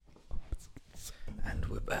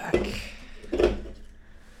back.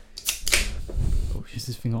 Oh, is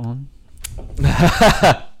this thing on?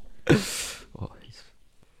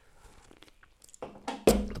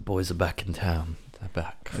 The boys are back in town. They're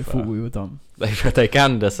back. I thought we were done. They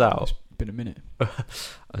canned us out. It's been a minute.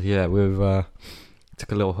 Yeah, we've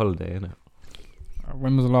took a little holiday, innit?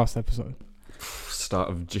 When was the last episode? Start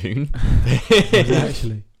of June. Was it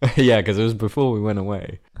actually? Yeah, because it was before we went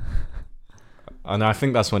away. And I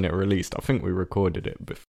think that's when it released. I think we recorded it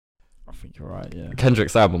before. I think you're right, yeah.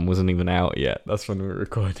 Kendrick's album wasn't even out yet. That's when we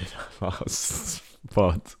recorded our last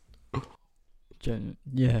pod.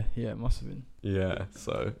 Yeah, it must have been. Yeah,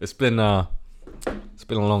 so it's been a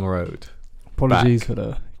long road. Apologies back. for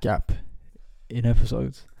the gap in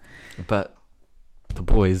episodes. But the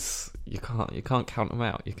boys, you can't count them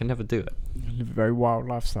out. You can never do it. You live a very wild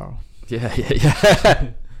lifestyle.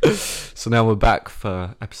 Yeah. So now we're back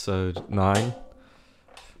for episode 9.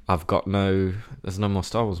 There's no more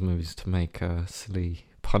Star Wars movies to make silly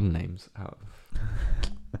pun names out of.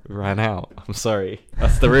 We ran out. I'm sorry.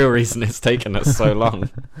 That's the real reason it's taken us so long.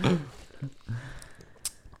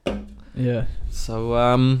 Yeah.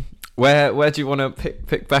 So where do you want to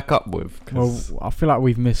pick back up with? Well, I feel like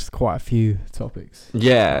we've missed quite a few topics.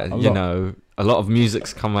 Yeah, a lot of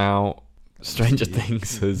music's come out. Stranger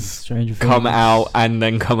Things has come out and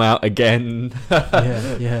then come out again.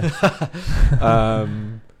 Yeah.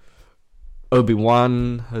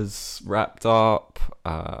 Obi-Wan has wrapped up.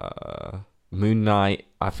 Moon Knight,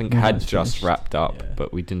 I think, had just finished. Wrapped up, yeah.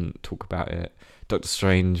 But we didn't talk about it. Doctor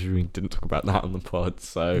Strange, we didn't talk about that on the pod.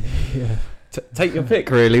 So yeah. Take your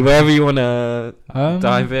pick, really, wherever you want to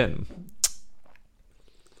dive in.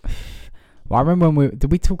 Well, I remember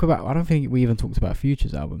did we talk about? I don't think we even talked about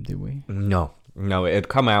Future's album, did we? No, it had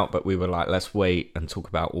come out, but we were like, let's wait and talk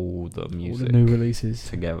about all the music, all the new releases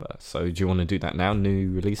together. So, do you want to do that now?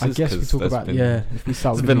 New releases? I guess we talk about if we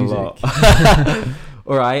start with been music. A lot.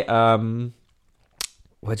 All right.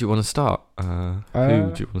 Where do you want to start? Who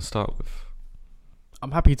do you want to start with?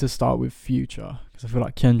 I'm happy to start with Future because I feel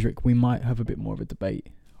like Kendrick, we might have a bit more of a debate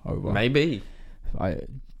over. Maybe.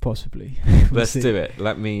 Possibly. Let's do it.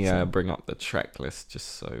 Let me bring up the track list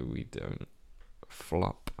just so we don't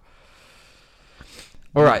flop.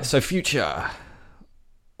 All right, so Future.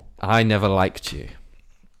 I Never Liked You.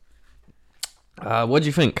 What do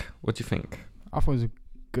you think? I thought it was a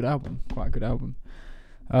good album. Quite a good album.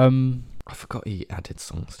 I forgot he added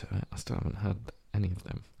songs to it. I still haven't heard any of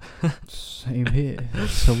them. Same here.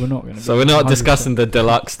 So we're not going to. So we're not discussing the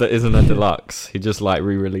deluxe that isn't a deluxe. He just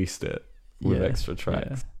re-released it with extra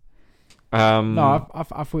tracks. Yeah. No, I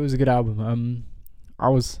thought it was a good album. I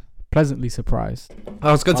was pleasantly surprised.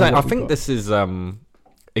 I was going to say, I think this is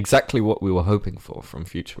exactly what we were hoping for from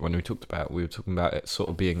Future. When we were talking about it sort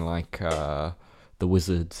of being like The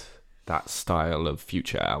Wizard, that style of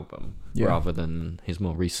Future album, rather than his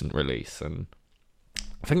more recent release. And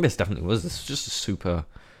I think this definitely was. This was just a super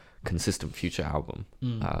consistent Future album.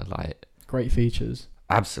 Great features.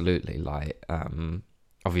 Absolutely.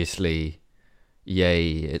 Obviously, Yay,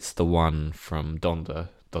 it's the one from Donda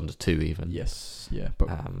 2 even. Yes, yeah, but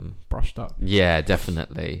brushed up. Yeah,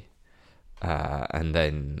 definitely. And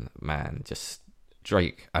then, man, just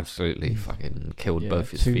Drake absolutely fucking killed both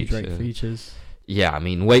his features. Drake features. Yeah, I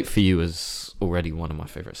mean, Wait For You is already one of my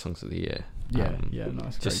favourite songs of the year. Yeah,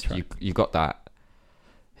 nice. Just great track. you got that.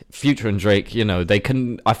 Future and Drake,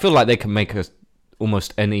 I feel like they can make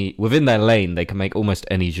almost any, within their lane, they can make almost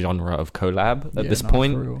any genre of collab at this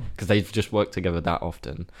point, because they've just worked together that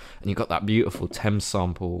often. And you got that beautiful Thames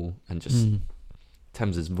sample, and just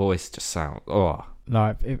Thames's voice just sound,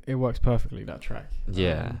 No, it works perfectly, that track.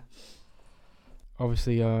 Yeah.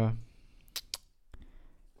 Obviously,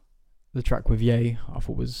 the track with Ye, I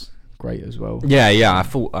thought was great as well. Yeah, I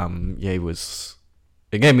thought Ye was,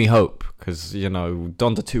 it gave me hope, because,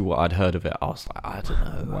 Donda 2, what I'd heard of it, I was like, I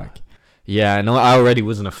don't know. Yeah, and I already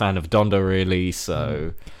wasn't a fan of Donda, really,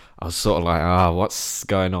 so I was sort of like, what's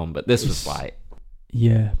going on? But this was like...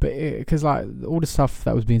 Yeah, but because all the stuff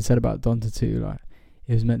that was being said about Donda 2,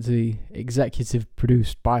 it was meant to be executive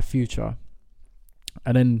produced by Future,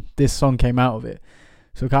 and then this song came out of it,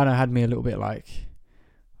 so it kind of had me a little bit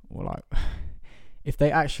if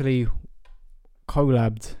they actually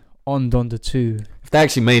collabed on Donda 2, if they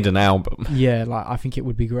actually made an album, I think it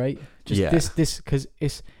would be great. Just this because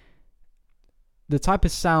it's the type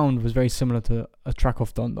of sound was very similar to a track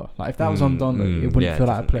off Donda. If that was on Donda, it wouldn't feel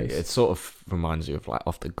out of place. It sort of reminds you of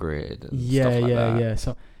Off the Grid and stuff like that. Yeah.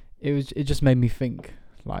 So it just made me think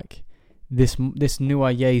this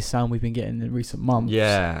newer Ye sound we've been getting in recent months.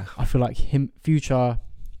 Yeah, I feel like Future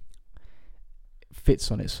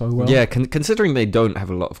fits on it so well. Yeah, considering they don't have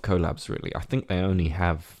a lot of collabs, really. I think they only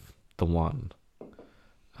have the one.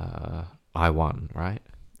 I Won, right?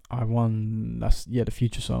 I Won. That's the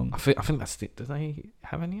Future song. I think that's it. Do they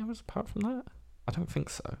have any others apart from that? I don't think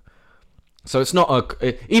so. So it's not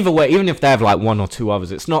either way. Even if they have like one or two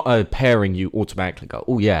others, it's not a pairing you automatically go,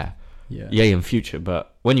 oh yeah, Ye and Future.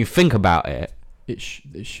 But when you think about it, it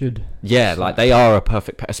should. Yeah, like they are a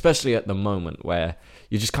perfect pair, especially at the moment where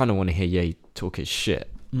you just kind of want to hear Ye talk his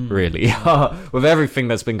shit. Really, with everything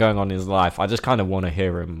that's been going on in his life, I just kind of want to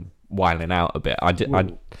hear him whiling out a bit.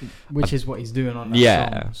 Which is what he's doing on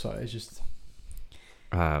that song. So it's just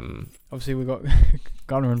obviously we got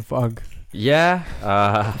Gunner and Thug. Yeah,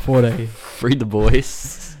 before they free the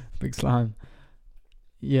boys. Big slime.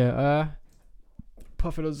 Yeah,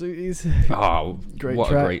 Puffin or Zooties. Oh, what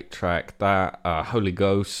a great track. That Holy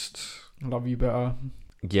Ghost. Love You Better.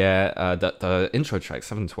 Yeah, the intro track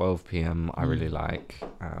 7:12 p.m. I really like.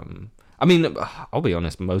 I mean, I'll be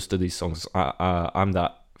honest. Most of these songs, I'm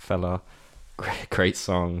That Fella. Great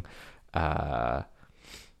song.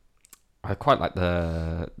 I quite like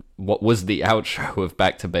what was the outro of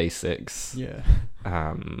Back to Basics. Yeah.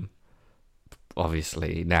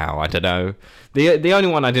 Obviously now I don't know. The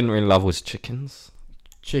only one I didn't really love was Chickens.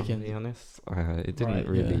 To be honest, it didn't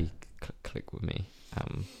really click with me.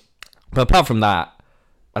 But apart from that,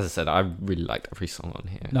 as I said, I really liked every song on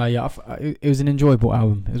here. No, yeah, it was an enjoyable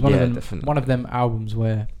album. It was one of them albums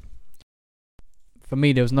where, for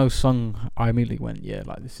me, there was no song I immediately went,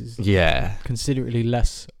 like this is considerably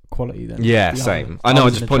less quality than same. I know I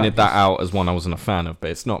just pointed that out as one I wasn't a fan of, but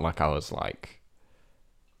it's not like I was like,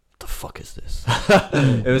 the fuck is this?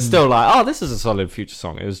 It was still like, oh, this is a solid Future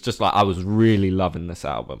song. It was just like I was really loving this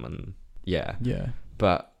album, and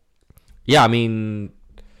but I mean,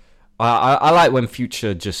 I like when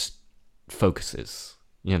Future just focuses,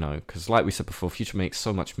 because like we said before, Future makes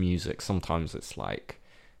so much music. Sometimes it's like,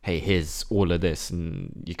 hey, here's all of this,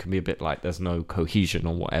 and you can be a bit like there's no cohesion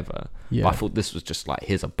or whatever. But I thought this was just like,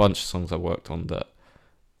 here's a bunch of songs I worked on that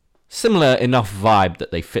similar enough vibe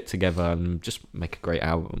that they fit together and just make a great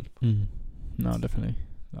album. No, definitely.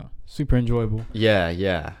 No. Super enjoyable.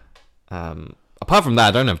 Yeah. Apart from that,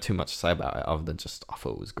 I don't have too much to say about it other than just I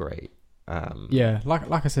thought it was great.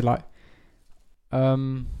 Like I said, like I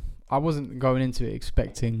wasn't going into it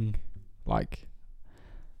expecting like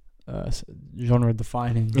genre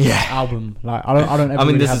defining album. Like I don't ever I mean,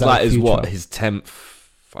 really this have is that like with Future. his 10th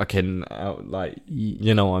fucking out, like,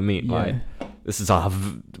 you know what I mean? Like, this is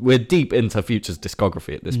we're deep into Future's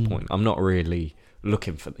discography at this point. I'm not really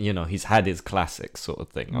looking for, he's had his classics sort of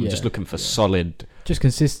thing. I'm just looking for solid, just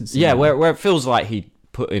consistency. Yeah, where it feels like he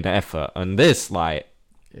put in effort, and this, like,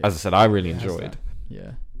 as I said, I really enjoyed.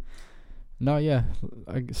 Yeah. No, yeah,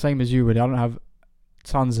 same as you. Really, I don't have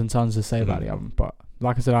tons and tons to say about the album, but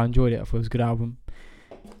like I said, I enjoyed it. I thought it was a good album.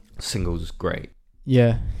 Singles great.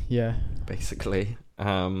 Yeah. Basically.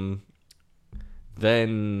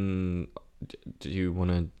 Then, do you want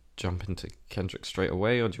to jump into Kendrick straight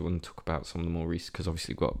away, or do you want to talk about some of the more recent? Because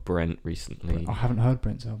obviously we've got Brent recently. I haven't heard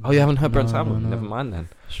Brent's album. Oh, you haven't heard Brent's album? No. Nevermind then.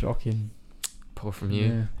 Shocking. Poor from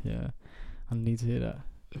you. Yeah. I need to hear that.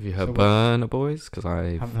 Have you heard Burner Boys? Because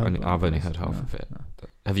I've only heard half of it. No.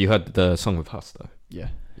 Have you heard the song with Huss though? Yeah,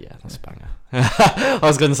 that's a banger. I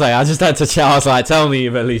was gonna say, I just had to chat. I was like, tell me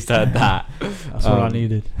you've at least heard that. That's what I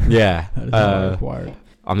needed. Yeah, that is required.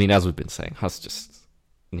 I mean, as we've been saying, Huss just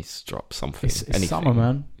needs to drop something. It's summer,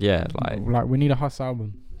 man. Yeah, like we need a Huss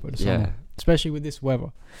album for the summer, especially with this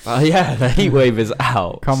weather. The heat wave is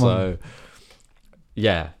out. Come on.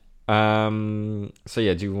 Yeah. So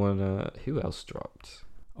yeah, do you wanna? Who else dropped?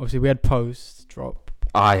 Obviously, we had Post drop.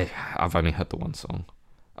 I've only heard the one song,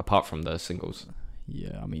 apart from the singles.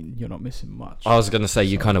 Yeah, I mean, you're not missing much. I was gonna say,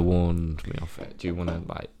 you kind of warned me off it. Do you want to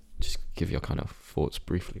like just give your kind of thoughts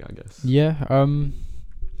briefly? I guess. Yeah. I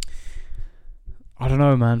don't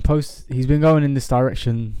know, man. Post, he's been going in this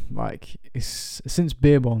direction. Like, it's since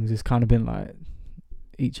Beer Bongs, it's kind of been like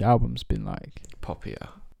each album's been like poppier.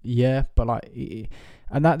 Yeah, but like,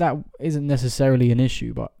 and that isn't necessarily an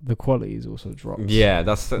issue, but the quality is also dropped. Yeah,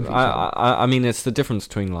 that's the, I mean, it's the difference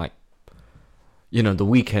between like, The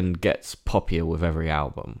Weeknd gets poppier with every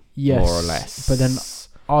album, more or less. But then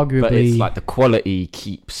arguably, but it's like the quality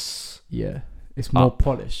keeps. Yeah, it's more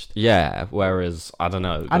polished. Yeah, whereas I don't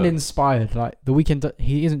know, and inspired. Like The Weeknd,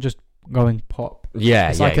 he isn't just going pop. Yeah,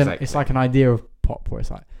 exactly. It's like an idea of pop where it's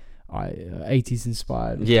like 80s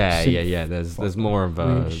inspired. Yeah. There's more of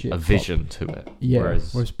a vision to it. Yeah.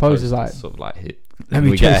 Whereas Pose is like sort of like let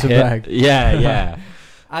me chase a bag. Yeah.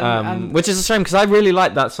 Which is a shame because I really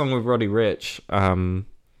like that song with Roddy Ricch that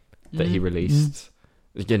he released.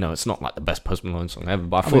 you know, it's not like the best Post Malone song ever,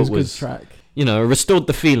 but I mean, thought it was a good track. You know, it restored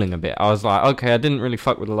the feeling a bit. I was like, okay, I didn't really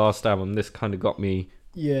fuck with the last album. This kind of got me.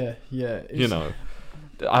 Yeah. You know,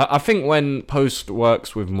 I think when Post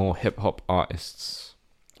works with more hip hop artists,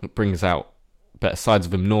 it brings out better sides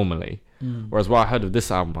of him normally. Whereas when I heard of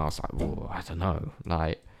this album, I was like, whoa, I don't know.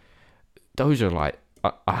 Like, Doja, like,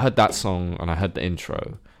 I heard that song and I heard the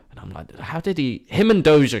intro, and I'm like, how did him and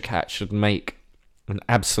Doja Cat should make an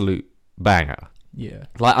absolute banger. Yeah.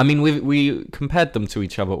 Like, I mean, we compared them to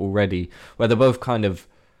each other already, where they're both kind of...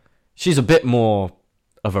 She's a bit more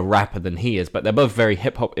of a rapper than he is, but they're both very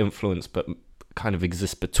hip-hop influenced, but kind of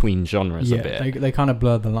exist between genres a bit. They kind of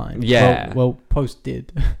blur the line. Yeah. Well, Post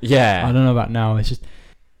did. Yeah. I don't know about now. It's just...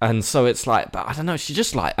 And so it's like... But I don't know, she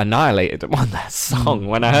just, like, annihilated him on that song.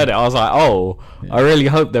 When I heard it, I was like, oh, I really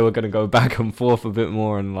hope they were going to go back and forth a bit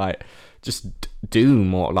more and, like, just do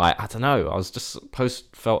more. Like, I don't know. I was just...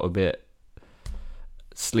 Post felt a bit...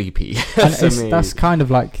 sleepy. And that's kind of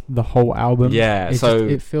like the whole album. Yeah,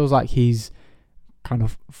 it feels like he's kind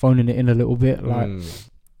of phoning it in a little bit. Like,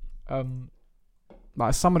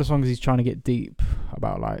 like some of the songs he's trying to get deep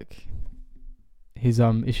about, like his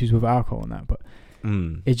issues with alcohol and that, but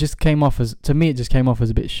it just came off as, to me, it just came off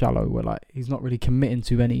as a bit shallow. Where like he's not really committing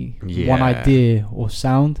to any one idea or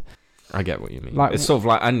sound. I get what you mean. Like, it's sort of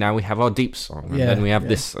like, and now we have our deep song, and then we have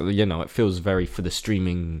this. You know, it feels very for the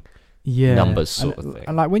streaming. Numbers sort of thing.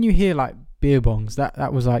 And like when you hear like beer bongs,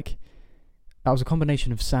 that was a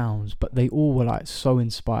combination of sounds, but they all were like so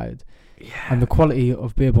inspired. Yeah. And the quality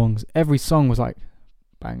of beer bongs, every song was like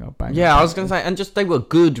banger. Yeah, I was gonna say, and just they were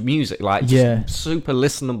good music, like just super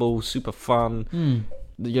listenable, super fun.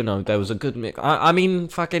 You know, there was a good mix. I mean,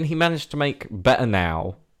 fucking, he managed to make Better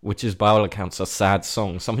Now, which is by all accounts a sad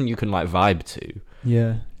song, something you can like vibe to.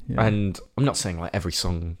 Yeah. And I'm not saying like every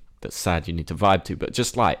song that's sad you need to vibe to, but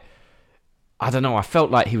just like, I don't know, I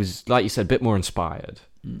felt like he was, like you said, a bit more inspired.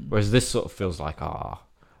 Whereas this sort of feels like,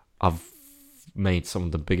 I've made some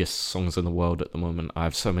of the biggest songs in the world at the moment. I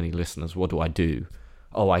have so many listeners. What do I do?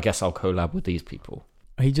 Oh, I guess I'll collab with these people.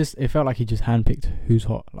 It felt like he just handpicked who's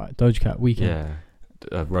hot, like Doja Cat, Weeknd.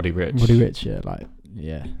 Yeah. Roddy Ricch. Yeah, like,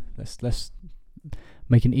 yeah. Let's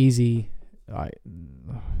make an easy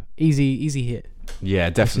hit.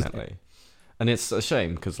 Yeah, definitely. And it's a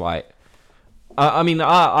shame because, like, I mean,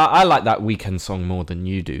 I like that Weeknd song more than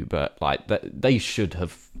you do, but like they should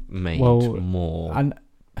have made more and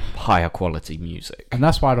higher quality music. And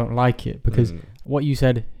that's why I don't like it, because what you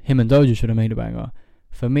said, him and Doja should have made a banger.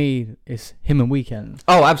 For me, it's him and Weeknd.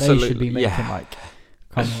 Oh, absolutely. They should be making like,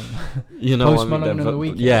 come on, you know, Post Malone and the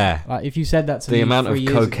Weeknd. Yeah, like if you said that to me, the amount of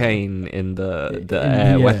cocaine ago, in the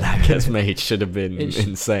air when that gets made should have been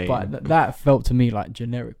insane. But that felt to me like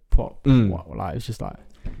generic pop. Like it's just like.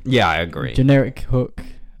 Yeah, I agree. Generic hook.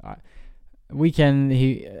 Weeknd,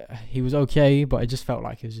 he was okay, but it just felt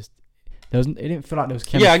like it was just it didn't feel like there was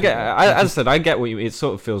chemistry. Yeah, I get. As I said, I get what you mean. It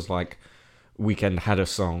sort of feels like Weeknd had a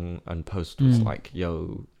song and Post was like,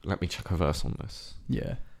 "Yo, let me chuck a verse on this."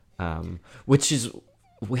 Yeah. Which is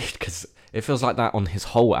weird because it feels like that on his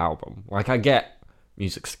whole album. Like, I get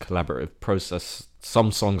music's a collaborative process.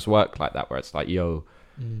 Some songs work like that, where it's like, "Yo."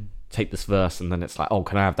 Take this verse, and then it's like, oh,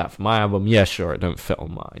 can I have that for my album? Yeah, sure, it don't fit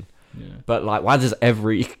on mine. Yeah. But like, why does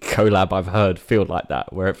every collab I've heard feel like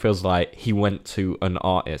that, where it feels like he went to an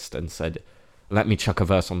artist and said, let me chuck a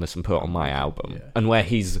verse on this and put it on my album? And where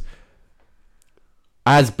he's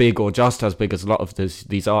as big or just as big as a lot of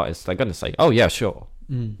these artists, they're gonna say, oh yeah, sure.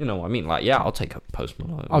 You know what I mean? Like, yeah, I'll take a Post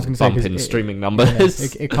Malone. I was gonna bump in streaming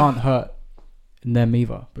numbers. It can't hurt them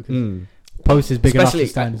either, because Post is big enough to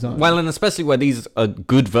stand his own. Well, and especially where these are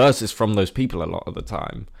good verses from those people a lot of the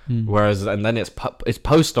time. Whereas, and then it's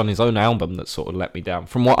Post on his own album that sort of let me down,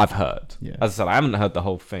 from what I've heard. Yeah. As I said, I haven't heard the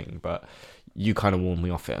whole thing, but you kind of warned me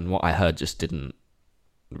off it, and what I heard just didn't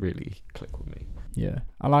really click with me. Yeah.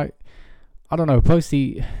 I don't know,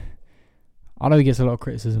 Posty, I know he gets a lot of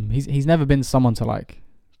criticism. He's never been someone to like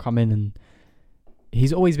come in, and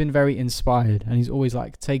he's always been very inspired, and he's always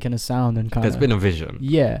like taken a sound and kind of... There's been a vision.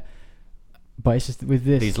 Yeah. But it's just with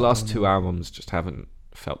this... These last two albums just haven't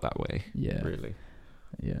felt that way. Yeah. Really.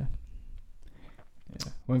 Yeah.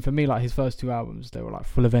 When for me, like, his first two albums, they were like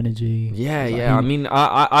full of energy. Yeah, like, I mean,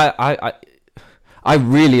 I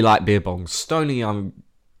really like Beer Bongs. Stoney,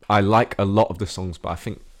 I like a lot of the songs, but I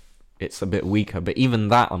think it's a bit weaker. But even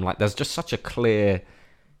that, I'm like, there's just such a clear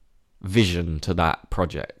vision to that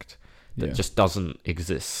project that just doesn't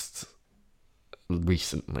exist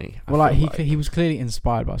recently. Well, like he was clearly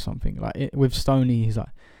inspired by something. Like with Stoney, he's like,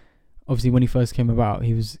 obviously when he first came about,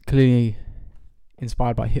 he was clearly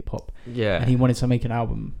inspired by hip hop. Yeah, and he wanted to make an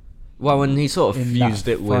album. Well, and he sort of fused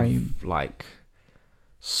it with like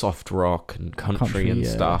soft rock and country, Country, and yeah.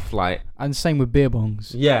 stuff. Like, And same with beer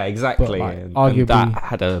bongs. yeah, exactly. But, like, and arguably- that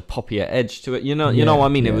had a poppier edge to it. You know Yeah, what I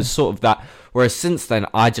mean? It yeah. was sort of that. Whereas since then,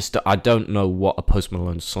 I don't know what a Post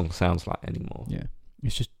Malone song sounds like anymore. Yeah,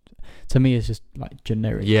 it's just, to me, it's just like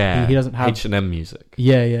generic. Yeah, he doesn't have H&M music.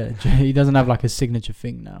 Yeah, he doesn't have like a signature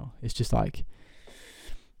thing now. It's just like,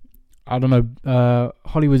 I don't know.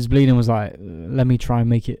 Hollywood's Bleeding was like, let me try and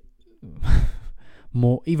make it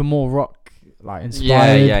even more rock like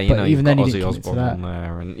inspired. Yeah. You but know, even you've then got he Ozzy didn't commit to Osbourne that. on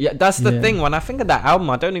there, and yeah, that's the Yeah. thing. When I think of that album,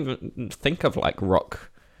 I don't even think of like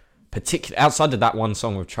rock, particularly outside of that one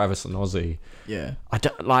song with Travis and Ozzy. Yeah, I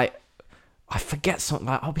don't like. I forget something.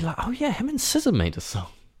 Like, I'll be like, oh yeah, him and SZA made a song,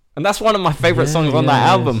 and that's one of my favorite Yeah, songs on that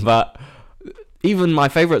yeah, album. yes. But even my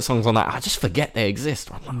favorite songs on that, I just forget they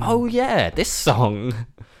exist. I'm like, oh yeah, this song,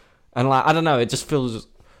 and like I don't know, it just feels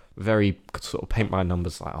very sort of paint by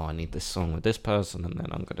numbers. Like, oh, I need this song with this person, and then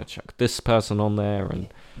I'm gonna check this person on there,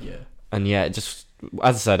 and yeah, it just,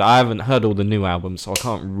 as I said, I haven't heard all the new albums, so I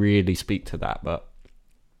can't really speak to that. But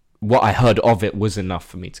what I heard of it was enough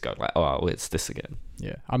for me to go like, oh, it's this again.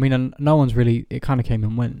 yeah. I mean, and no one's really. It kind of came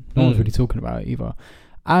and went. No one's really talking about it either.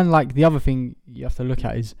 And like the other thing you have to look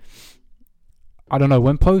at is, I don't know,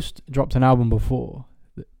 when Post dropped an album before,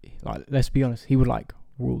 like let's be honest, he would like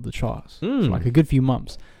rule the charts for like a good few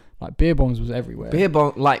months. Like Beer Bongs was everywhere. Beer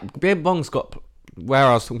Bong's got, where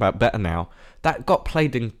I was talking about Better Now, that got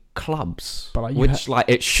played in clubs, But, like, which like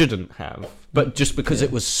it shouldn't have. But just because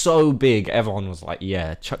it was so big, everyone was like,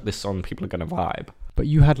 yeah, chuck this on, people are gonna vibe. But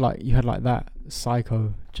you had like that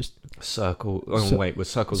Psycho, just Circle. Was Circle's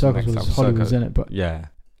Circles next was album? Hollywood's in it, but Yeah.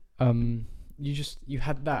 you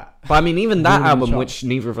had that. But I mean, even that Ruling the album, charts. which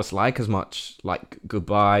neither of us like as much, like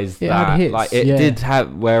Goodbyes, It that had hits, like it yeah. did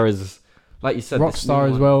have. Whereas, like you said, this new Rockstar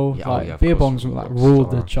as one- well. Yeah, like of Beer course, Bongs like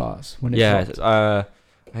ruled the Rockstar. charts when it Yeah, dropped.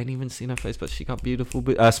 I ain't even seen her face, but she got beautiful.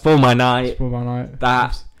 Spoil My Night. Spoil My Night.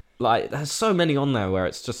 That, like, there's so many on there where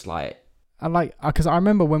it's just like, And like, because I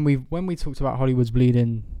remember when we talked about Hollywood's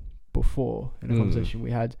Bleeding before in a conversation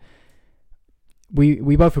we had,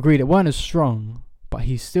 we both agreed it weren't as strong, but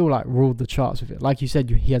he still like ruled the charts with it. Like you said,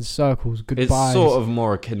 he had Circles, Goodbyes. it's sort of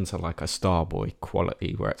more akin to like a Starboy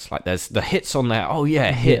quality, where it's like there's the hits on there. Oh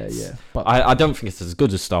yeah, hits. Yeah. But I don't think it's as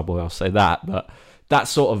good as Starboy. I'll say that, but that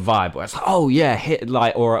sort of vibe where it's like, oh yeah, hit,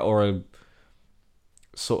 like, or a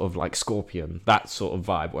sort of like Scorpion, that sort of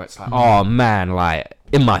vibe where it's like, oh man, like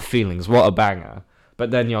In My Feelings, what a banger.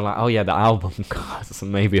 But then you're like, oh yeah, the album, God, it's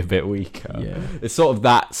maybe a bit weaker. Yeah. It's sort of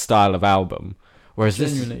that style of album. Whereas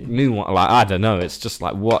Genuinely. this new one, like, I don't know, it's just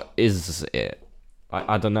like, what is it?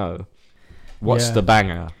 I don't know. What's Yeah. the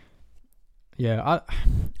banger? Yeah,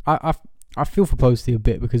 I feel for Posty a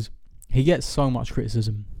bit because he gets so much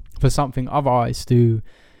criticism for something other artists do,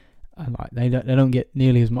 and like they don't get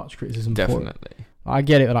nearly as much criticism for it. Definitely. I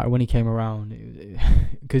get it, like when he came around,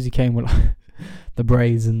 because he came with like, the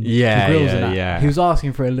braids and the grills and that. Yeah. He was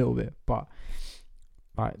asking for it a little bit, but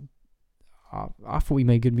like I thought he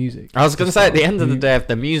made good music. I was going to say, at the end of the He- day, if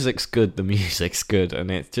the music's good, the music's good.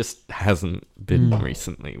 And it just hasn't been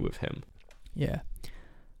recently with him. Yeah,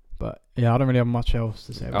 but yeah, I don't really have much else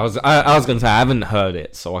to say. About I was going to say, I haven't heard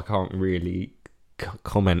it, so I can't really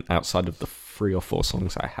comment outside of the 3 or 4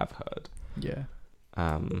 songs I have heard. Yeah.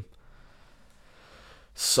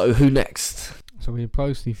 So who next? So we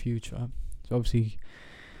post the future. So obviously,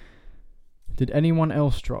 did anyone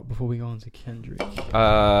else drop before we go on to Kendrick?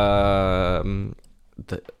 I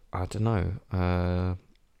don't know.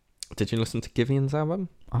 Did you listen to Giveon's album?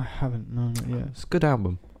 I haven't. No, not yet. It's a good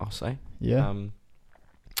album, I'll say. Yeah.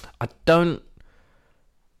 I don't.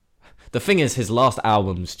 The thing is, his last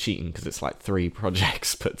album's cheating because it's like 3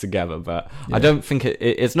 projects put together. But Yeah. I don't think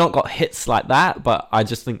it's not got hits like that. But I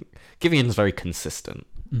just think Giveon's very consistent.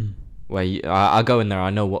 Where I go in there, I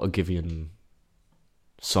know what a Giveon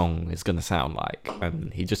song is going to sound like,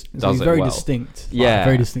 and he just does he's it very well. distinct. Like, Yeah. a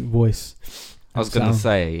very distinct voice. I was going to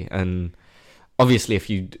say, and obviously if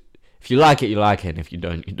you like it, you like it, and if you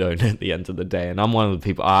don't, you don't at the end of the day. And I'm one of the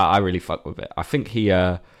people, I really fuck with it. I think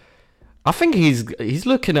he's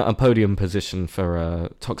looking at a podium position for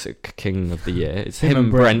Toxic King of the Year. It's him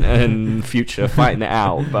and Brent and Future fighting it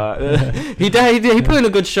out, but he put in a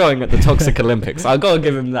good showing at the Toxic Olympics. I gotta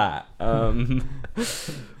give him that.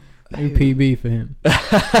 New PB for him.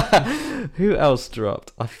 Who else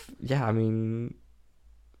dropped? I mean,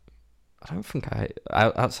 I don't think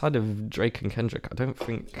outside of Drake and Kendrick, I don't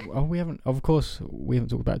think. Oh, we haven't talked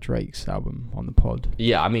about Drake's album on the pod.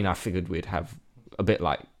 Yeah, I mean, I figured we'd have a bit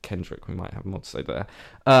like Kendrick. We might have more to say there.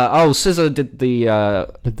 SZA did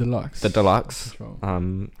The deluxe. the deluxe.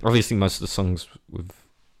 Control. Obviously, most of the songs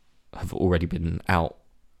have already been out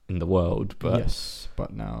in the world, but yes,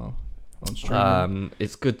 but now on streaming.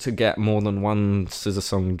 it's good to get more than one scissor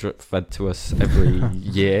song drip fed to us every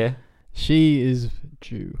year. She is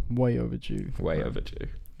due, way overdue. Way overdue.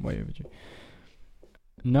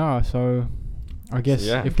 No, so I guess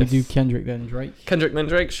if we do Kendrick then Drake. Kendrick then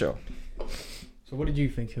Drake, sure. So what did you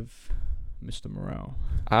think of Mr. Morale?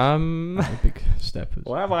 A big steppers.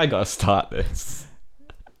 Why have I got to start this?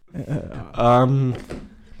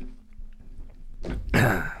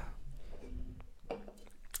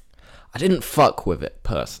 I didn't fuck with it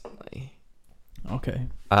personally. Okay.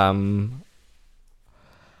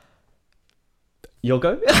 You'll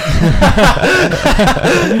go?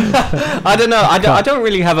 I don't know. I don't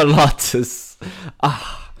really have a lot to.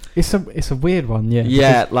 It's a weird one, yeah.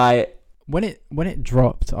 Yeah, like when it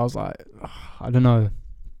dropped, I was like, I don't know.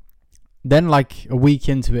 Then like a week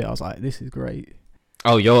into it, I was like, this is great.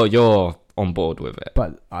 Oh, you're on board with it.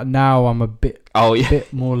 But now I'm a bit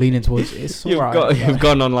more leaning towards it's alright. You've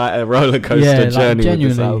gone on like a roller coaster journey with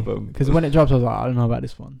this album. Because when it dropped, I was like, I don't know about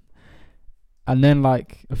this one. And then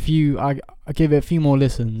like I gave it a few more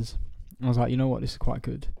listens. And I was like, you know what, this is quite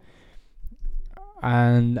good.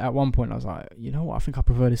 And at one point I was like, you know what, I think I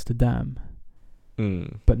prefer this to Damn.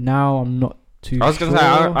 But now I'm not too sure. I was going to say,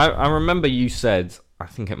 I remember you said, I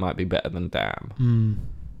think it might be better than Damn.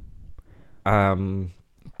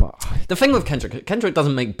 But the thing with Kendrick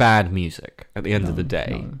doesn't make bad music at the end of the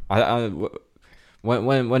day. No.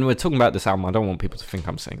 When we're talking about this album, I don't want people to think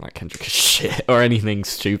I'm saying like Kendrick is shit or anything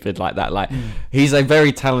stupid like that. Like he's a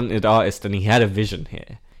very talented artist and he had a vision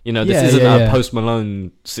here. You know, this isn't a Post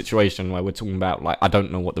Malone situation where we're talking about like I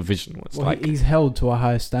don't know what the vision was like. He's held to a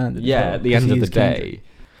higher standard. Yeah, at the end of the day,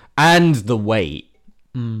 and the wait.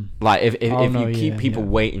 Like if you keep people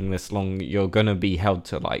waiting this long, you're gonna be held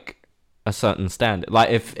to like a certain standard. Like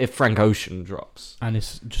if Frank Ocean drops, and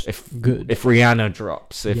it's just good. If Rihanna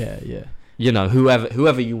drops, you know,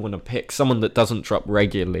 whoever you want to pick, someone that doesn't drop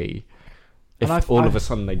regularly, if all of a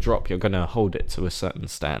sudden they drop, you're going to hold it to a certain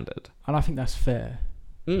standard. And I think that's fair.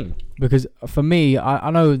 Because for me, I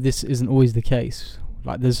know this isn't always the case.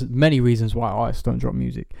 Like, there's many reasons why artists don't drop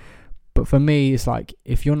music. But for me, it's like,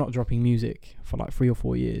 if you're not dropping music for like 3 or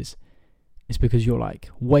 4 years, it's because you're like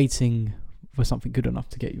waiting for something good enough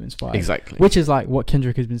to get you inspired. Exactly. Which is like what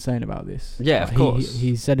Kendrick has been saying about this. Yeah, like, of course.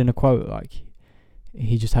 He said in a quote, like,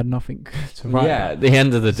 he just had nothing to write. Yeah, at the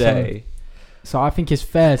end of the day. So I think it's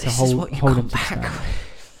fair to hold him to stand.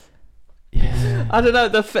 Yeah. I don't know.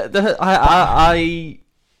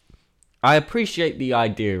 I appreciate the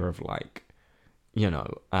idea of like, you know,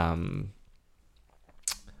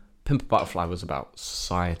 Pimp a Butterfly was about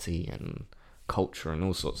society and culture and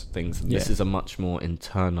all sorts of things. And this is a much more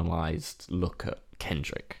internalized look at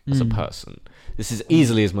Kendrick as a person. This is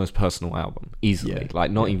easily his most personal album. Easily.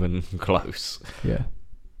 Like, not even close. Yeah.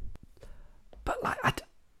 But, like,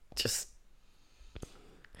 there's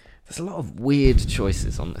a lot of weird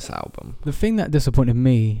choices on this album. The thing that disappointed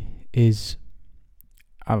me is,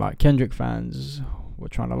 Kendrick fans were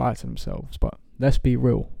trying to lie to themselves, but let's be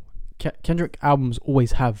real. Kendrick albums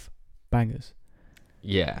always have bangers.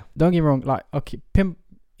 Yeah. Don't get me wrong, like, okay,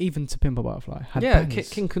 even to Pimp a Butterfly had bangers.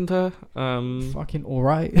 King Kunta. Fucking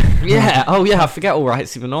Alright. Yeah. Oh, yeah, I forget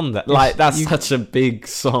Alright's even on that. Like, that's such a big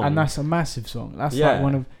song. And that's a massive song. That's like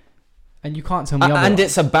one of... And you can't tell me otherwise. And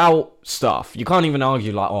it's about stuff. You can't even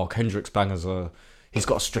argue like, oh, Kendrick's bangers are... He's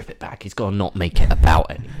got to strip it back. He's got to not make it about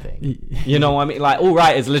anything. You know what I mean? Like,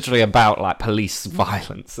 Alright is literally about like police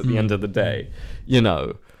violence at the end of the day. You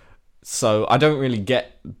know? So I don't really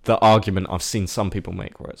get the argument I've seen some people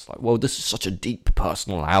make where it's like, well, this is such a deep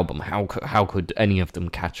personal album. How could any of them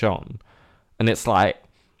catch on? And it's like,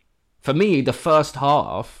 for me, the first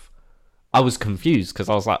half, I was confused because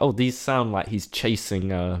I was like, oh, these sound like he's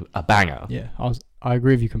chasing a banger. Yeah, I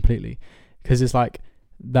agree with you completely. Because it's like,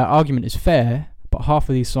 that argument is fair, but half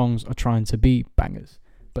of these songs are trying to be bangers,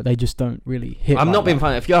 but they just don't really hit. I'm not being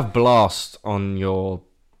funny. If you have Blast on your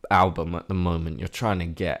album at the moment, you're trying to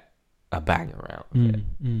get a banger out of it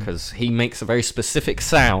because he makes a very specific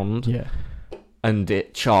sound and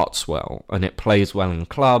it charts well and it plays well in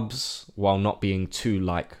clubs while not being too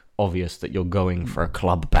like obvious that you're going for a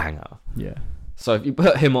club banger. So if you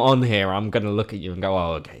put him on here, I'm gonna look at you and go,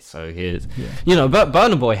 oh, okay, so here's you know, but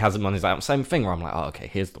Burna Boy has him on his album, same thing where I'm like, oh, okay,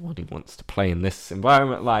 here's the one he wants to play in this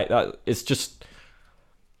environment. Like that, it's just,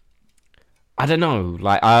 I don't know,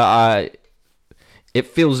 like I it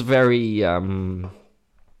feels very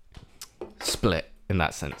split in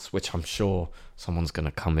that sense, which I'm sure someone's going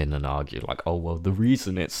to come in and argue like, oh, well, the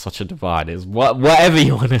reason it's such a divide is whatever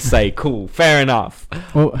you want to say. Cool, fair enough.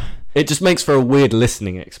 Well, it just makes for a weird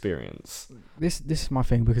listening experience. This is my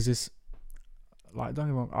thing, because it's like, don't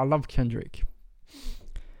get me wrong, I love Kendrick,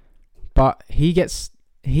 but he gets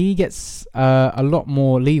a lot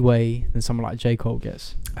more leeway than someone like J. Cole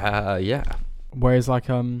gets. Yeah. Whereas like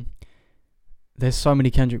there's so many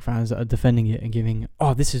Kendrick fans that are defending it and giving,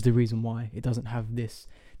 oh, this is the reason why it doesn't have this.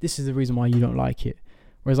 This is the reason why you don't like it.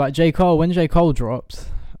 Whereas like J. Cole, when J. Cole dropped,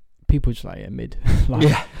 people just like, yeah, mid. Like,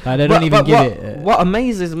 yeah. Like they don't even give it. What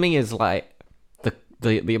amazes me is like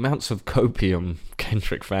the amounts of copium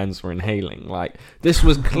Kendrick fans were inhaling. Like, this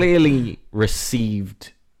was clearly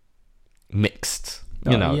received mixed.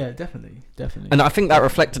 You know. Yeah, definitely. And I think that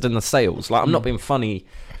reflected in the sales. Like, I'm not being funny.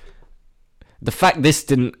 The fact this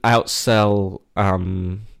didn't outsell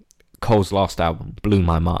Cole's last album blew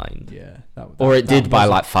my mind. Yeah. Or it did by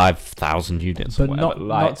like 5,000 units. But or whatever.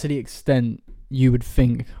 not to the extent you would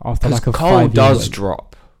think after like a Cole 5 does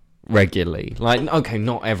drop regularly. Like, okay,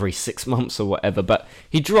 not every 6 months or whatever, but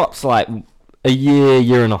he drops like a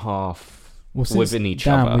year and a half within each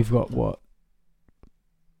other. We've got what?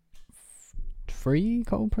 3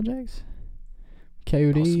 Cole projects?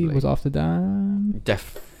 KOD Possibly. was after Damn.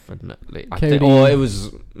 Definitely. KOD. Or it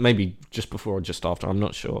was maybe just before or just after. I'm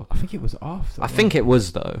not sure. I think it was after. I think it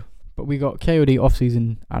was, though. But we got KOD off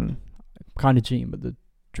season and kind of Gene, but the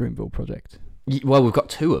Dreamville project. Well, we've got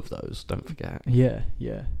 2 of those, don't forget. Yeah.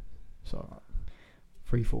 So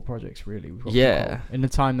 3-4 projects really. We've got Yeah. in the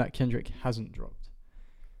time that Kendrick hasn't dropped.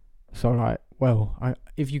 So like, well,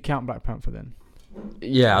 if you count Black Panther, then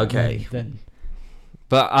Yeah, okay. Then.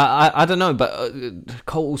 But I don't know. But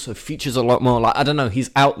Cole also features a lot more. Like, I don't know. He's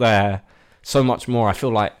out there so much more. I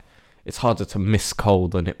feel like it's harder to miss Cole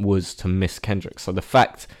than it was to miss Kendrick. So the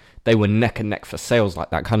fact they were neck and neck for sales like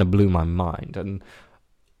that kind of blew my mind. And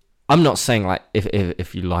I'm not saying like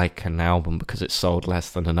if you like an album because it sold less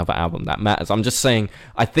than another album that matters. I'm just saying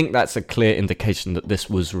I think that's a clear indication that this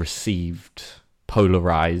was received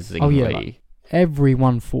polarizingly. Oh yeah. Like,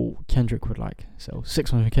 everyone thought Kendrick would like sell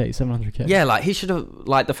 600k, 700k. Yeah, like he should have,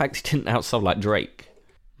 like the fact he didn't outsell like Drake.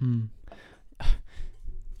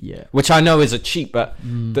 Yeah. Which I know is a cheat, but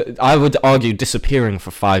I would argue disappearing for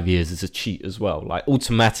 5 years is a cheat as well. Like,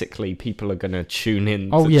 automatically people are going to tune in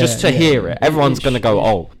just to hear it. Everyone's going to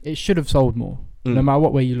go, It should have sold more. No matter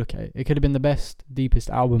what way you look at it. It could have been the best, deepest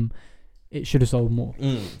album. It should have sold more.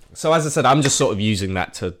 So as I said, I'm just sort of using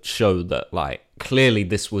that to show that, like, clearly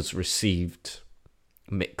this was received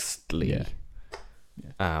mixedly.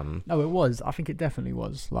 Yeah. No, it was. I think it definitely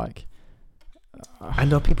was. Like,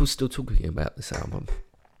 and are people still talking about this album?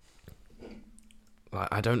 Like,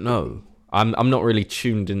 I don't know. I'm not really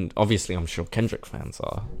tuned in. Obviously, I'm sure Kendrick fans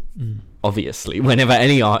are. Obviously, whenever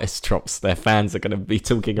any artist drops, their fans are going to be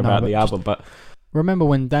talking about the album. But remember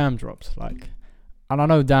when Damn dropped, like, and I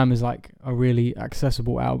know Damn is like a really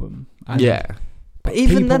accessible album. And but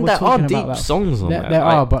even then, there are deep songs on there. There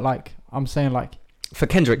are, but like I'm saying, like for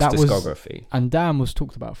Kendrick's discography, and Damn was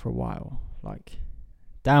talked about for a while. Like,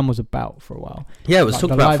 Damn was about for a while. Yeah, it was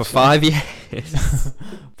talked about for 5 years.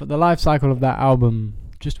 But the life cycle of that album,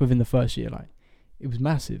 just within the first year, like, it was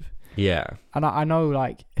massive. Yeah. And I know,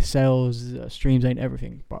 like, sales, streams ain't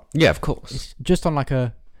everything, but yeah, of course. It's just on like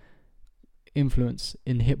a influence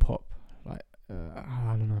in hip hop. Like,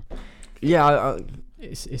 I don't know. Yeah,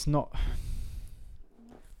 it's not.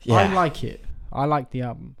 Yeah. I like it. I like the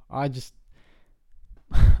album. I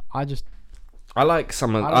like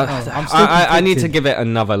some of. I need to give it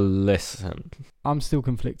another listen. I'm still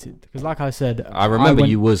conflicted because, like I said, I remember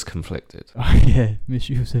you was conflicted. Yeah,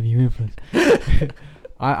 misuse of your influence.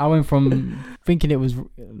 I went from thinking it was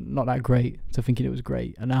not that great to thinking it was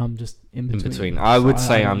great, and now I'm just in between. I would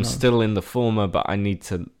say I'm still in the former, but I need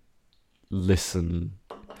to listen.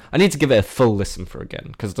 I need to give it a full listen for again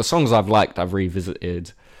because the songs I've liked, I've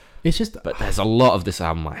revisited. It's just, but there's a lot of this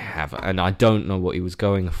album I haven't, and I don't know what he was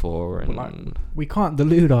going for. And like, we can't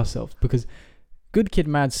delude ourselves because Good Kid,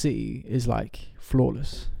 Mad City is like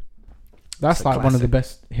flawless. That's like one of the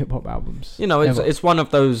best hip hop albums. You know, it's one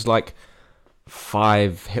of those like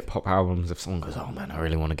 5 hip hop albums. If someone goes, "Oh man, I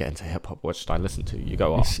really want to get into hip hop, what should I listen to?" You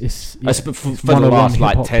go, "Oh, for the last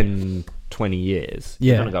like 10, 20 years,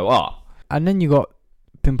 you're gonna go, oh." And then you got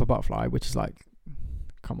Pimp a Butterfly, which is like,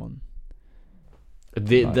 come on.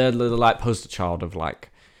 They're the like poster child of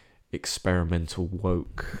like experimental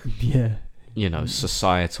woke, you know,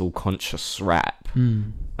 societal conscious rap.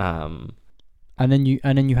 And then you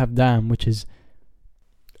have Damn, which is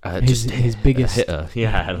his biggest hitter,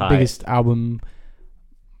 biggest album.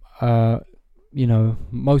 You know,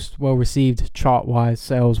 most well received chart wise,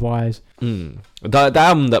 sales wise. The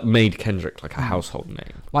album that made Kendrick like a household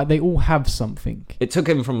name. Like, they all have something. It took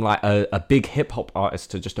him from like a big hip hop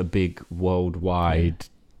artist to just a big worldwide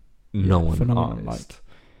known artist.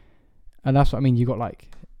 And that's what I mean. You got like,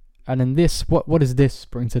 and then this. What does this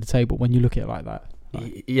bring to the table when you look at it like that?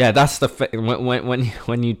 Like, yeah, that's the thing.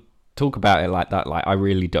 When you talk about it like that, like I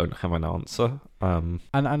really don't have an answer. And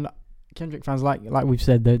Kendrick fans, like we've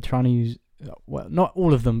said, they're trying to use, well, not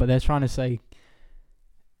all of them, but they're trying to say,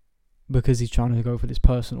 because he's trying to go for this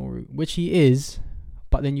personal route, which he is,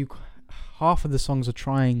 but then half of the songs are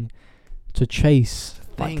trying to chase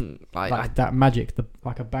like that magic,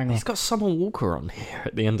 like a banger. He's got Summer Walker on here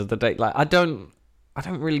at the end of the day. Like I don't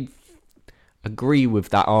really agree with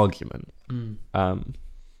that argument. And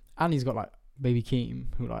he's got like Baby Keem,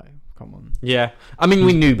 who like, come on. Yeah, I mean,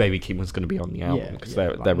 we knew Baby Keem was going to be on the album because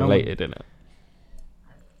they're related in it.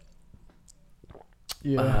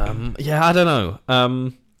 Yeah. Yeah, I don't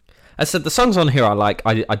know. I said the songs on here I like.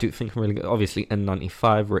 I do think are really good. Obviously,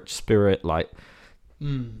 N95, Rich Spirit, like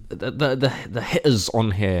the hitters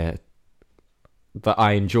on here that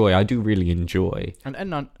I enjoy. I do really enjoy. And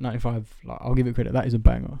N95, like, I'll give it credit. That is a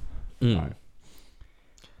banger. Right.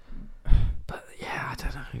 But yeah, I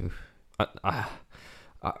don't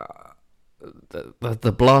know.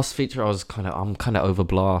 The Blast feature, I'm kind of over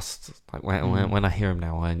Blast. Like when I hear him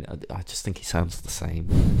now, I just think he sounds the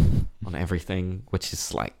same on everything, which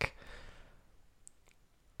is like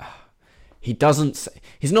he's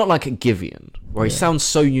not like a Giveon where he sounds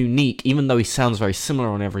so unique, even though he sounds very similar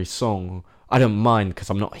on every song. I don't mind because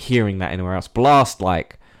I'm not hearing that anywhere else. Blast,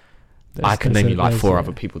 like I can name you like 4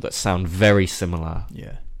 other people that sound very similar,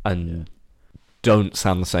 and don't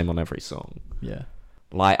sound the same on every song. Yeah.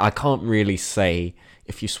 Like, I can't really say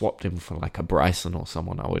if you swapped him for, like, a Bryson or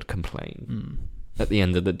someone, I would complain at the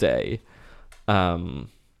end of the day. Yeah,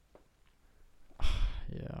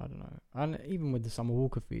 I don't know. And even with the Summer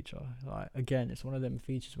Walker feature, like, again, it's one of them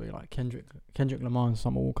features where you're like, Kendrick Lamar and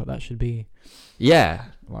Summer Walker, that should be... Yeah.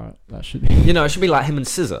 Like, that should be... You know, it should be like him and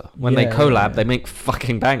SZA. When they collab, they make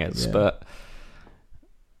fucking bangers, but...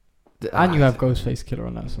 And you have Ghostface Killer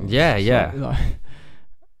on that song. Yeah, so, yeah. Like,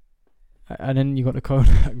 and then you got the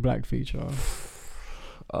Kodak Black feature.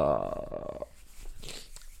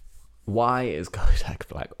 Why is Kodak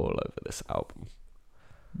Black all over this album?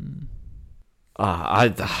 I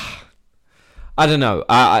don't know.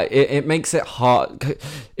 It makes it hard.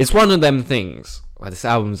 It's one of them things where this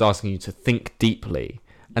album's asking you to think deeply,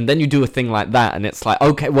 and then you do a thing like that, and it's like,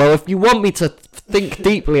 okay, well, if you want me to think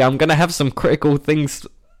deeply, I'm gonna have some critical things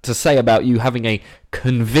to say about you having a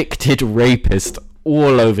convicted rapist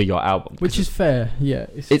all over your album, which is fair. Yeah,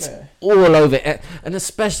 it's fair. All over it. And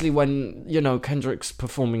especially when, you know, Kendrick's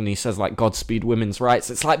performing and he says like Godspeed women's rights,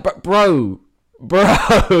 it's like, bro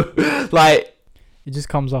like it just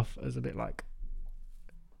comes off as a bit like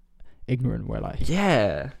ignorant, where like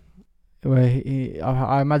where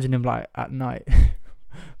I imagine him like at night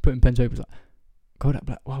putting pen to paper, like, Kodak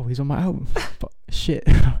Black, wow, he's on my album. But shit,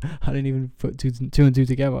 I didn't even put two and two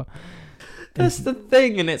together. That's the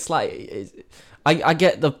thing. And it's like, I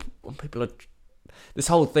get the people are. This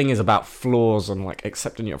whole thing is about flaws and like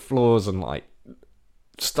accepting your flaws and like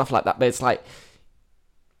stuff like that. But it's like,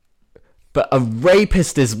 but a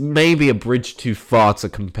rapist is maybe a bridge too far to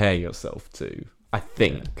compare yourself to. I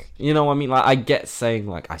think, you know what I mean? Like, I get saying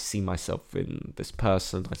like, I see myself in this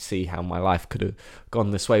person. I see how my life could have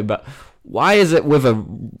gone this way. But why is it with a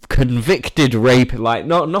convicted rape? Like,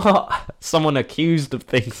 not someone accused of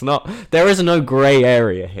things. There is no grey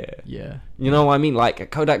area here. Yeah. You know what I mean?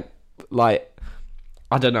 Like, Kodak, like,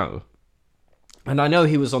 I don't know. And I know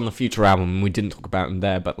he was on the Future album and we didn't talk about him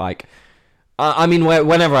there, but like, I mean,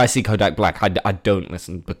 whenever I see Kodak Black, I don't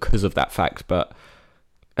listen because of that fact. But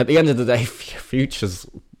at the end of the day, Future's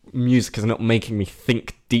music is not making me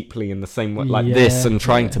think deeply in the same way like this, and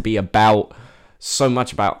trying to be about so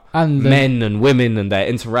much about men and women and their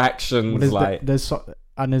interactions. There's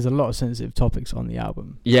a lot of sensitive topics on the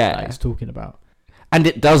album. Yeah, that it's talking about, and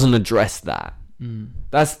it doesn't address that.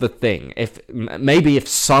 That's the thing. If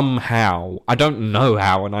somehow, I don't know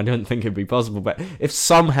how, and I don't think it'd be possible, but if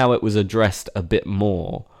somehow it was addressed a bit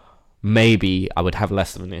more, maybe I would have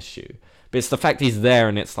less of an issue. But it's the fact he's there,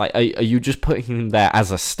 and it's like, are you just putting him there as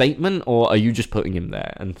a statement, or are you just putting him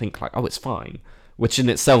there and think like, oh, it's fine? Which in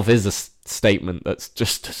itself is a statement that's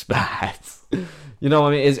just as bad. You know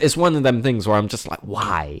what I mean? It's one of them things where I'm just like,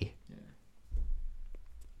 why?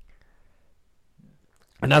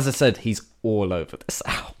 And as I said, he's all over this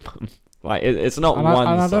album. Like, it's not one song.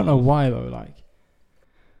 And I don't know why, though. Like,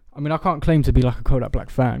 I mean, I can't claim to be like a Kodak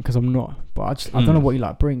Black fan, because I'm not. But I don't know what he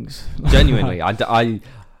like brings. Genuinely, I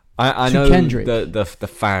know Kendrick. the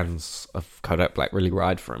fans of Kodak Black really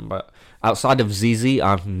ride for him, but outside of ZZ,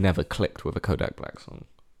 I've never clicked with a Kodak Black song.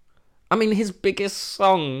 I mean, his biggest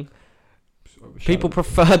song People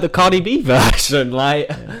prefer the Cardi B version. Like,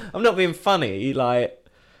 I'm not being funny. Like,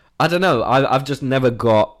 I don't know. I've just never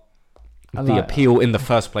got the appeal in the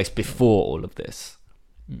first place before all of this.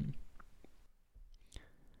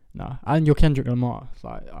 No, and you're Kendrick Lamar. It's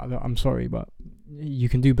like, I'm sorry, but you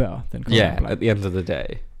can do better than Kendrick. Yeah, at the end of the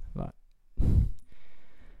day. Like,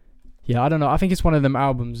 yeah, I don't know. I think it's one of them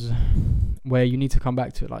albums where you need to come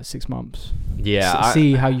back to it like 6 months. Yeah.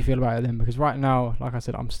 See how you feel about it then. Because right now, like I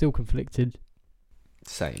said, I'm still conflicted.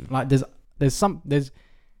 Same. Like, there's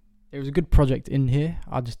a good project in here.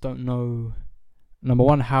 I just don't know, number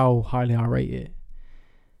one, how highly I rate it.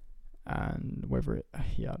 And whether it, I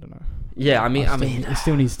don't know. Yeah, I mean, it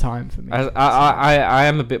still needs time for me. I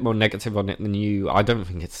am a bit more negative on it than you. I don't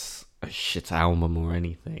think it's a shit album or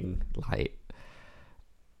anything. Like,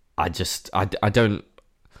 I don't.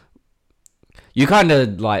 You kind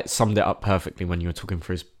of like summed it up perfectly when you were talking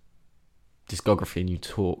through his discography and you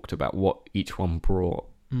talked about what each one brought.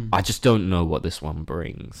 I just don't know what this one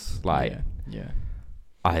brings. Like, yeah.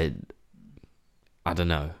 I don't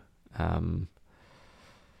know.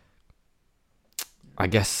 I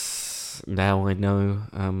guess now I know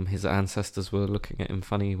his ancestors were looking at him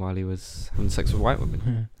funny while he was having sex with white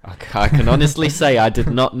women. I can honestly say I did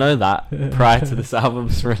not know that prior to this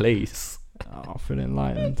album's release. Oh, I feel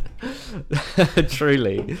enlightened.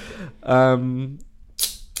 Truly.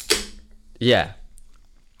 Yeah.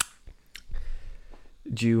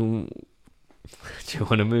 Do you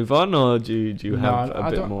want to move on, or do you have a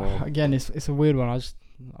bit more? Again, it's a weird one. I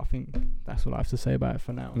think that's what I have to say about it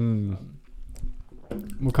for now.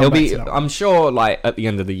 We'll come back to that. I'm sure, like at the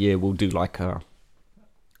end of the year, we'll do like a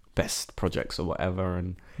best projects or whatever.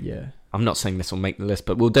 And yeah, I'm not saying this will make the list,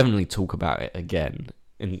 but we'll definitely talk about it again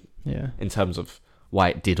in terms of why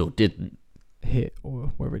it did or didn't hit,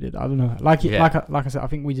 or whether it did. I don't know. Like I said, I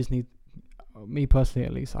think we just need, me personally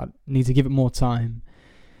at least, I need to give it more time.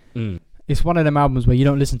 It's one of them albums where you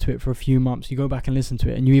don't listen to it for a few months. You go back and listen to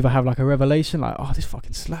it, and you either have like a revelation, like, "Oh, this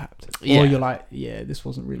fucking slapped," or you're like, "Yeah, this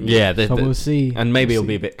wasn't really." Yeah, so we'll see, and maybe it'll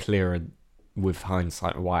be a bit clearer with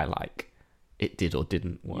hindsight why like it did or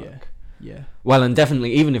didn't work. Yeah. Well, and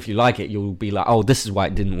definitely, even if you like it, you'll be like, "Oh, this is why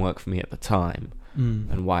it didn't work for me at the time,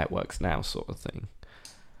 and why it works now," sort of thing.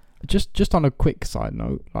 Just on a quick side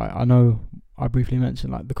note, like I know I briefly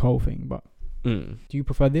mentioned like the Cole thing, but do you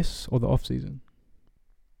prefer this or the off season?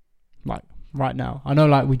 Like right now, I know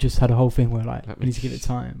like we just had a whole thing where like we need to give it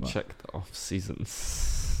time. But check the off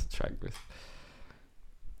seasons track list.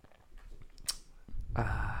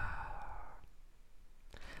 I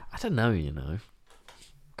don't know,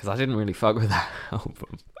 because I didn't really fuck with that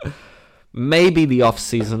album. Maybe the off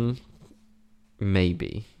season.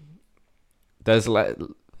 Maybe there's like.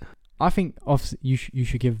 I think you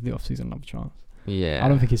should give the off season another chance. Yeah, I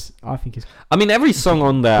don't think it's. I think it's. I mean, every song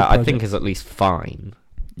on there I think is at least fine.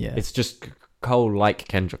 Yeah, it's just Cole, like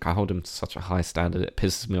Kendrick, I hold him to such a high standard. It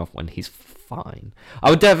pisses me off when he's fine. I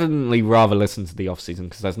would definitely rather listen to the off season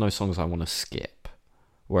because there's no songs I want to skip.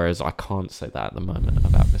 Whereas I can't say that at the moment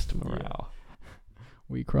about Mr. Morale.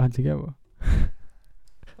 We cried together.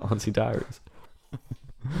 Auntie Diaries.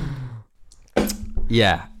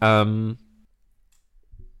 Yeah.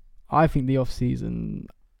 I think the off season,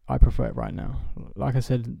 I prefer it right now. Like I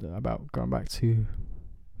said about going back to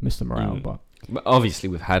Mr. Morale, but obviously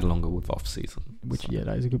we've had longer with off season. Which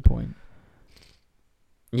that is a good point.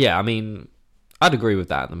 Yeah, I mean, I'd agree with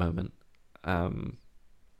that at the moment.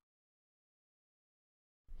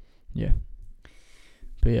 Yeah.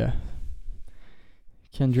 But yeah.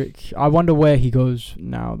 Kendrick, I wonder where he goes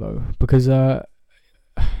now though, because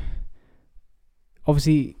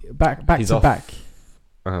obviously back He's to off, back.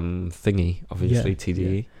 Thingy, obviously,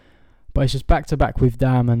 TDE. Yeah. But it's just back to back with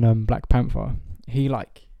Damn and Black Panther. He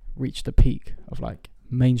like reached the peak of like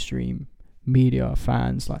mainstream media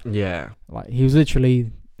fans. Like he was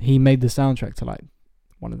literally, he made the soundtrack to like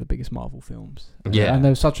one of the biggest Marvel films. And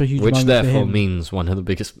there was such a huge which moment therefore for him. means one of the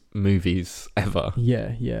biggest movies ever.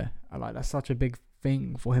 Yeah. And like that's such a big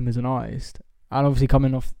thing for him as an artist. And obviously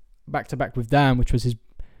coming off back to back with Damn, which was his,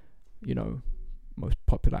 most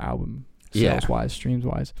popular album sales wise, streams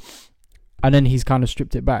wise. And then he's kind of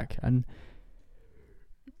stripped it back, and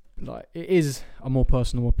like it is a more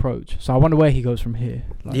personal approach. So I wonder where he goes from here.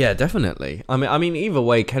 Like, yeah, definitely. I mean, either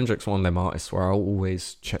way, Kendrick's one of them artists where I'll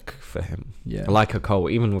always check for him. Yeah, like a Cole,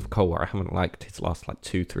 even with Cole, where I haven't liked his last like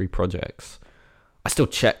 2-3 projects, I still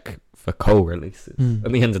check for Cole releases.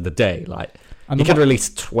 At the end of the day, like he could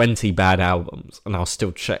release 20 bad albums, and I'll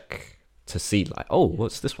still check to see like, oh,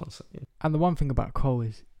 what's this one saying? And the one thing about Cole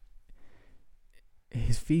is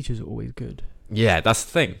his features are always good. Yeah, that's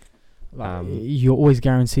the thing. Like, you're always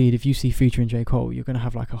guaranteed if you see featuring J. Cole, you're gonna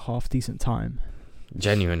have like a half decent time.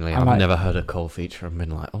 Genuinely, And I've like- never heard a Cole feature and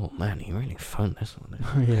been like, oh man, he really phoned this one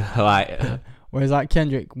in. Yeah. Like, Whereas like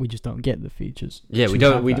Kendrick, we just don't get the features. yeah, we to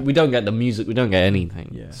don't have we, that. we don't get the music, we don't get anything.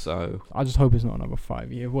 Yeah. So I just hope it's not another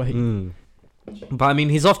 5-year wait. But I mean,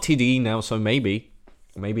 he's off TDE now, so maybe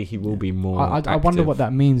he will be more. I wonder what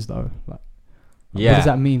that means though. Like, Yeah. what does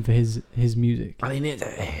that mean for his music? I mean,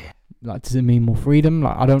 Like, does it mean more freedom?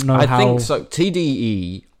 Like, I don't know. I think so.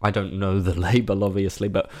 TDE, I don't know the label obviously,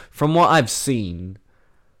 but from what I've seen,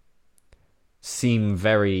 seem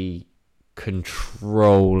very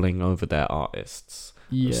controlling over their artists.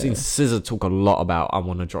 Yeah. I've seen SZA talk a lot about I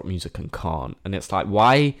want to drop music and can't, and it's like,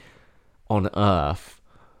 why on earth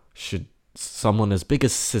should someone as big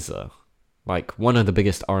as SZA, like one of the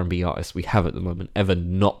biggest R&B artists we have at the moment, ever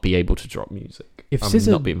not be able to drop music? If I'm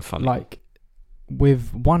SZA, not being funny. like,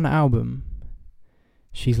 with one album,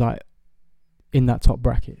 she's like in that top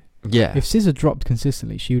bracket. Yeah. If SZA dropped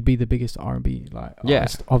consistently, she would be the biggest R&B like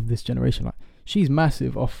artist of this generation. Like, she's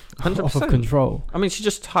massive off of 100%. Control. I mean, she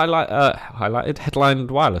just highlighted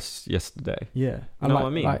Headlined Wireless yesterday. Yeah, You and know like, what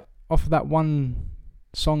I mean? like off of that one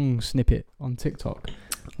song snippet on TikTok.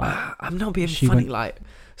 Like, I'm not being she funny. went- Like,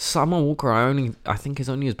 Summer Walker, I think is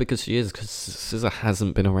only as big as she is because SZA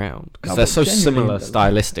hasn't been around. Because No, they're but so genuinely, similar like,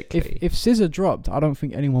 stylistically. if SZA dropped, I don't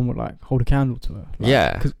think anyone would like hold a candle to her. Like,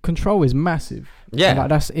 Yeah. because Control is massive. Yeah. And, like,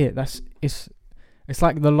 that's it. It's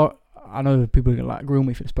like the lot. I know people are like grill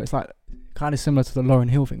me for this, but it's like kind of similar to the Lauryn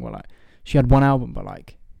Hill thing, where like she had one album, but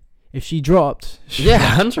like if she dropped, Yeah,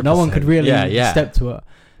 100%. no one could really Yeah. step to her.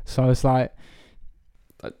 So it's like,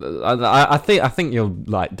 I think you're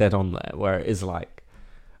like dead on there, where it is like,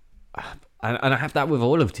 and I have that with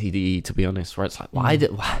all of TDE, to be honest, where it's like, why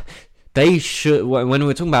they should, when we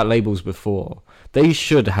were talking about labels before, they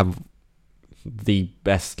should have the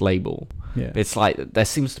best label. yeah, It's like there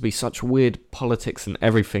seems to be such weird politics and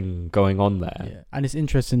everything going on there. yeah. And it's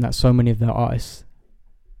interesting that so many of their artists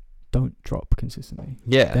don't drop consistently.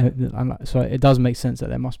 Yeah. And like, so it does make sense that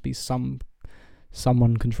there must be someone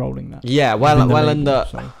controlling that. Yeah, within the and label,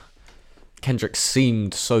 so. Kendrick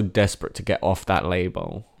seemed so desperate to get off that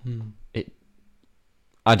label. Hmm.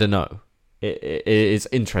 I don't know. It is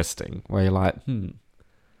interesting where you're like,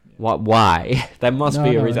 what? Why? There must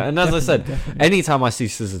be a reason. And as I said, anytime I see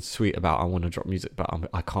SZA tweet about I want to drop music, but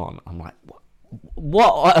I can't, I'm like,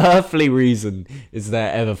 what earthly reason is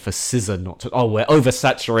there ever for SZA not to? Oh, we're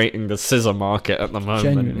oversaturating the SZA market at the moment,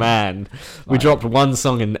 Genuinely. man. We Like- dropped one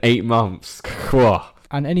song in 8 months.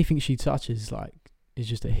 And anything she touches, like, is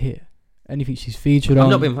just a hit. Anything she's featured I'm on.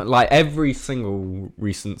 not being like every single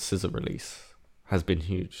recent SZA release has been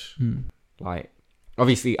huge. Like,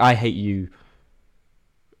 obviously, I Hate You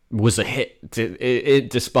was a hit,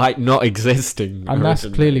 despite not existing. And that's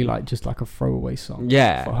originally. clearly like just like a throwaway song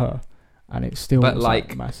Yeah. for her, and it still But, was like,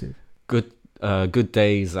 like massive. Good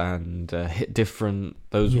Days and Hit Different.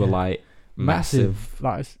 Those were Yeah. like massive.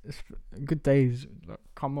 Like it's Good Days. Like,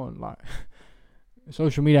 come on, like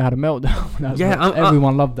social media had a meltdown. Yeah,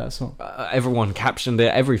 everyone loved that song. Everyone captioned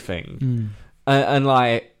it. Everything. And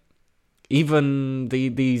like even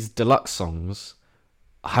these deluxe songs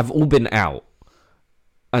have all been out.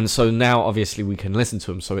 And so now, obviously, we can listen to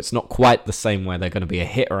them. So it's not quite the same where they're going to be a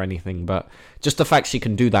hit or anything. But just the fact she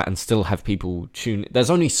can do that and still have people tune. There's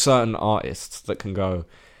only certain artists that can go,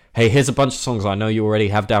 hey, here's a bunch of songs I know you already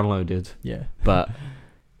have downloaded. Yeah. But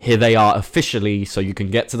here they are officially, so you can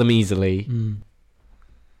get to them easily.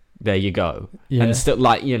 There you go. Yeah. And still,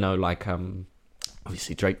 like, you know, like,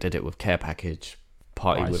 obviously Drake did it with Care Package,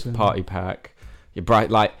 Party Bryson. with Party Pack. You're bright,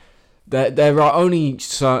 like... There are only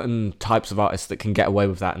certain types of artists that can get away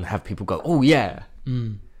with that and have people go, oh yeah.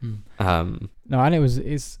 No, and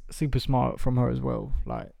it's super smart from her as well,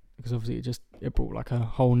 like, because obviously it brought like a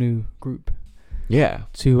whole new group Yeah.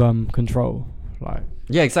 to Control, like.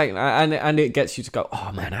 Yeah, exactly. And it gets you to go,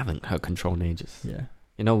 oh man, I haven't heard Control in ages. Yeah.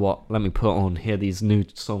 You know what? Let me put on, hear these new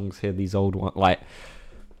songs, hear these old ones.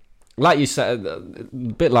 Like you said, a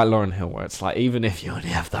bit like Lauryn Hill, where it's like, even if you only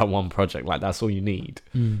have that one project, like, that's all you need.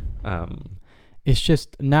 It's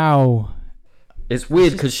just now. It's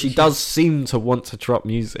weird because she does seem to want to drop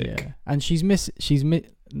music. Yeah, and she's because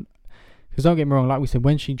don't get me wrong, like we said,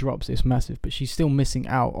 when she drops, it's massive, but she's still missing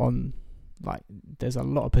out on, like, there's a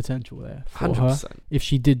lot of potential there for 100%. her if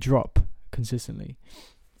she did drop consistently.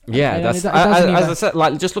 Yeah, And that's it doesn't mean as I that- said.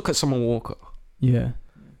 Like, just look at Summer Walker. Yeah,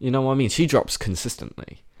 You know what I mean? She drops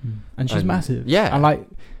consistently. and she's massive. Yeah, and like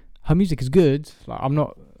her music is good. Like, I'm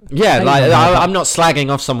not. Yeah, saying like that, I'm not slagging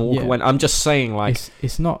off Summer Walker. Yeah. When I'm just saying, like,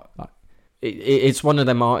 it's not like. it's one of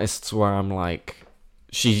them artists where I'm like,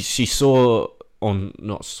 she saw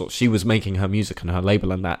she was making her music and her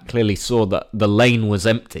label and that clearly saw that the lane was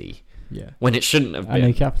empty when it shouldn't have been. And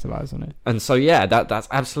they capitalized on it. And so, yeah, that's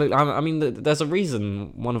absolutely... I mean, there's a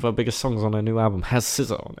reason one of her biggest songs on her new album has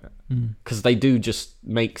Scissor on it. Because they do just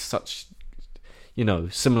make such,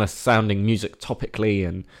 similar sounding music topically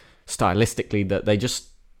and stylistically that they just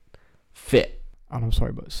fit. And I'm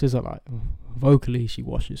sorry, but Scissor, like, vocally, she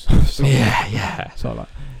washes. Yeah. So, like...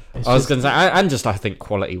 I was going to say, and just, I think,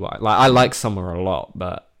 quality-wise. Like, I like Summer a lot,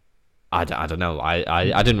 but I don't know.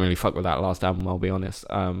 I didn't really fuck with that last album, I'll be honest.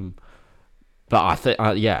 But I think,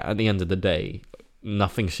 at the end of the day,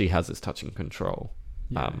 nothing she has is touching Control.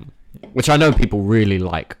 Which I know people really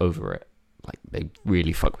like over it. Like, they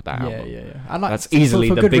really fuck with that album. Yeah. And like, that's easily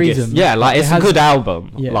for the good biggest... reason. Yeah, like, it's a good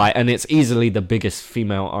album. Yeah. Like, and it's easily the biggest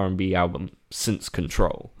female R&B album since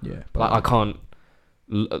Control. Yeah. Like, I can't...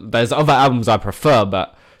 There's other albums I prefer,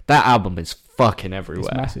 but that album is fucking everywhere.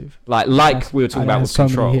 It's massive. Like massive. We were talking about with so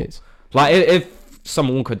Control. Many hits. Like, if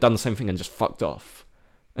Summer Walker had done the same thing and just fucked off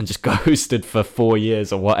and just ghosted for 4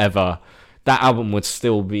 years or whatever, that album would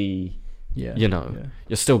still be, you're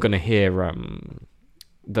still going to hear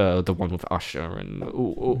the one with Usher and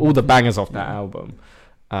all the bangers off that album.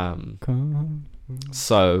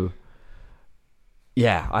 So,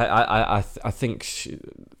 yeah, I think...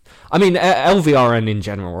 LVRN in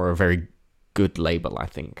general are a very good label, I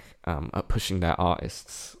think, at pushing their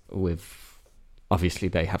artists with... Obviously,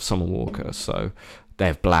 they have Summer Walker, so they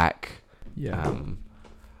have Black. Yeah.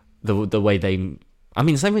 The way they...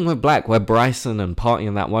 same thing with Black, where Bryson and Party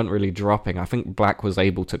and that weren't really dropping. I think Black was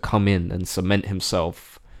able to come in and cement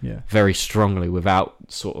himself very strongly without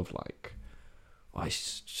sort of like... Oh,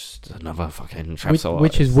 he's just another fucking trap soul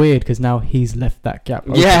which is weird, because now he's left that gap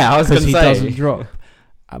open. Yeah, I was going to say. Because he doesn't drop.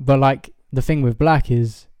 But, like, the thing with Black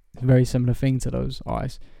is a very similar thing to those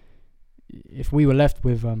artists. If we were left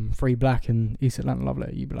with Free Black and East Atlanta Love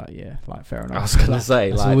Letter, you'd be like, yeah, like, fair enough. I was going to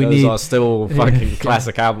say, like, those are still fucking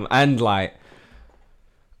classic albums. And, like,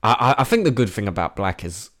 I think the good thing about Black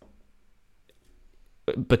is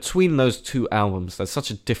between those two albums, there's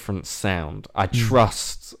such a different sound. I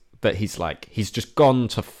trust that he's just gone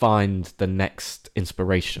to find the next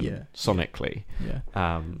inspiration sonically.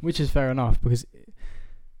 Yeah. Which is fair enough, because,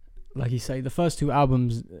 like you say, the first two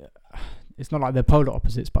albums... It's not like they're polar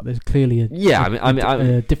opposites, but there's clearly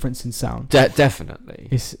a difference in sound. Definitely.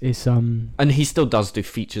 It's and he still does do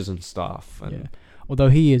features and stuff. And although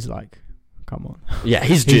he is like, come on. Yeah,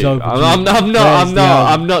 he's due. I'm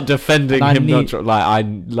not defending him.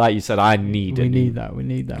 Like you said, we need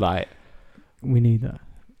that. Like, we need that.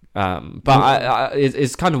 But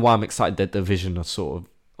it's kind of why I'm excited that Division are sort of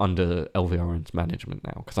under LVRN's management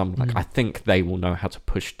now, because I'm like, I think they will know how to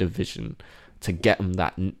push Division to get them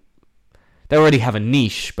that. They already have a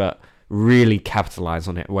niche, but really capitalize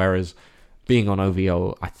on it. Whereas being on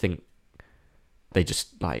OVO, I think they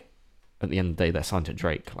just, like, at the end of the day, they're signed to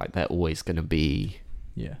Drake. Like, they're always going to be...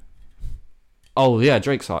 Yeah. Oh, yeah,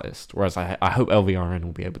 Drake's artist. Whereas I hope LVRN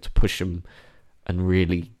will be able to push them and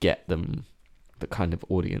really get them the kind of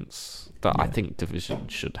audience that I think Division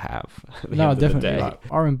should have. No, definitely. Like,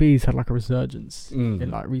 R&B's had, like, a resurgence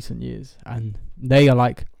in, like, recent years. And they are,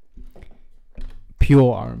 like...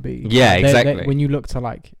 pure R&B. Yeah, exactly. When you look to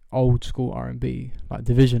like old school R&B, like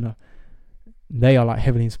Division, they are like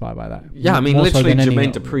heavily inspired by that. Yeah, literally,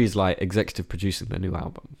 Jermaine Dupri's like executive producing the new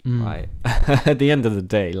album. Like, at the end of the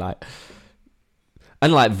day, like,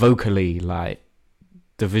 and like vocally, like,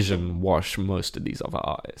 Division wash most of these other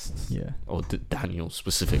artists. Yeah. Or Daniel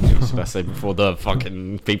specifically, should I say, before the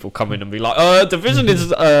fucking people come in and be like, Division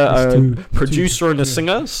is a producer and a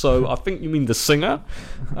singer, so I think you mean the singer.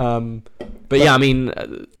 But yeah,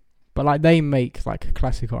 but like they make like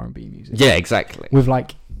classic R&B music. Yeah, exactly. With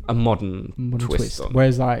like a modern twist on it.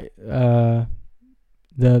 Whereas like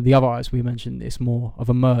the other artists we mentioned, it's more of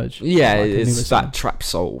a merge. Yeah, like it's that trap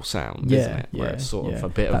soul sound, isn't it? Where it's sort of a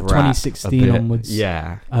bit that of rap, 2016 onwards.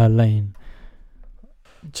 Yeah. Lane.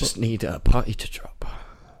 Just need a party to drop.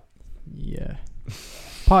 Yeah.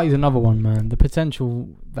 Party's another one, man. The potential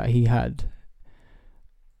that he had,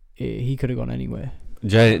 he could have gone anywhere.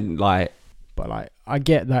 But like, I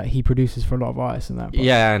get that he produces for a lot of artists and that. But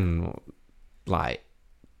yeah, and like,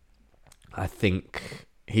 I think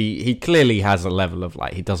he clearly has a level of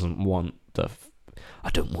like, he doesn't want I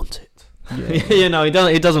don't want it. Yeah.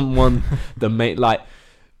 He doesn't want the like.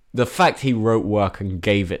 The fact he wrote work and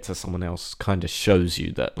gave it to someone else kind of shows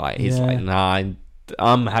you that like he's like, nah,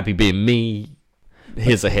 I'm happy being me.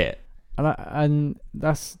 Here's a hit. And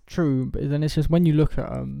that's true, but then it's just when you look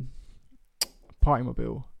at Party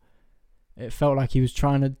Mobile, it felt like he was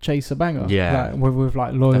trying to chase a banger. Yeah, like, with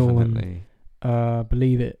like Loyal definitely. and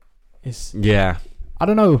Believe It. it's Yeah. I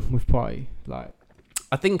don't know with Party. Like,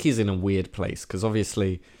 I think he's in a weird place because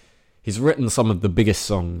obviously he's written some of the biggest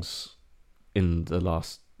songs in the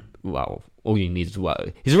last. Well, all you need is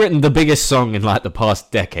work. He's written the biggest song in like the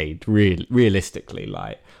past decade. Realistically,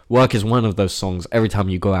 like Work is one of those songs. Every time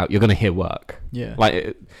you go out, you're gonna hear Work. yeah,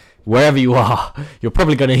 Like wherever you are, you're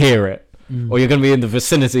probably gonna hear it, or you're gonna be in the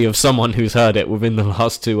vicinity of someone who's heard it within the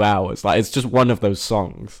last 2 hours. Like it's just one of those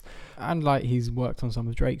songs. And like he's worked on some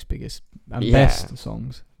of Drake's biggest and Yeah. best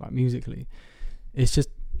songs, like musically. It's just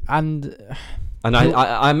And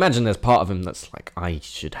I imagine there's part of him that's like, I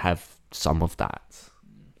should have some of that.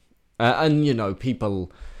 And, you know,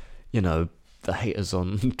 people, you know, the haters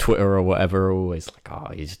on Twitter or whatever are always like,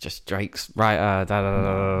 oh, he's just Drake's writer. Da, da, da,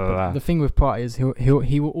 da, da. the thing with Party is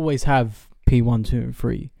he will always have P1, 2, and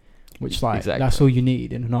 3, which like Exactly. that's all you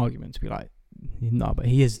need in an argument to be like, no, but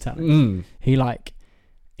he is talented. He like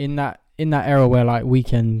in that era where like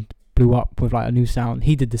Weeknd blew up with like a new sound,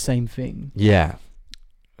 he did the same thing. Yeah.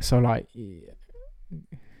 So like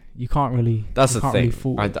you can't really. That's you the can't thing. Really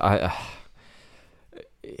fault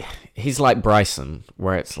He's like Bryson,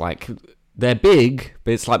 where it's like they're big,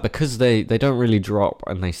 but it's like because they don't really drop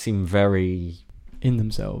and they seem very in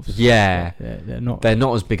themselves. Yeah, they're not. They're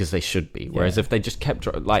not as big as they should be. Whereas if they just kept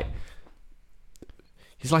like,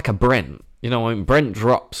 he's like a Brent. You know, I mean, Brent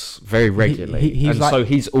drops very regularly, he's and like, so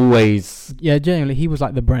he's always genuinely he was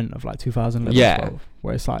like the Brent of like 2011. Yeah. 12,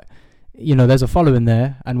 where it's like, you know, there's a following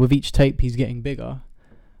there, and with each tape he's getting bigger,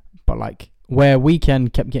 but like where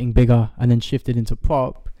Weeknd kept getting bigger and then shifted into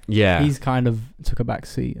pop. Yeah, he's kind of took a back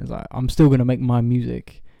seat. It's like, I'm still gonna make my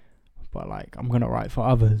music, but like I'm gonna write for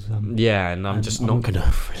others. And I'm just not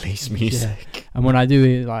gonna release music. Yeah. And when I do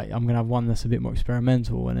it, like I'm gonna have one that's a bit more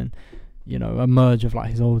experimental, and then, you know, a merge of like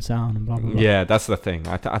his old sound and blah blah blah. Yeah, that's the thing.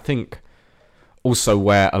 I think also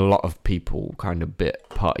where a lot of people kind of bit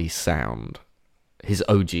Party's sound, his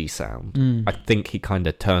OG sound. I think he kind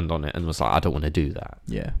of turned on it and was like, I don't want to do that.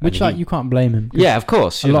 Yeah, which like you can't blame him. Yeah, of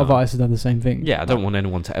course. A lot of artists have done the same thing. Yeah, I don't want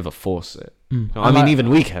anyone to ever force it. Mm. I mean, even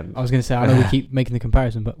Weeknd. I was gonna say, I know we keep making the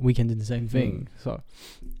comparison, but Weeknd did the same thing. So,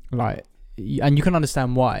 like, and you can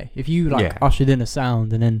understand why. If you like ushered in a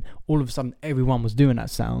sound and then all of a sudden everyone was doing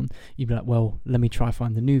that sound, you'd be like, well, let me try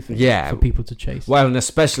find the new thing. For people to chase. Well, and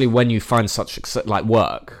especially when you find such like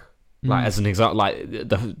Work. Like as an example, like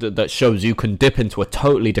that shows you can dip into a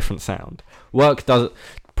totally different sound. Work does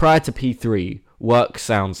prior to P3. Work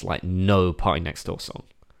sounds like no Party Next Door song,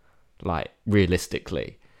 like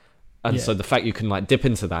realistically, and so the fact you can like dip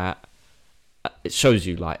into that, it shows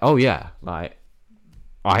you like, oh yeah, like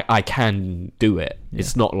I can do it. Yeah.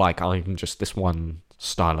 It's not like I'm just this one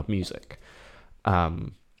style of music.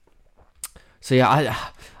 So yeah,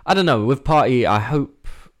 I don't know. With Party, I hope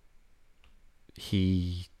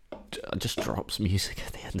he just drops music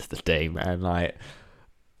at the end of the day, man. Like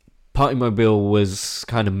Party Mobile was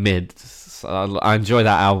kind of mid. So I enjoy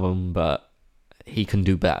that album, but he can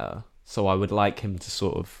do better. So I would like him to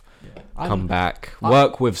sort of come back,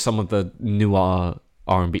 work with some of the newer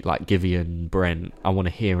R&B like Giveon, Brent. I want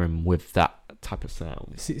to hear him with that type of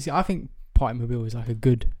sound. See, I think Party Mobile is like a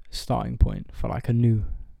good starting point for like a new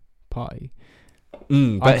Party.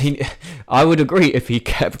 But I would agree if he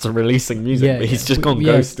kept releasing music, but he's just gone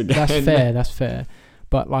ghost again. That's fair.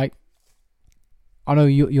 But like, I know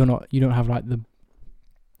you don't have like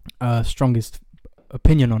the strongest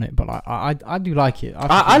opinion on it, but like I do like it.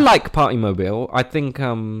 I like Party Mobile. I think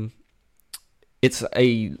it's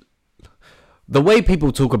the way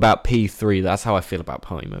people talk about P3. That's how I feel about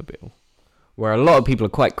Party Mobile. Where a lot of people are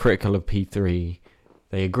quite critical of P3.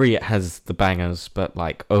 They agree it has the bangers, but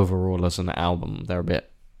like overall as an album, they're a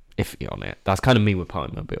bit iffy on it. That's kind of me with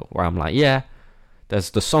Party Mobile, where I'm like, yeah, there's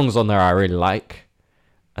the songs on there I really like,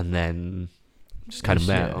 and then just kind of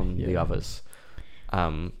meh on the others.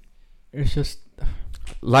 It's just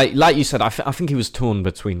like you said, I think he was torn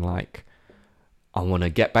between like, I want to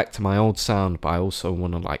get back to my old sound, but I also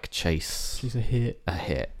want to like chase a hit,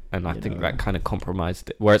 and I think that kind of compromised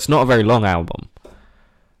it. Where it's not a very long album.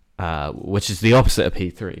 Which is the opposite of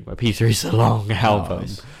P3, where P3 is a long album.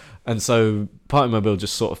 Nice. And so Party Mobile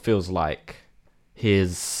just sort of feels like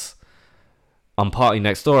I'm Party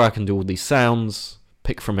Next Door, I can do all these sounds,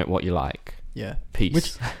 pick from it what you like. Yeah.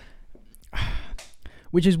 Peace.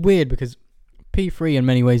 Which is weird because P3 in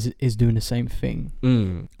many ways is doing the same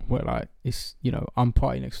thing. Where like, it's, you know, I'm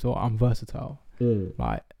Party Next Door, I'm versatile.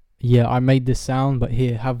 Like, yeah, I made this sound, but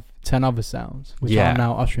here, have 10 other sounds, which I'm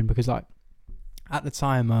now ushering because like, at the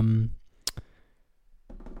time,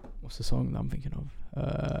 what's the song that I'm thinking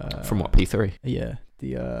of? From what, P3? Yeah,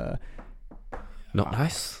 the Not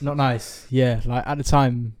Nice? Not Nice, yeah. Like, at the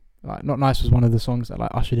time, Like Not Nice was one of the songs that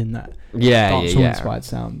like ushered in that Yeah, inspired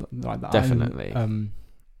sound, like that. Definitely.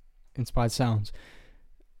 Inspired sounds.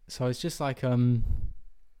 So it's just like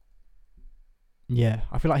yeah,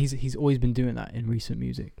 I feel like he's always been doing that in recent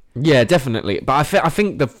music. Yeah, definitely. But I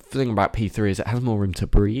think the thing about P3 is it has more room to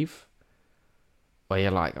breathe. Where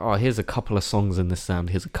you're like, oh, here's a couple of songs in this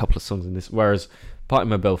sound, here's a couple of songs in this. Whereas Party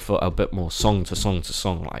Mobile felt a bit more song to song to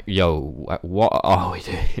song. Like, yo, what are we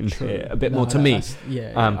doing here? A bit more to me.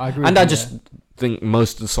 Yeah, I agree. And I just think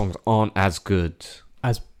most of the songs aren't as good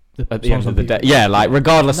as at the end of the day. Yeah, like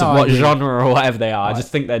regardless of what I agree. genre or whatever they are, Like, I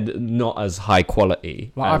just think they're not as high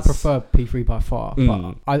quality. Like, I prefer P3 by far,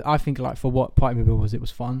 Mm. but I think like for what Party Mobile was, it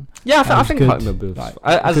was fun. Yeah, I was think good, Party Mobile was like,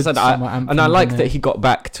 as I good said, summer and anthems I like in that it. he got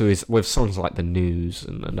back to his with songs like The News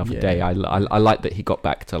and Another Yeah. Day. I like that he got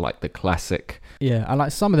back to like the classic. Yeah, I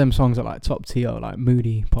like some of them songs are like top tier, like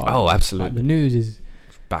Moody Party. Oh, Like, absolutely. The News is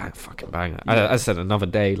Fucking banger. Yeah. As I said, Another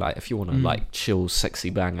Day, like if you want to Mm. like chill, sexy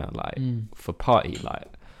banger, like for party, like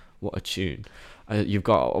what a tune. You've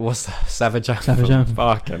got what's the Savage Anthem? Savage Anthem.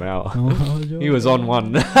 Fucking hell. Oh, He was on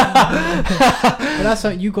one. But that's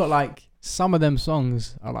like, you got like some of them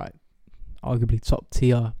songs are like arguably top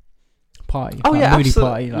tier party. Oh like yeah, Moody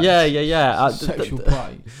absolutely. Party. Like, yeah. Sexual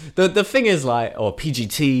party. The thing is like, or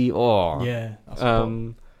PGT, or Yeah. That's pop.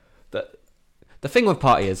 the thing with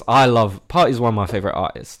Party is Party's one of my favorite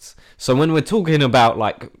artists. So when we're talking about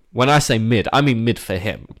like, when I say mid, I mean mid for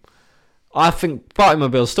him. I think Party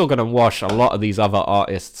Mobile's still gonna wash a lot of these other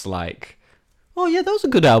artists like, oh yeah, that was a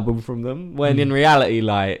good album from them. When in reality,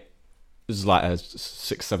 like, it was like a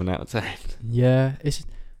 6, 7 out of 10. Yeah, it's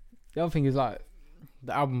the other thing is like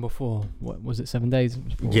the album before. What was it? 7 Days.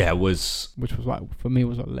 Yeah, it was. Which was like, for me,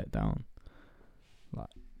 was like let down.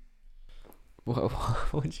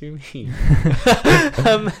 What do you mean?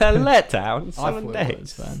 A letdown. 7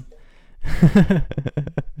 days. Man.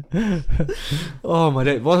 Oh my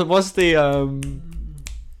day! What's the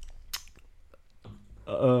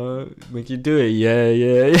make you do it?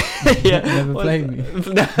 Yeah. Never Play Me.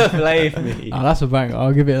 Never Play Me. Oh, that's a banger.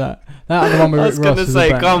 I'll give it that. That and the one with I Rick was Ross gonna is a say,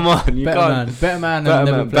 banger. come on, you Better can't. Man, and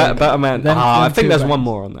Never Play Me. Better Man. Them I think two there's one bangers.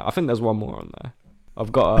 more on there. I think there's one more on there.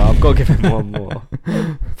 I've got to give him one more.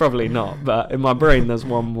 Probably not, but in my brain there's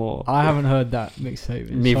one more. I haven't heard that mixtape.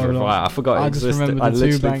 in Neither so have long. I. I forgot it I just existed. remember I the two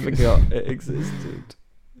literally bangers. forgot it existed.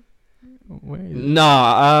 Where is it?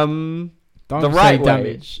 Nah, Don't the say right way.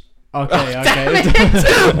 Damage.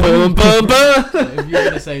 Okay. Boom, boom, boom. If you're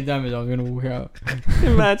gonna say Damage, I'm gonna walk out.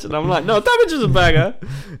 Imagine, I'm like, no, Damage is a banger.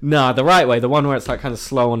 Nah, the right way, the one where it's like kind of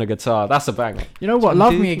slow on the guitar, that's a banger. You know what?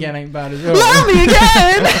 Love Me Again ain't bad as well. Love Me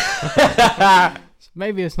Again!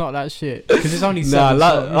 Maybe it's not that shit because it's only Nah, 7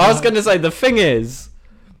 songs. I was gonna say, the thing is,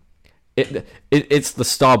 it's the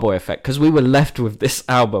Starboy effect, because we were left with this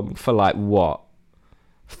album for like, what,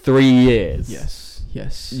 3 years?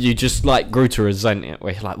 Yes. You just like grew to resent it,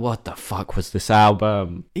 where you're like, what the fuck was this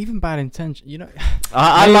album? Even Bad Intention, you know.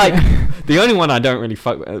 I like, the only one I don't really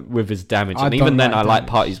fuck with is Damage, I and even don't then like I like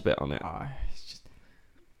Damage. Party's bit on it.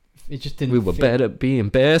 It just didn't. We were fit. better being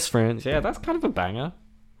best friends. Yeah, that's kind of a banger.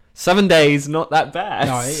 7 days, not that bad.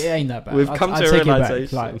 No, it ain't that bad. We've come to a take it back.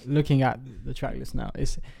 realization. Like looking at the track list now,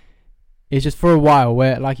 it's just for a while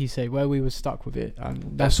where, like you say, where we were stuck with it,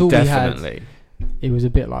 and that's all we Definitely. had. It was a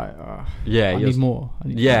bit like, Yeah, I need more. I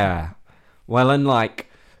need yeah. Well, and like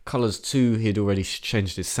Colours 2, he'd already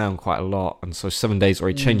changed his sound quite a lot, and so 7 days where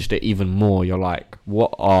he changed it even more. You're like,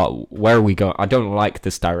 where are we going? I don't like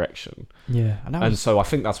this direction. more. Yeah, And so I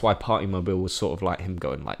think that's why Party Mobile was sort of like him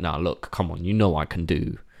going like, nah, look, come on, you know I can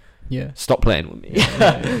do. yeah. Stop playing with me.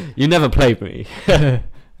 Yeah. You never played me. And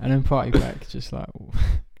then Party Pack, just like,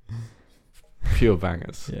 Pure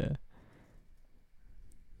bangers. yeah.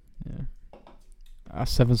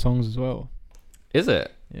 That's 7 songs as well. Is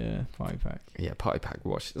it? Yeah, Party Pack. Yeah, Party Pack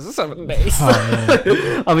Wash. It's 7 days. Oh,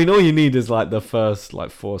 yeah. I mean, all you need is like the first like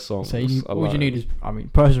 4 songs. So all alone. you need is,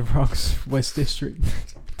 Persian Rocks, West District,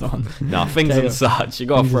 done. No, Things Okay, and Such. You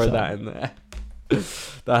gotta Things throw and that in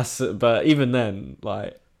there. But even then,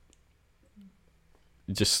 like,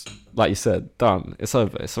 just like you said, done. It's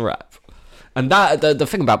over. It's a wrap. And that the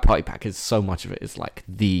thing about Party Pack is so much of it is like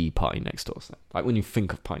the Party Next Door sound. Like when you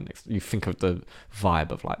think of Party Next, you think of the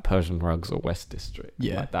vibe of like Persian Rugs or West District.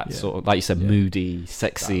 Yeah, like that yeah. sort of, like you said, Yeah. moody,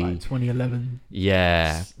 sexy. That, like 2011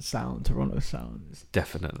 Yeah, sound, Toronto sound.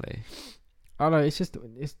 definitely. I don't know. It's just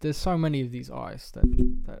there's so many of these artists that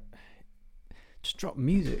just drop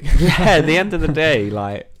music. Yeah, at the end of the day,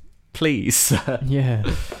 like, please. Yeah.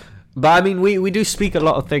 But I mean, we do speak a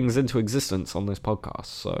lot of things into existence on this podcast,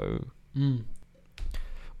 so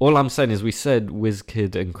all I'm saying is we said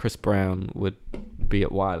WizKid and Chris Brown would be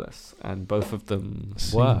at Wireless, and both of them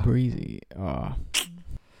So were. breezy.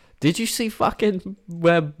 Did you see fucking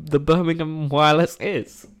where the Birmingham Wireless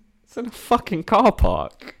is? It's in a fucking car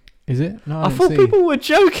park. Is it? No, I thought people were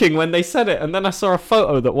joking when they said it, and then I saw a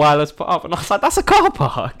photo that Wireless put up, and I was like, "That's a car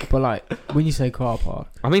park." But like, when you say car park,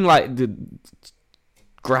 I mean, like the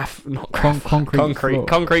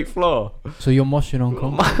concrete floor. So you're moshing on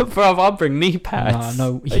concrete. Bro, I'll bring knee pads.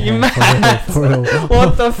 Nah, no. Are you mad? For real.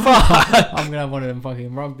 What the fuck? I'm gonna have one of them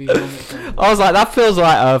fucking rugby. I was like, that feels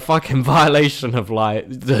like a fucking violation of like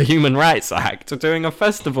the Human Rights Act, doing a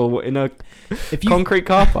festival in a concrete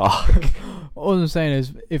car park. All I'm saying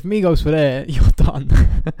is, if me goes for there, you're done.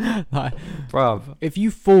 Like, bruv, if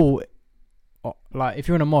you fall, like if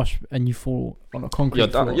you're in a mosh and you fall on a concrete you're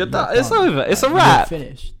done. floor, You're done. It's over. It's like, a wrap. You're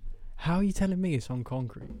finished. How are you telling me it's on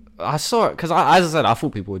concrete? I saw it because, as I said, I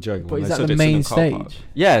thought people were joking. But when is they that said the it's in a main car park. stage?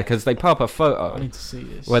 Yeah, because they put up a photo. I need to see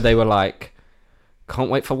this. Where they were like,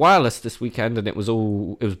 "Can't wait for Wireless this weekend," and it was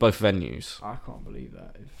both venues. I can't believe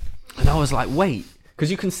that. And I was like, wait. Because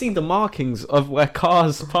you can see the markings of where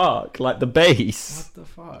cars park, like the base. What the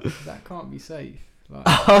fuck? That can't be safe. Like,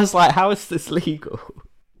 I was like, how is this legal?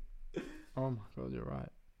 oh my god, you're right.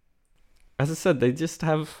 As I said, they just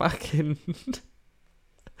have fucking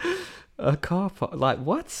a car park. Like,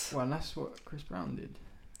 what? Well, and that's what Chris Brown did.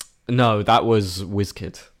 No, that was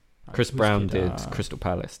WizKid. Like, Chris Brown Wizkid, did Crystal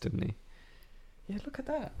Palace, didn't he? Yeah, look at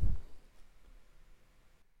that.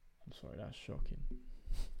 I'm sorry, that's shocking.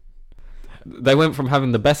 They went from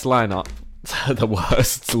having the best lineup to the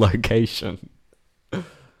worst location. That's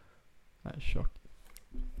shocking.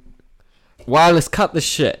 Wireless, cut the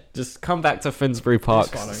shit. Just come back to Finsbury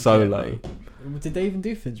Park solo. Did they even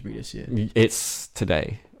do Finsbury this year? It's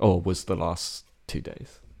today, or was the last 2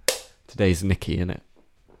 days. Today's Nicki, innit?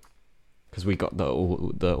 Because we got the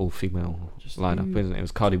all female lineup, isn't it? It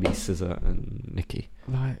was Cardi B, SZA, and Nicki.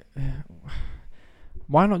 Like,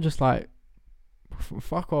 why not just like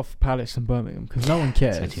fuck off Palace and Birmingham? Because no one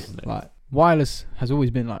cares. Like, Wireless has always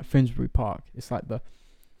been like Finsbury Park. It's like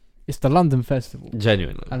it's the London Festival.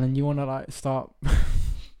 Genuinely. And then you want to like start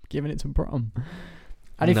giving it to Brum.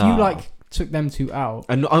 And if you like took them two out,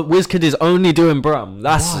 and WizKid is only doing Brum.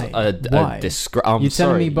 That's why? a disgrace. I'm You're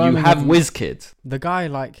telling sorry. me Birmingham, you have WizKid. The guy,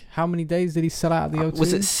 like, how many days did he sell out at the O2?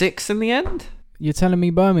 Was it 6 in the end? You're telling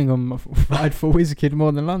me Birmingham ride for WizKid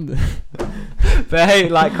more than London? But hey,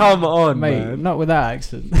 like, come on, mate, man. not with that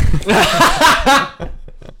accent.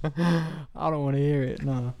 I don't want to hear it.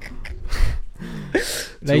 No.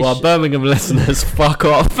 To our Birmingham listeners, fuck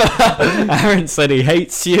off. Aaron said he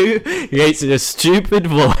hates you. He hates your stupid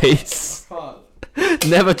voice.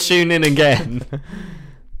 Never tune in again.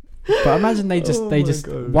 But imagine they just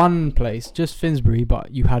one place, just Finsbury,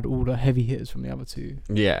 but you had all the heavy hitters from the other two.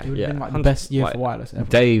 Yeah, it would have been like the best year for Wireless ever.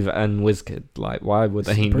 Dave and WizKid, like, why would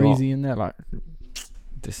they not? Breezy in there, like,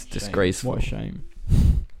 disgraceful. What a shame.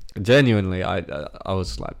 Genuinely, I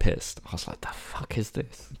was like pissed. I was like, the fuck is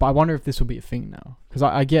this? But I wonder if this will be a thing now, because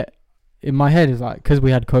I get in my head is like, because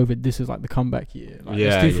we had COVID, this is like the comeback year. Like,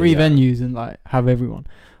 let's do 3 venues and like have everyone.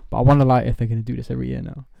 But I wonder like if they're gonna do this every year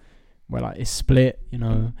now, where like it's split. You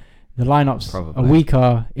know, the lineups are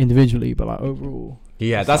weaker individually, but like overall.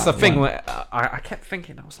 Yeah, that's the thing. Where I kept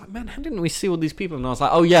thinking, I was like, man, how didn't we see all these people? And I was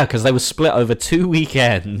like, oh yeah, because they were split over 2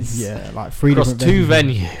 weekends. Yeah, like 3 across different 2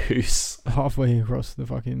 venues, halfway across the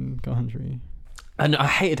fucking country. And I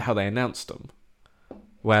hated how they announced them.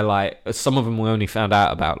 Where like some of them we only found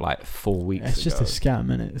out about like 4 weeks ago. It's just a scam,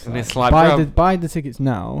 innit? It's like buy the tickets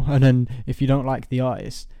now, and then if you don't like the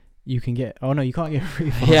artist, you can get. Oh no, you can't get a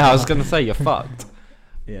refund. Yeah, I was gonna say you're fucked.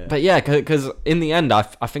 Yeah. But yeah, because in the end, I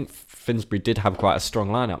think Finsbury did have quite a strong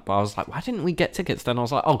lineup. But I was like, why didn't we get tickets? Then I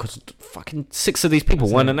was like, oh, because fucking 6 of these people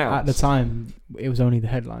weren't announced. At the time, it was only the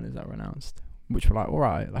headliners that were announced, which were like, all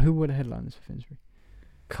right. Like, who were the headliners for Finsbury?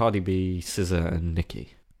 Cardi B, SZA, and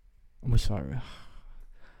Nicki. Which I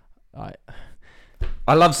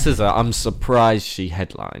love SZA. I'm surprised she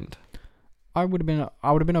headlined. I would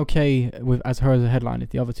have been okay with as her as a headline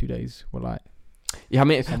if the other 2 days were like. Yeah, I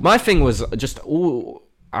mean, my thing was just all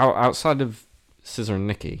outside of SZA and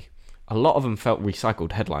Nicki, a lot of them felt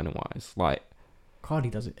recycled headliner wise. Like, Cardi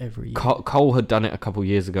does it every year. Cole had done it a couple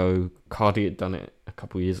years ago. Cardi had done it a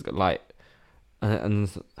couple years ago. Like, and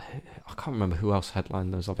I can't remember who else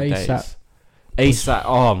headlined those other days. ASAP.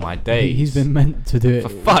 Oh my days. He's been meant to do it for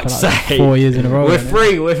fuck's sake. 4 years in a row. We're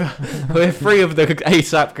free of the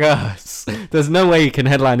ASAP curse. There's no way he can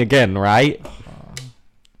headline again, right?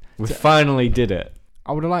 We finally did it.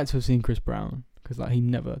 I would have liked to have seen Chris Brown because like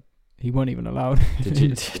he weren't even allowed.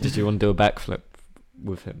 Did you want to do a backflip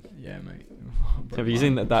with him? Yeah, mate. Have you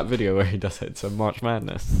seen that video where he does it to March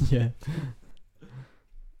Madness? Yeah.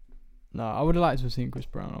 No, I would have liked to have seen Chris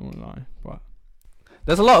Brown. I won't lie, but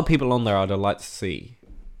There's a lot of people on there I'd have liked to see,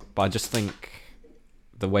 but I just think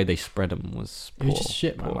the way they spread them was it poor. was just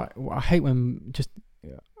shit, man. poor. Like, I hate when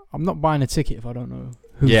I'm not buying a ticket if I don't know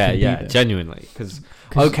who's Yeah, gonna be there. genuinely. Because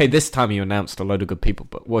okay, this time you announced a load of good people,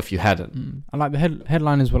 but what if you hadn't? And like the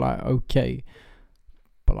headliners were like okay,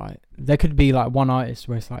 but like there could be like one artist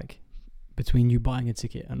where it's like between you buying a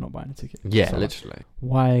ticket and not buying a ticket. Yeah, So, like, literally.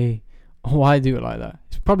 why do it like that?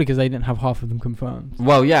 It's probably because they didn't have half of them confirmed.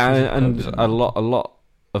 Well, yeah, and a lot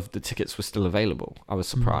of the tickets were still available. I was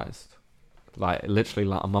surprised. Like literally,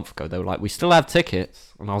 like a month ago, they were like, "We still have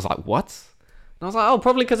tickets," and I was like, "What?" And I was like, "Oh,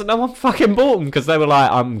 probably because no one fucking bought them." Because they were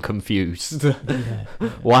like, "I'm confused.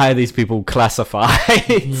 Why are these people classified?"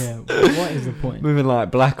 Yeah, what is the point? Moving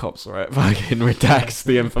like Black Ops, where it fucking redacts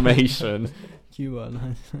the information.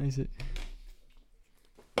 QR, is it?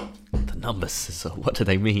 The numbers, so what do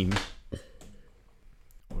they mean?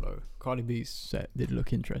 Although Cardi B's set did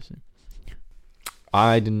look interesting.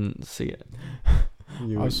 I didn't see it.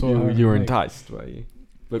 I saw her you were like- enticed, were you?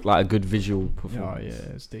 Looked like a good visual Oh performance.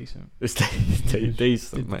 yeah, it's decent. It's Did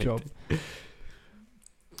decent, the mate. job.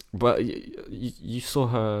 But you saw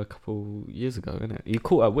her a couple years ago, innit? You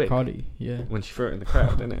caught her wig Cardi, yeah. when she threw it in the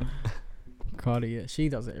crowd, innit? Cardi, yeah. She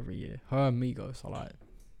does it every year. Her and Migos are like.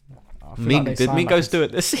 I feel like they Did sound like Migos do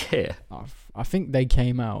it this year? I think they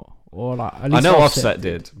came out, or like at I least know Offset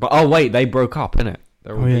did, but oh wait, they broke up, innit?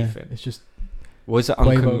 They're all Oh yeah, beefing. it's just Was it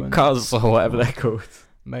Quavo Uncle and- Cuz or whatever they're called?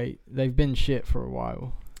 mate. They've been shit for a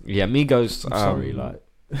while. Yeah, Migos. I'm sorry, like,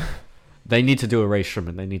 they need to do a Ray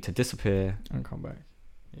Sherman. They need to disappear, and come back.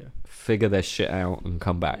 figure their shit out, and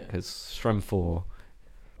come back. Yeah. Because Shrem 4,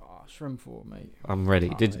 Oh, Shrimp 4, mate. I'm ready.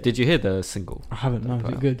 Oh, Did yeah. Did you hear the single? I haven't. No,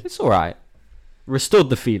 is it good? It's all right. Restored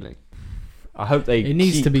the feeling. I hope they It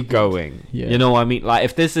needs keep to be good. going. Yeah. You know what I mean? Like,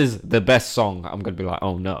 if this is the best song, I'm gonna be like,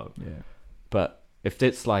 oh no. Yeah. But if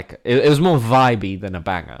it's like, it was more vibey than a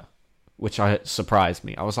banger, which surprised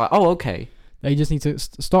me. I was like, oh okay. They just need to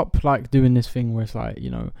stop like doing this thing where it's like,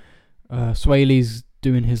 Sway Lee's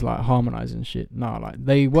doing his like harmonizing shit. Nah, like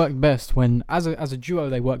they worked best when as a duo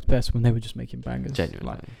they worked best when they were just making bangers. Genuinely.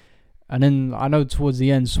 Like, and then I know towards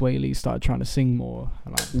the end Sway Lee started trying to sing more,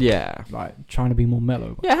 and, Yeah. like trying to be more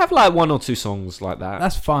mellow. Yeah, have like one or two songs like that.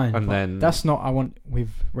 That's fine. And but then- that's not I want with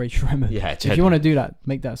Ray Shremmer. Yeah, If you want to do that,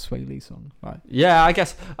 make that a Sway Lee song. Like Yeah, I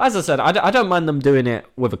guess, as I said, I don't mind them doing it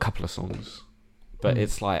with a couple of songs. But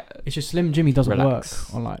it's like, it's just Slim Jimmy doesn't Relax.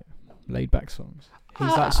 work on like laid back songs. He's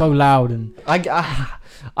like so loud and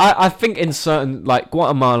I think in certain, like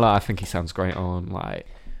Guatemala, I think he sounds great on. Like,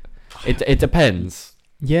 it depends.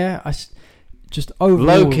 yeah. Just overall,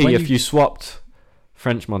 Low key, when if you swapped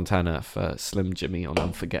French Montana for Slim Jimmy on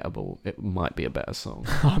Unforgettable, it might be a better song.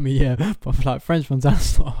 I mean, yeah, but like French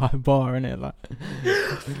Montana's not a high bar, innit? Like,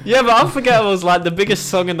 Yeah, but Unforgettable was like the biggest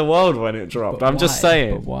song in the world when it dropped. but I'm just why?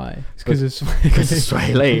 saying. But why? It's because it's Because it's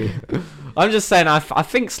Sway Lee. I'm just saying, I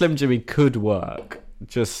think Slim Jimmy could work.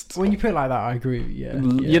 Just, When you put it like that, I agree. Yeah,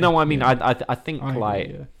 you know what I mean? yeah. I think I agree, like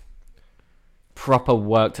yeah. proper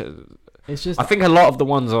work. It's just I think a lot of the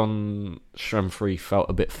ones on Shrem 3 felt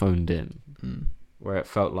a bit phoned in, Mm. where it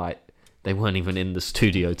felt like they weren't even in the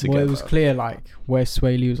studio together. Well, it was clear like where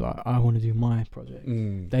Sway Lee was like, I want to do my project.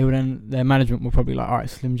 Mm. They would then their management were probably like, all right,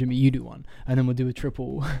 Slim Jimmy, you do one, and then we'll do a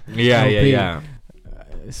triple. Yeah, yeah, LP. yeah.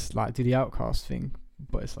 It's like do the Outcast thing,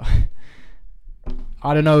 but it's like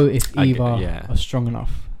I don't know if I get- either yeah. are strong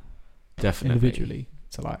enough Definitely. individually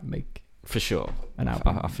to like make For sure. an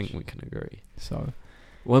album. I think we can agree. So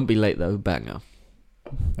Won't be late though, banger.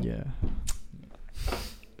 yeah,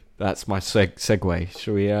 That's my segue.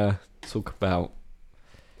 Shall we talk about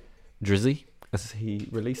Drizzy as he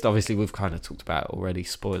released? Obviously, we've kind of talked about it already.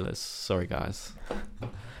 Spoilers. Sorry, guys.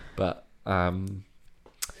 But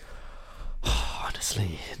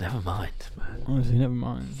honestly, never mind, man. honestly, never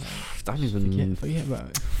mind. Don't even Forget about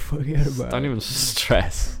it. Forget about it. Don't even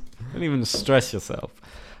stress. Don't even stress yourself.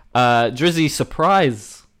 Drizzy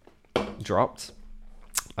surprise dropped.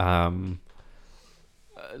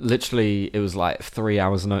 Literally, it was like 3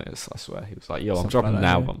 hours notice. I swear, he was like, "Yo, I'm Something dropping like an that,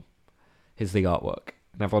 yeah. album. Here's the artwork."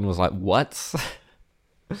 And everyone was like, "What?"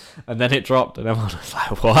 And then it dropped, and everyone was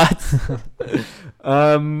like, "What?"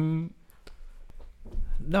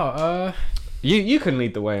 No, You can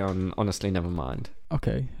lead the way on. Honestly, never mind.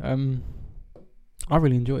 okay. I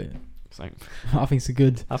really enjoy it. Same. I think it's a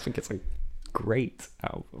good. I think it's a great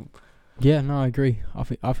album. Yeah, no, I agree. I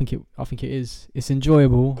think it is. It's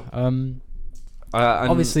enjoyable. And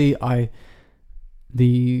Obviously,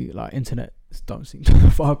 the like internet don't seem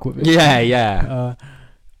to fuck with it. Yeah, yeah.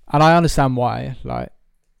 And I understand why. Like,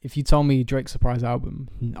 if you told me Drake's surprise album,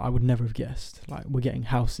 I would never have guessed. Like, we're getting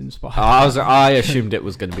house inspired. I assumed it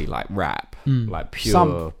was going to be like rap, like pure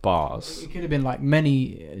Some bars. It could have been like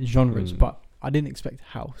many genres, but I didn't expect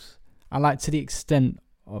house. I like to the extent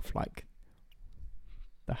of like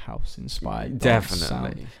the house inspired.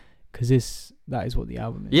 Definitely. Because that is what the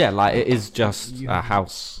album is. Yeah, like it is just a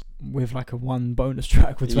house. With like a one bonus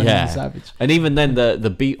track with 21 Savage. And even then the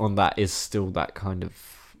beat on that is still that kind of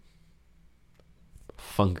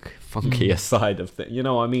funkier side of thing. You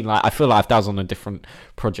know what I mean? Like I feel like if that was on a different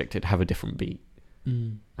project, it'd have a different beat.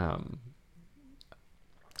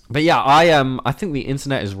 But yeah, I think the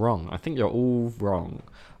internet is wrong. I think you're all wrong.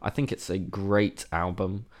 I think it's a great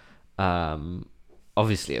album.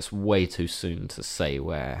 Obviously, it's way too soon to say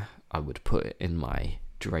where I would put it in my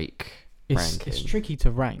Drake ranking. It's tricky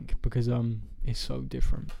to rank because it's so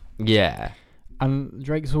different. Yeah. And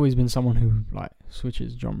Drake's always been someone who like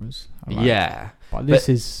switches genres. But this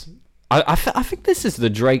is... I think this is the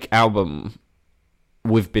Drake album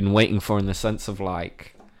we've been waiting for, in the sense of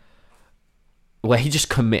like where he just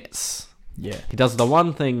commits. Yeah. He does the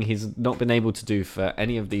one thing he's not been able to do for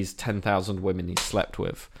any of these 10,000 women he's slept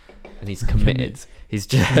with, and he's committed. He's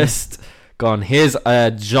just gone, here's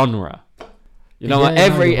a genre. You know what?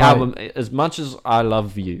 Every album, as much as I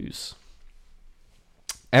love Views,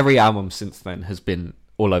 every album since then has been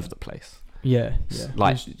all over the place. Yeah.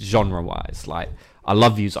 Like genre-wise. Like, I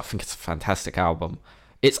love Views. I think it's a fantastic album.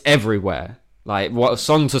 It's everywhere. Like, what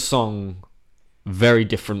song to song, very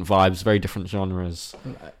different vibes, very different genres.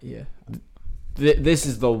 Yeah. This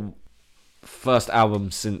is the first album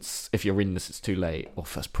since, if you're reading this, it's too late, or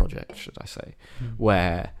first project, should I say,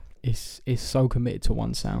 where it's so committed to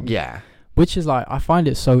one sound. Yeah. Which is like, I find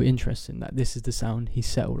it so interesting that this is the sound he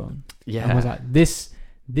settled on. Yeah. And was like, this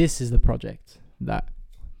is the project that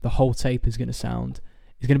the whole tape is going to sound.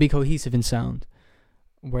 It's going to be cohesive in sound.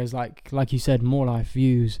 Whereas like you said, More Life,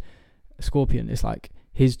 Views, Scorpion, it's like,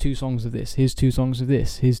 here's 2 songs of this, here's 2 songs of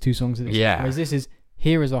this, here's 2 songs of this. Yeah. Whereas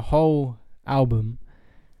here is a whole album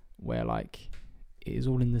where like it is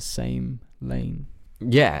all in the same lane.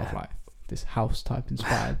 Yeah. Of like this house type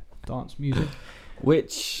inspired dance music.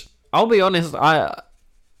 Which, I'll be honest,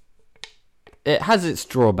 it has its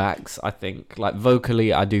drawbacks, I think. Like,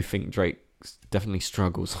 vocally, I do think Drake definitely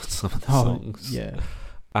struggles on some of the songs. Yeah.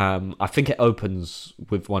 I think it opens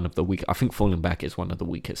with one of the weak. I think Falling Back is one of the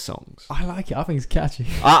weakest songs. I like it. I think it's catchy.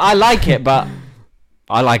 I like it, but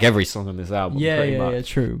I like every song on this album. Yeah,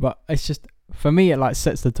 true. But it's just, for me, it like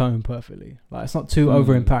sets the tone perfectly. Like, it's not too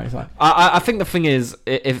over impacted. Like, I think the thing is,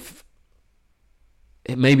 if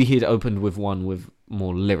maybe he'd opened with one with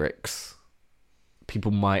more lyrics,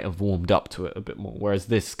 people might have warmed up to it a bit more. Whereas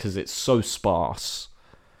this, because it's so sparse,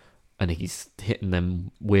 and he's hitting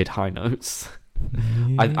them weird high notes.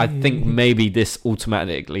 I think maybe this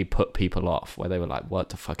automatically put people off, where they were like, what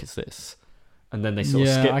the fuck is this? And then they sort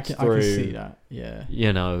of skipped through. I can see that, yeah.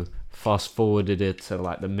 You know, fast forwarded it to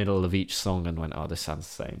like the middle of each song and went, oh, this sounds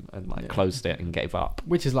the same, and like closed it and gave up.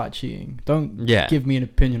 Which is like cheating. Don't give me an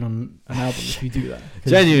opinion on an album if you do that.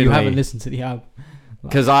 Genuinely. You haven't listened to the album.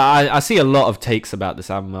 Because I see a lot of takes about this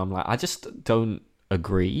album, and I'm like, I just don't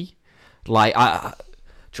agree. Like,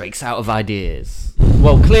 Drake's out of ideas.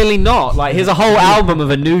 Well, clearly not. Like, here's a whole album of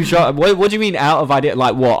a new genre. What do you mean out of idea?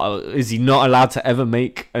 Like, what? Is he not allowed to ever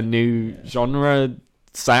make a new genre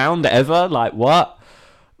sound ever? Like, what?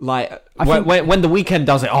 Like, when The Weeknd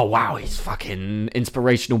does it, oh, wow, he's fucking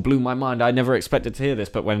inspirational, blew my mind. I never expected to hear this.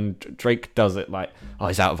 But when Drake does it, like, oh,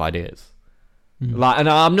 he's out of ideas. Like, and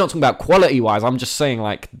I'm not talking about quality-wise. I'm just saying,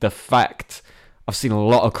 like, the fact... I've seen a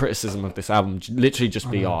lot of criticism of this album literally just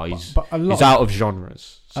be, he's out of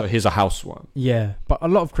genres. So here's a house one. Yeah, but a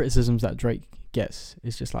lot of criticisms that Drake gets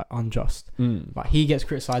is just like unjust. Like, he gets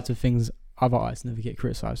criticised for things other artists never get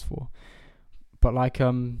criticised for. But like,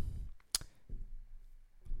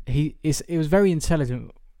 it was very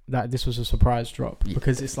intelligent that this was a surprise drop,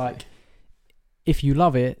 because it's like, if you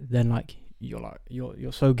love it, then like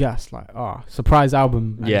you're so gassed, like, surprise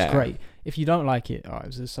album, and it's great. If you don't like it, it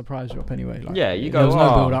was a surprise drop anyway. Like, you go, there was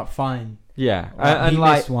no build up, fine. Yeah, and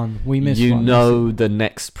like, missed one. We missed one. You know, the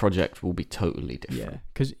next project will be totally different. Yeah,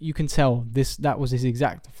 because you can tell that was his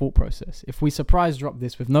exact thought process. If we surprise drop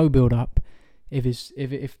this with no build up,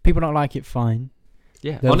 if people don't like it, fine.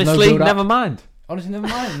 Yeah, honestly, never mind. Honestly, never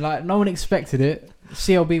mind. Like, no one expected it.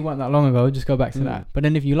 CLB weren't that long ago. Just go back to that. But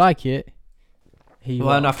then if you like it,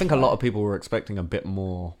 and I think a lot of people were expecting a bit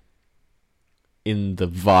more in the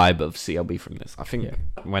vibe of CLB from this. I think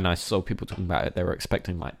when I saw people talking about it, they were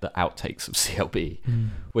expecting like the outtakes of CLB,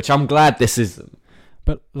 which I'm glad this isn't.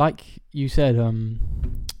 But like you said,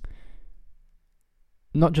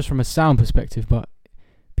 not just from a sound perspective, but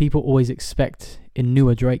people always expect in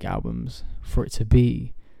newer Drake albums for it to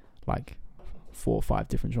be like 4 or 5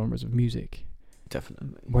 different genres of music.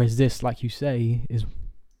 Definitely. Whereas this, like you say, is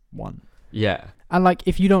one. Yeah. And like,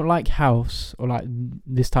 if you don't like house or like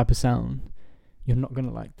this type of sound, you're not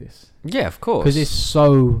gonna like this. Yeah, of course. Because it's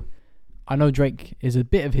so. I know Drake is a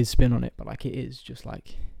bit of his spin on it, but like it is just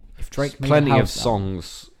like if Drake made plenty a of house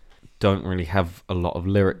songs don't really have a lot of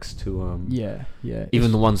lyrics to them. Yeah.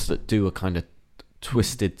 Even the ones that do are kind of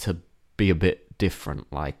twisted to be a bit different,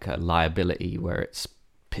 like Liability, where it's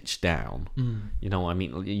pitched down. You know what I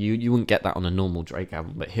mean? You wouldn't get that on a normal Drake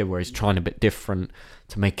album, but here where he's trying a bit different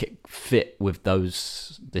to make it fit with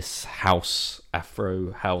this house,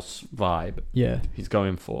 Afro house vibe. Yeah. He's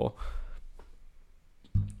going for.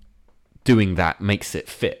 Doing that makes it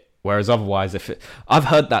fit. Whereas otherwise, I've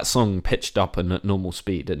heard that song pitched up and at normal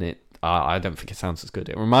speed, and I don't think it sounds as good.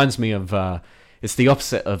 It reminds me of it's the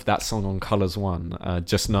opposite of that song on Colours One,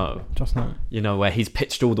 Just Know. Just Know. You know, where he's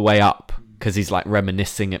pitched all the way up because he's like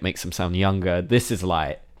reminiscing. It makes him sound younger. This is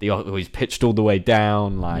like he's pitched all the way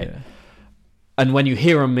down, like. Yeah. And when you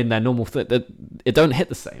hear them in their normal, it don't hit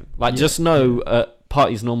the same. Like Just Know,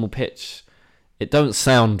 Party's normal pitch, it don't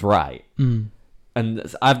sound right. And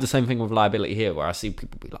I have the same thing with Liability here, where I see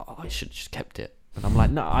people be like, "Oh, I should have just kept it," and I'm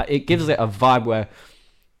like, "No." It gives it a vibe where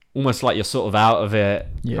almost like you're sort of out of it,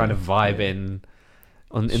 kind of vibing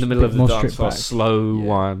in the middle of the dance floor, slow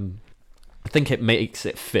one. I think it makes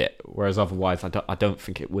it fit, whereas otherwise, I don't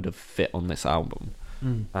think it would have fit on this album.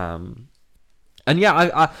 And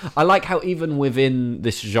yeah, I like how even within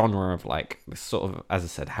this genre of like this sort of, as I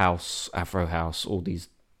said, house, Afro house, all these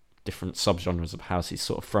different subgenres of house he's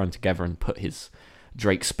sort of thrown together and put his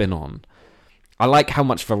Drake spin on. I like how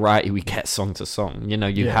much variety we get song to song. You know,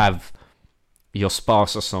 you have your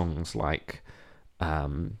sparser songs like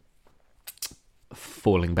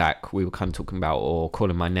Falling Back, we were kind of talking about, or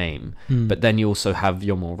Calling My Name, but then you also have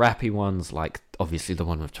your more rappy ones like obviously the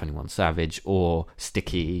one with 21 Savage or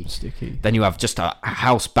Sticky. Then you have just a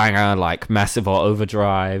house banger like Massive or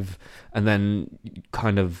Overdrive, and then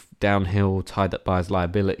kind of downhill, Tied Up by His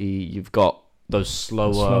Liability. You've got those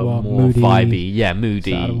slower more moody, vibey,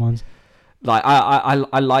 moody ones. Like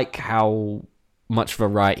I like how much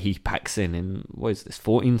variety he packs in what is this,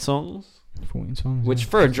 14 songs? 14 songs, which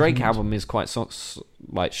for a Drake album is quite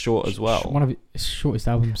like short as well. One of his shortest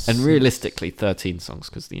albums, and realistically 13 songs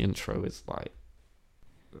because the intro is like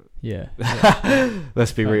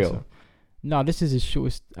let's be real. So. No, this is his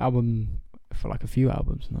shortest album for like a few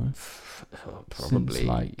albums. No, probably since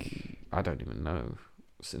like I don't even know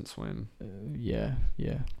since when. Yeah.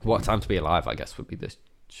 What Time to Be Alive, I guess, would be the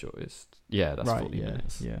shortest. Yeah, that's 40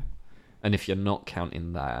 minutes. Yeah, and if you're not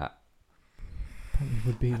counting that, probably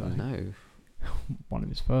would be no. One of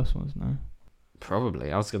his first ones, no?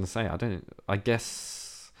 Probably. I was going to say, I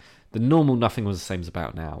guess the normal Nothing Was the Same as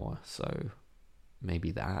About an Hour, so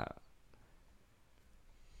maybe that.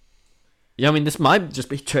 Yeah, I mean, this might just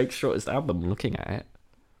be Drake's shortest album, looking at it.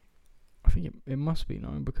 I think it must be, no?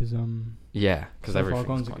 Because, yeah, because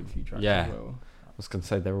everything's quite a few tracks as well. I was going to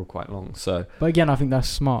say they're all quite long, so. But again, I think that's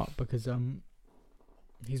smart, because,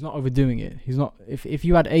 he's not overdoing it. He's not. If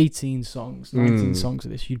you had 18 songs, 19 songs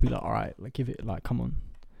of this, you'd be like, all right, like give it, like come on.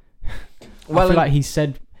 Well, I feel like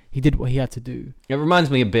he did what he had to do. It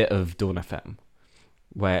reminds me a bit of Dawn FM,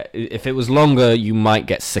 where if it was longer, you might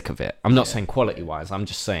get sick of it. I'm not saying quality wise. I'm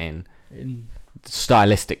just saying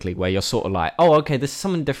stylistically, where you're sort of like, oh, okay, this is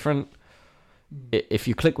something different. If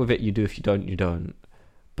you click with it, you do. If you don't, you don't.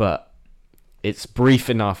 But it's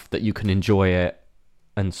brief enough that you can enjoy it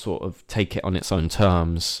and sort of take it on its own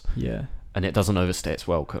terms. Yeah. And it doesn't overstay its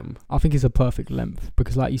welcome. I think it's a perfect length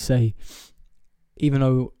because, like you say, even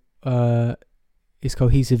though it's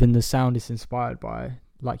cohesive in the sound it's inspired by,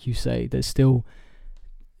 like you say, there's still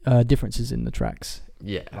differences in the tracks.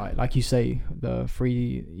 Yeah. Like you say,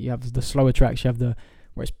 you have the slower tracks, you have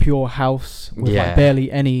where it's pure house with like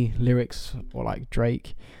barely any lyrics or like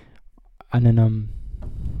Drake. And then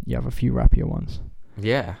you have a few rappier ones.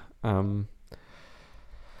 Yeah.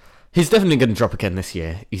 He's definitely going to drop again this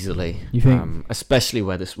year, easily. You think? Especially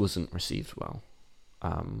where this wasn't received well.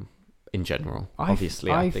 In general, I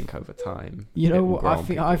think over time. You know what?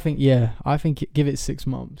 I think give it 6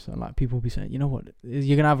 months, and like people will be saying, you know what?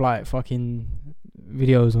 You're gonna have like fucking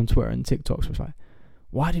videos on Twitter and TikToks, which like,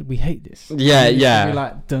 why did we hate this? Yeah. You're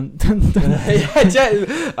like, dun, dun,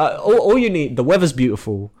 dun. All you need, the weather's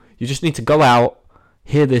beautiful. You just need to go out,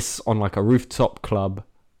 hear this on like a rooftop club,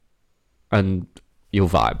 and you'll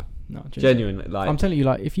vibe. No, genuinely, like I'm telling you,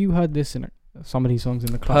 like if you heard this in some of these songs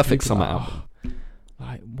in the club, perfect summer album.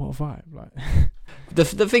 Like what a vibe! Like the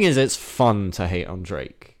thing is, it's fun to hate on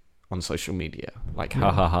Drake. on social media. Like, Yeah.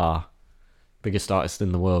 ha ha ha. Biggest artist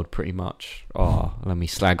in the world, pretty much. Oh, let me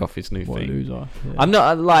slag off his new What a thing. loser. Yeah. I'm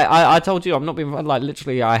not like I told you I'm not being like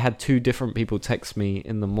literally I had 2 different people text me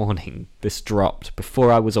in the morning. This dropped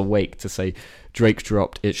before I was awake to say Drake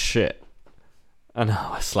dropped. It's shit, and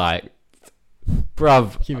I was like,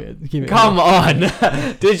 bruv, Keep it. come on.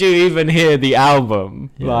 Did you even hear the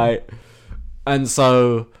album? Yeah. Like, and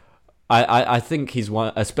so I think he's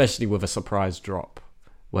one, especially with a surprise drop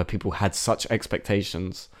where people had such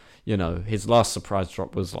expectations. You know, his last surprise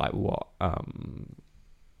drop was like what?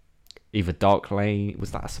 Either Dark Lane,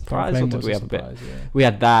 was that a surprise, or did we have a bit? Yeah. We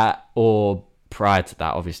had that, or prior to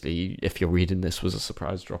that, obviously, if you're reading this, was a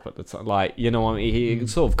surprise drop at the time. Like, you know, I mean, he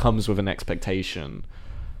sort of comes with an expectation.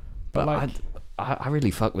 But like, I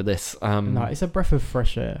really fuck with this. no, it's a breath of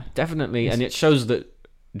fresh air. Definitely, and it shows that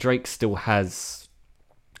Drake still has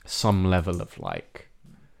some level of like.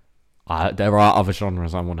 There are other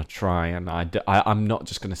genres I want to try, and I'm not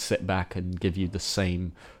just going to sit back and give you the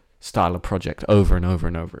same style of project over and over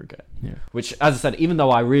and over again. Yeah. Which, as I said, even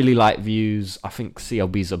though I really like Views, I think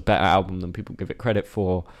CLB's a better album than people give it credit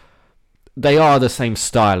for. They are the same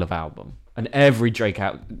style of album, and every Drake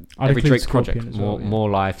project, Scorpion well, More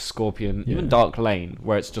Life, Scorpion, Yeah. even Dark Lane,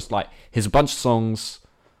 where it's just like here's a bunch of songs.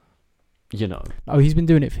 You know. Oh, he's been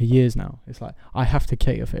doing it for years now. It's like I have to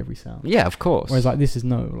cater for every sound. Yeah, of course. Whereas like this is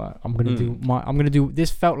no, like I'm gonna do.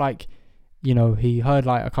 This felt like, you know, he heard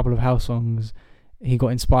like a couple of house songs, he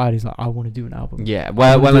got inspired. He's like, I want to do an album. Yeah,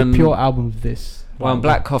 well, a pure album of this. Well, Like,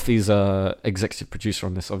 Black Coffee's executive producer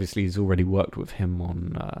on this. Obviously, he's already worked with him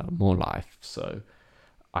on More Life, so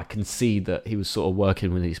I can see that he was sort of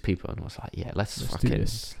working with these people and was like, yeah, let's do fucking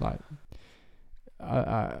this. Like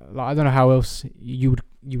I don't know how else you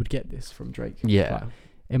would get this from Drake. Yeah. Like,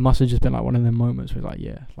 it must have just been like one of them moments where like,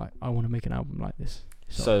 yeah, like I want to make an album like this.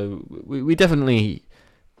 So we definitely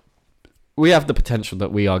we have the potential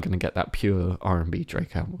that we are going to get that pure R&B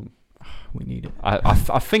Drake album. We need it.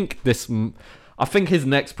 I think I think his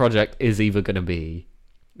next project is either going to be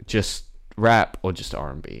just rap or just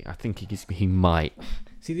R&B. I think he might.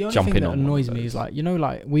 See, the only jump thing in that on one annoys of me is those. like, you know,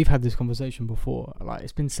 like we've had this conversation before. Like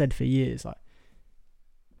it's been said for years. Like,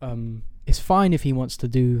 it's fine if he wants to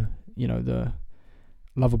do, you know, the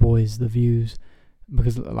Loverboys, the Views,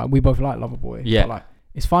 because like we both like Loverboy. Yeah. But, like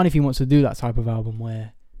it's fine if he wants to do that type of album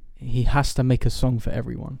where he has to make a song for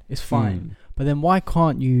everyone. It's fine. But then why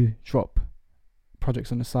can't you drop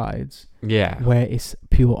projects on the sides? Yeah. Where it's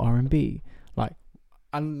pure R&B, like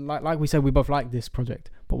we said, we both like this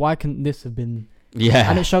project, but why can't this have been? Yeah.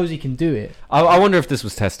 And it shows he can do it. I wonder if this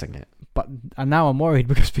was testing it. And now I'm worried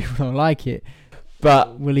because people don't like it.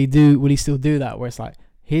 But Will he still do that? Where it's like,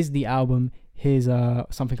 here's the album, here's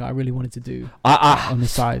something I really wanted to do on the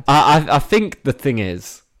side. I think the thing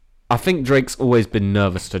is, I think Drake's always been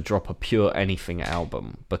nervous to drop a pure anything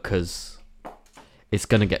album because it's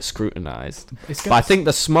going to get scrutinized. But I think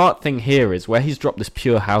the smart thing here is where he's dropped this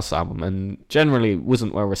pure house album and generally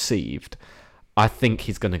wasn't well received. I think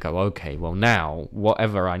he's going to go, okay, well now,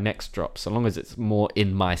 whatever I next drop, so long as it's more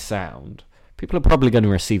in my sound, people are probably going to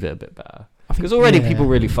receive it a bit better. Because already people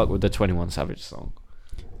really fuck with the 21 Savage song.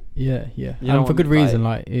 Yeah. You know, And for good reason.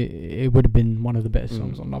 Like it would have been one of the better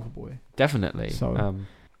songs on Loverboy. Definitely. So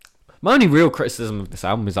my only real criticism of this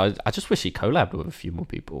album is I just wish he collabed with a few more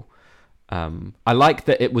people. I like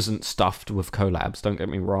that it wasn't stuffed with collabs, don't get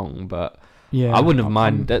me wrong, but yeah, I wouldn't have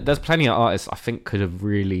minded. There's plenty of artists I think could have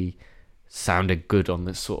really sounded good on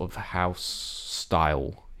this sort of house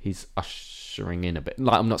style. He's ushering in a bit.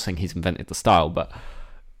 Like, I'm not saying he's invented the style, but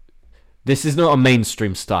this is not a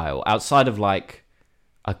mainstream style. Outside of like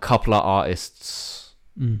a couple of artists,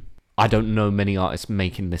 I don't know many artists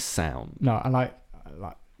making this sound. No, I like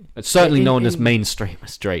It's certainly no one as mainstream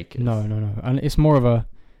as Drake is. No, and it's more of a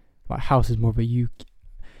house is more of a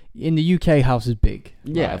in the UK, house is big.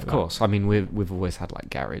 Yeah, of course. I mean, we've always had like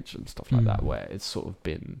garage and stuff like that, where it's sort of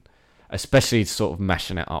been, especially sort of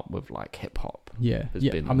mashing it up with like hip hop. Yeah, has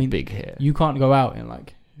been big here. You can't go out in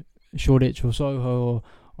like Shoreditch or Soho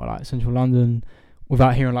or like Central London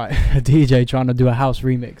without hearing like a DJ trying to do a house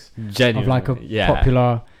remix of like a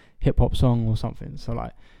popular hip hop song or something. So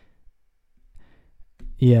like,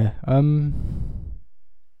 yeah,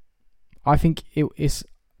 I think it's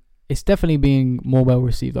definitely being more well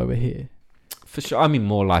received over here. For sure. I mean,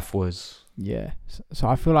 More Life was. Yeah. So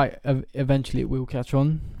I feel like eventually it will catch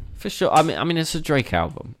on. For sure. I mean, it's a Drake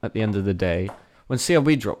album at the end of the day. When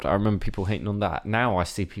CLB dropped, I remember people hating on that. Now I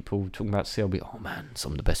see people talking about CLB. Oh man,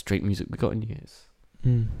 some of the best Drake music we got in years.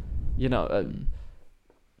 You know,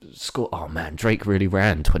 oh man, Drake really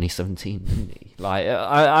ran 2017, didn't he? Like,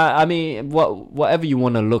 I mean, whatever you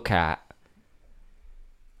want to look at,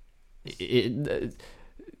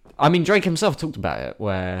 I mean, Drake himself talked about it,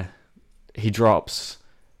 where he drops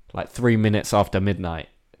like 3 minutes after midnight.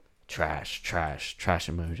 Trash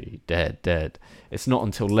emoji, dead. It's not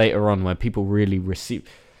until later on where people really receive,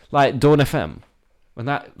 like Dawn FM. When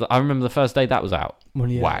I remember the first day that was out. Well,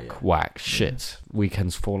 Whack, shit.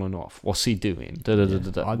 Weekend's fallen off. What's he doing? I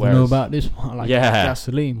don't know about this one. Like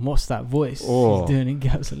Gasoline. What's that voice? He's doing in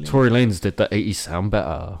Gasoline. Tory Lanez did the 80s sound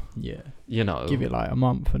better. Yeah. You know. Give it like a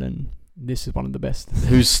month and then this is one of the best.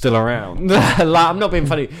 Who's still around? Like, I'm not being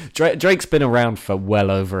funny. Drake's been around for well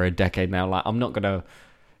over a decade now. Like, I'm not gonna,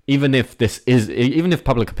 even if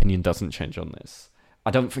public opinion doesn't change on this,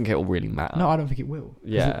 I don't think it'll really matter. No, I don't think it will.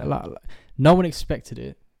 Yeah. Like, no one expected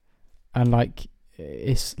it, and like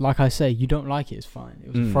it's like I say, you don't like it, it's fine.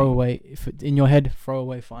 It was a throwaway. If in your head,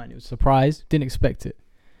 throwaway, fine. It was a surprise. Didn't expect it.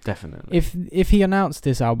 Definitely. If he announced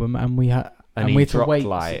this album and we had and we had to wait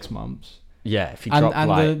like, 6 months. Yeah, if he dropped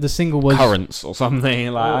and the single was Currents or something,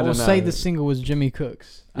 like, I don't know. Say the single was Jimmy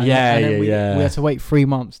Cook's. And we had to wait 3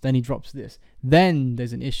 months. Then he drops this. Then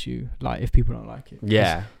there's an issue. Like if people don't like it.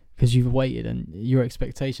 Yeah. Because you've waited and your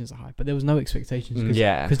expectations are high, but there was no expectations.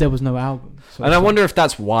 Yeah. Because there was no album. So and I wonder if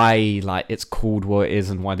that's why, like, it's called what it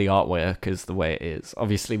is and why the artwork is the way it is.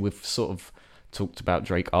 Obviously, we've sort of talked about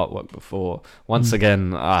Drake artwork before. Once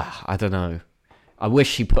again, I don't know. I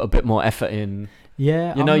wish he put a bit more effort in.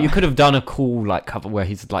 Yeah, you know, you could have done a cool like cover where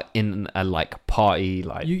he's like in a like party,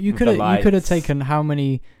 like you could have taken how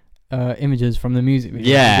many images from the music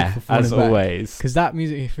video. Yeah, as always, because that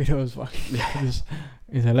music video was fucking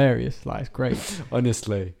is hilarious. Like, it's great,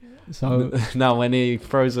 honestly. So now when he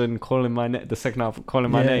Frozen calling the second half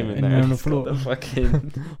calling my name in there on the floor, the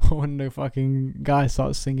fucking when the fucking guy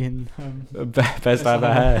starts singing best I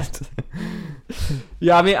ever heard.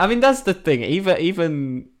 Yeah, I mean that's the thing.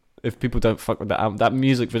 Even if people don't fuck with that album, that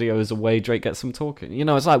music video is a way Drake gets them talking. You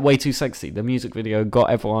know, it's like Way Too Sexy. The music video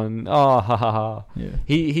got everyone, ha ha ha. Yeah.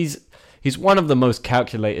 He's one of the most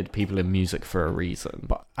calculated people in music for a reason.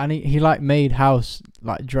 And he like made house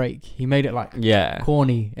like Drake. He made it like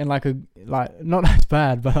corny and like not as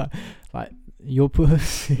bad, but like your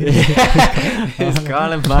pussy. It's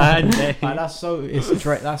calling my name. Like, it's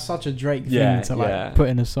Drake. That's such a Drake thing to put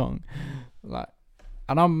in a song. Like,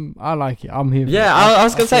 and I like it. I'm here. Yeah, I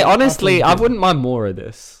was gonna say honestly, I wouldn't mind more of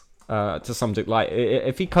this. To some degree, like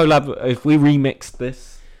if we remixed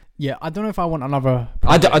this. Yeah, I don't know if I want another.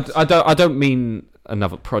 I don't mean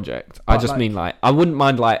another project. But I just mean like I wouldn't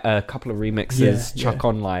mind like a couple of remixes. Chuck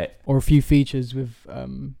on like or a few features with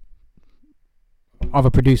other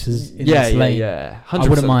producers. In this lane. Yeah. 100%. I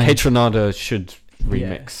wouldn't mind. K-Tronada should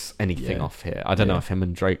remix anything off here. I don't know if him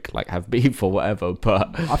and Drake like have beef or whatever,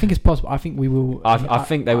 but I think it's possible. I think we will. I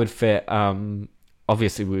think they would fit.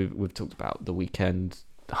 Obviously we've talked about The Weeknd.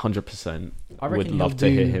 100%. I would love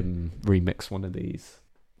to hear him remix one of these.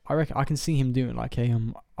 I reckon I can see him doing like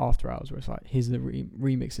after hours where it's like here's the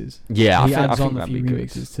remixes. Yeah, he I adds think on a few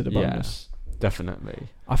remixes to the bonus. Yeah, definitely.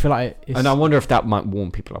 I feel like and I wonder if that might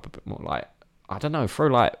warm people up a bit more. Like, I don't know, throw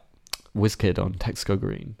like WizKid on Text Go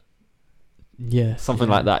Green. Yeah, something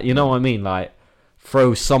like that. You know what I mean? Like,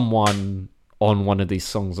 throw someone on one of these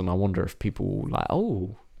songs, and I wonder if people will like,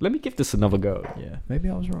 oh, let me give this another go. Yeah, maybe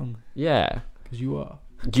I was wrong. Yeah, because you are.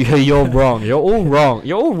 You're wrong. You're all wrong.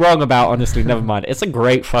 You're all wrong about Honestly Nevermind. It's a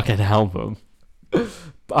great fucking album.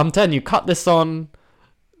 I'm telling you, cut this on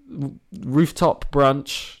rooftop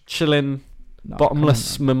brunch, chilling,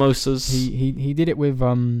 bottomless mimosas. He did it with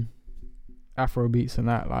Afro beats and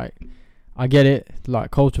that. Like, I get it.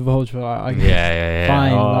 Like culture vulture. Like, yeah.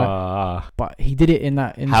 Fine. Like, but he did it in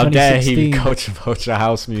How dare he culture vulture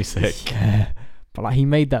house music? Yeah. But like he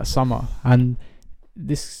made that summer and.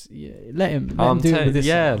 Let him do it with this.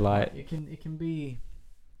 Yeah, song. like it can be.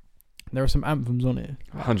 There are some anthems on it.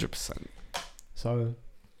 100%. So,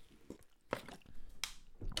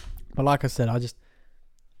 but like I said,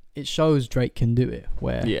 it shows Drake can do it.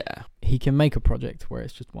 Where he can make a project where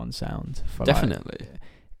it's just one sound. Definitely. Like,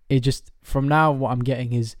 it just from now what I'm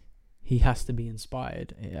getting is he has to be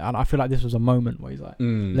inspired, and I feel like this was a moment where he's like,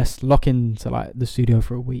 let's lock into like the studio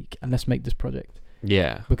for a week and let's make this project.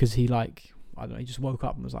 Yeah, because he like. I don't know, he just woke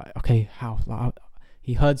up and was like, okay, how? Like,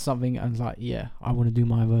 he heard something and was like, yeah, I want to do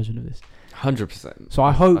my version of this. 100%. So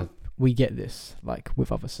I hope we get this, like,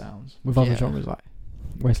 with other sounds, with other genres, like,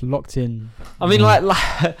 where it's locked in. I mean,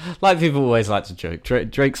 like people always like to joke.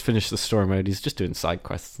 Drake's finished the story mode. He's just doing side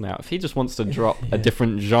quests now. If he just wants to drop a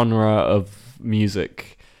different genre of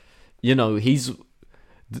music, you know, he's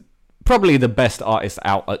probably the best artist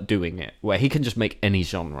out at doing it, where he can just make any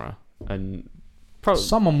genre and...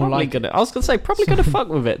 someone will like it. I was gonna say probably gonna fuck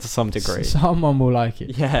with it to some degree. Someone will like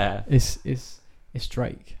it. Yeah, it's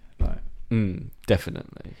Drake. Like,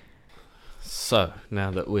 Definitely. So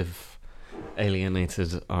now that we've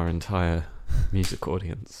alienated our entire music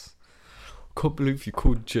audience, can't believe you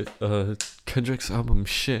called Kendrick's album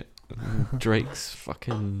shit. Drake's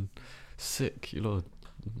fucking sick. You lot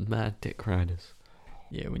mad dick riders.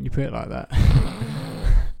 Yeah, when you put it like that.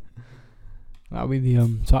 That'll be the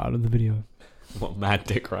title of the video. What, mad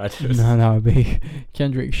dick riders? No, it'll be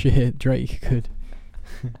Kendrick shit, Drake good.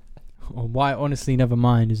 Or Why Honestly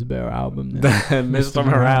Nevermind is a better album than Mr.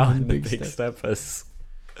 Morale and the Big Steppers.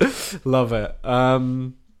 Love it.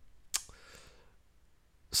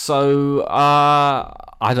 So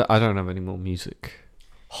I don't have any more music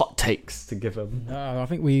hot takes to give them. No, I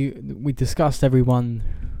think we discussed everyone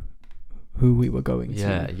who we were going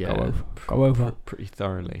to go over pretty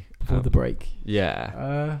thoroughly before the break.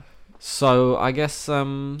 Yeah. So I guess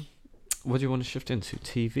what do you want to shift into?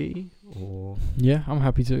 TV or? Yeah, I'm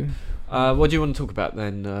happy to. What do you want to talk about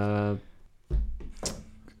then?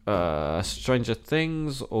 Stranger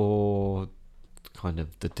Things or kind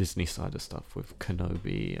of the Disney side of stuff with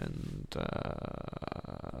Kenobi and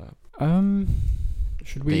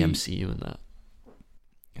should we the MCU and that?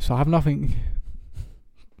 So I have nothing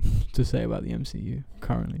to say about the MCU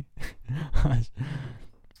currently.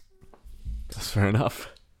 That's fair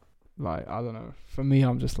enough. Like, I don't know. For me,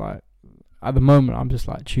 I'm just like, at the moment, I'm just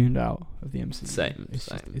like tuned out of the MCU. Same.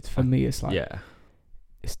 It's for me. It's like, yeah,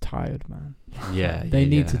 it's tired, man. Yeah, they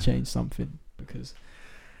need to change something because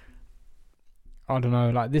I don't know.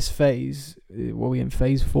 Like this phase, were we in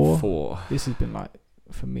phase 4? 4. This has been like,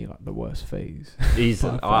 for me, like the worst phase.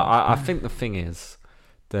 Easily. I think the thing is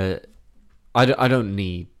that I don't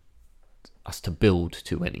need us to build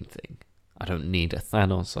to anything. I don't need a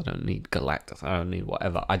Thanos. I don't need Galactus. I don't need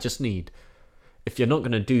whatever. I just need, if you're not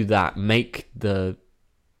going to do that, make the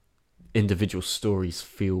individual stories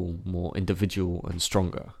feel more individual and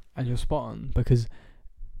stronger. And you're spot on because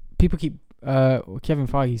people keep. Kevin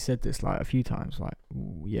Feige said this like a few times. Like,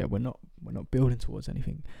 yeah, we're not building towards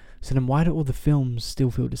anything. So then, why do all the films still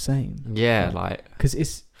feel the same? Yeah, like because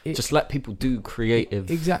it's just let people do creative.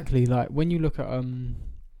 Exactly. Like when you look at and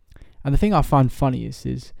the thing I find funniest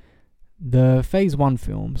is the phase 1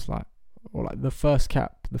 films, like the first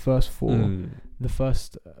Cap, the first 4, the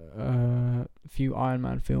first few Iron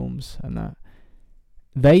Man films, and that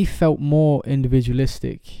they felt more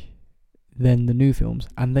individualistic than the new films,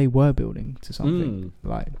 and they were building to something.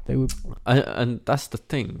 Like they were, and that's the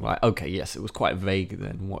thing. Like, okay, yes, it was quite vague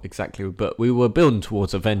then what exactly, but we were building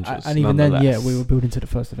towards Avengers, and even then, yeah, we were building to the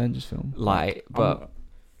first Avengers film. Like, but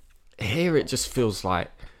here it just feels like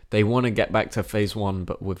they want to get back to phase 1,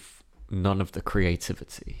 but with none of the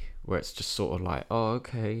creativity, where it's just sort of like, oh,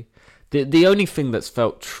 okay. The only thing that's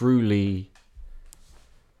felt truly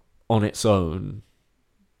on its own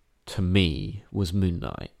to me was Moon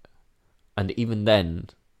Knight, and even then,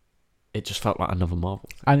 it just felt like another Marvel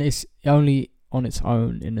thing. And it's only on its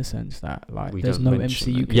own in the sense that like there's no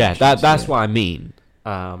MCU. Yeah, that's what I mean.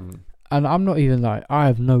 And I'm not even like, I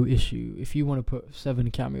have no issue if you want to put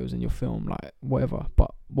 7 cameos in your film, like whatever.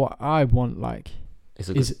 But what I want like is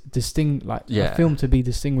a film to be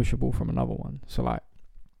distinguishable from another one. So like,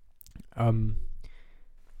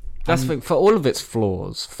 that's for all of its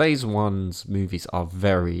flaws. Phase 1's movies are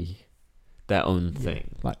very their own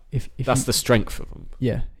thing. Like if that's the strength of them.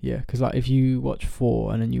 Yeah, because like if you watch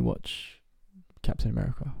 4 and then you watch Captain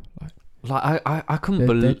America, like I couldn't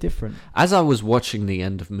believe they're different. As I was watching the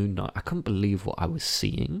end of Moon Knight, I couldn't believe what I was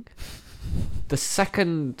seeing. The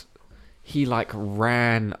second he like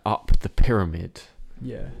ran up the pyramid,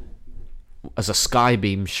 as a sky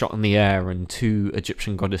beam shot in the air, and 2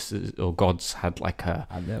 Egyptian goddesses or gods had like a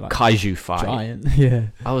like kaiju fight. Giant, yeah.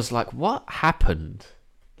 I was like, what happened?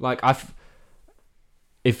 Like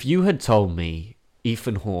if you had told me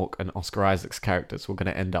Ethan Hawke and Oscar Isaac's characters were going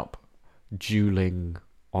to end up dueling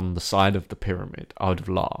on the side of the pyramid, I would have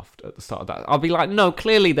laughed at the start of that. I'll be like, no,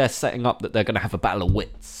 clearly they're setting up that they're going to have a battle of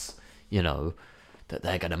wits, you know, that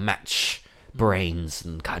they're going to match brains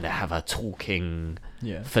and kind of have a talking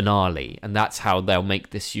finale, and that's how they'll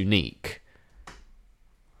make this unique.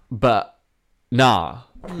 But nah,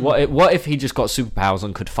 what if he just got superpowers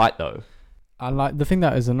and could fight though? And like the thing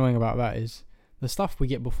that is annoying about that is the stuff we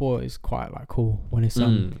get before is quite like cool when it's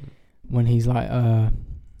when he's like I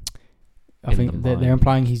think they're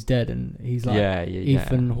implying he's dead, and he's like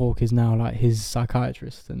Ethan Hawke is now like his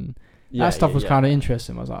psychiatrist, and that stuff was kind of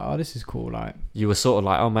interesting. I was like, oh, this is cool. Like you were sort of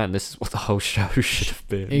like, oh man, this is what the whole show should have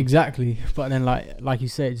been. Exactly. But then like you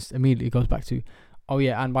said, it just immediately goes back to, oh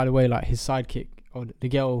yeah, and by the way, like his sidekick or the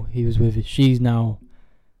girl he was with, she's now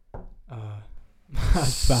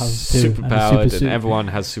superpowered, and everyone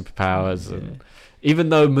has superpowers, and Even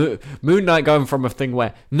though Moon Knight going from a thing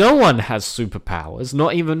where no one has superpowers,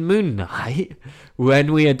 not even Moon Knight,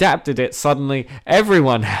 when we adapted it, suddenly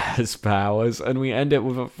everyone has powers, and we end it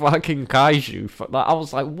with a fucking kaiju. Like, I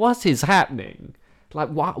was like, what is happening? Like,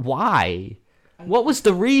 why? What was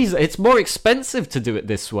the reason? It's more expensive to do it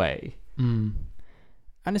this way. And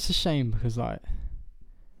it's a shame because, like,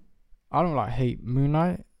 I don't, like, hate Moon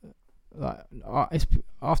Knight. Like, it's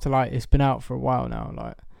after, like, it's been out for a while now,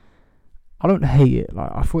 like, I don't hate it. Like,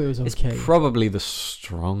 I thought it was okay. It's probably the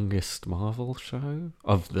strongest Marvel show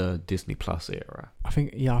of the Disney Plus era. I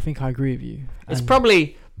think I agree with you. It's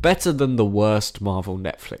probably better than the worst Marvel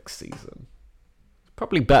Netflix season.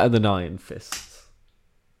 Probably better than Iron Fist.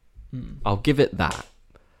 I'll give it that.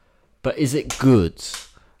 But is it good?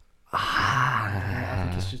 I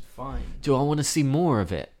think it's just fine. Do I want to see more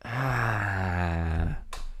of it?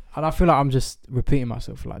 And I feel like I'm just repeating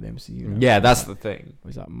myself for, like, the MCU. You know? Yeah, that's the thing.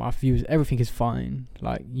 It's like my views, everything is fine.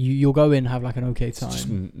 Like, you'll go in and have, like, an okay time. It's just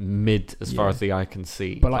mid as far as the eye can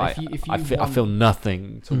see. But, like, if you I feel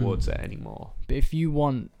nothing towards it anymore. But if you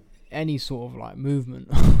want any sort of, like,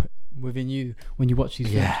 movement within you when you watch these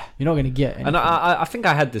films, you're not going to get anything. And I think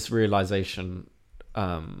I had this realization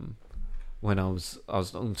when I was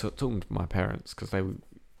talking to my parents, because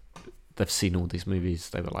they've seen all these movies.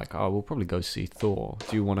 They were like, oh, we'll probably go see Thor.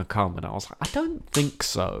 Do you want to come? And I was like, I don't think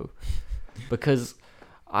so. Because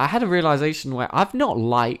I had a realization where I've not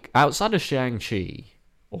liked, outside of Shang-Chi,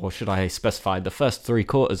 or should I specify the first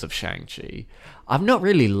 3/4 of Shang-Chi, I've not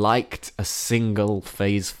really liked a single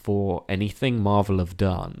Phase 4 anything Marvel have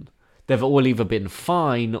done. They've all either been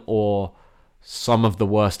fine or some of the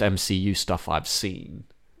worst MCU stuff I've seen.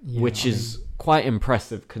 Which is quite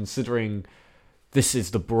impressive considering this is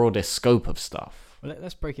the broadest scope of stuff. Well,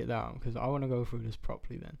 let's break it down because I want to go through this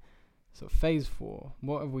properly then. So Phase 4,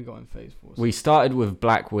 what have we got in Phase 4? We started with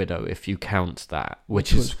Black Widow, if you count that,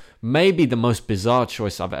 which is maybe the most bizarre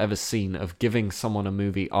choice I've ever seen of giving someone a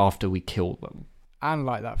movie after we kill them. And,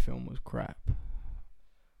 like, that film was crap.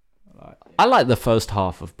 I like the first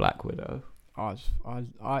half of Black Widow.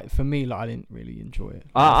 For me, like, I didn't really enjoy it.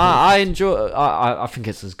 I enjoy. I think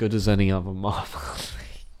it's as good as any other Marvel.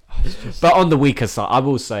 But on the weaker side, I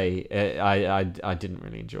will say I didn't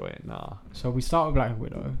really enjoy it. Nah. So we start with Black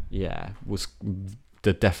Widow. Yeah, was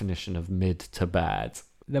the definition of mid to bad.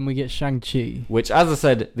 Then we get Shang-Chi, which, as I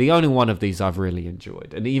said, the only one of these I've really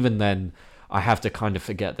enjoyed, and even then, I have to kind of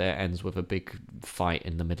forget that it ends with a big fight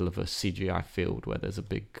in the middle of a CGI field where there's a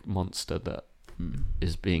big monster that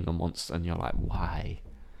is being a monster, and you're like, why?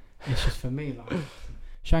 It's just, for me, like,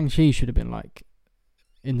 Shang-Chi should have been, like,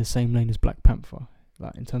 in the same lane as Black Panther,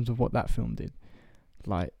 like, in terms of what that film did.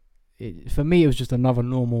 Like, for me, it was just another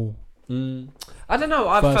normal. I don't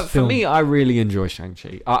know. For me, I really enjoy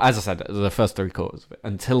Shang-Chi. As I said, the first 3/4 of it,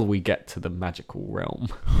 until we get to the magical realm,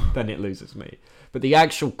 then it loses me. But the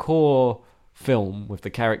actual core film with the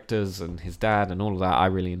characters and his dad and all of that, I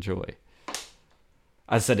really enjoy.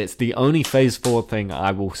 As I said, it's the only Phase 4 thing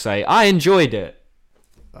I will say I enjoyed it.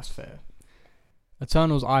 That's fair.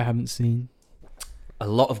 Eternals, I haven't seen. A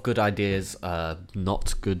lot of good ideas,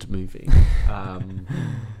 not good movie.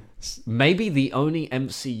 Maybe the only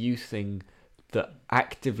MCU thing that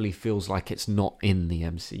actively feels like it's not in the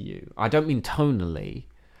MCU. I don't mean tonally.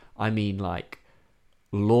 I mean, like,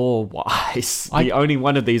 lore-wise. The only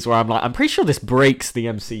one of these where I'm like, I'm pretty sure this breaks the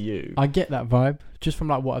MCU. I get that vibe. Just from,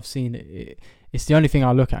 like, what I've seen, it's the only thing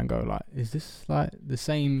I look at and go, like, is this, like, the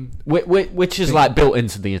same? Which is, like, built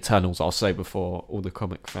into the Eternals, I'll say, before all the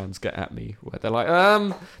comic fans get at me, where they're like,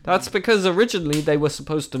 that's because originally they were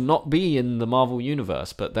supposed to not be in the Marvel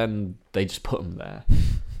Universe, but then they just put them there.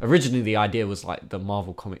 Originally, the idea was, like, the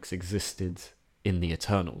Marvel comics existed in the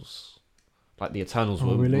Eternals. Like, the Eternals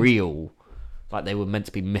were real. Like, they were meant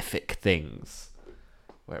to be mythic things,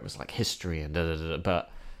 where it was, like, history and da-da-da-da,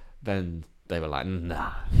 but then they were like,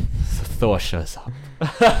 nah, Thor shows up.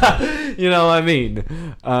 You know what I mean?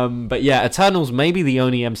 But yeah, Eternals may be the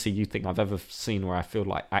only MCU thing I've ever seen where I feel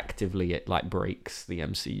like actively it, like, breaks the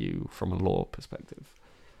MCU from a lore perspective.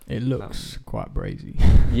 It looks quite brazy.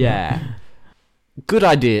 Yeah. Good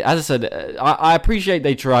idea. As I said, I appreciate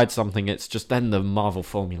they tried something. It's just then the Marvel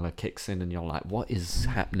formula kicks in and you're like, what is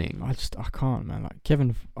happening? I can't, man. Like,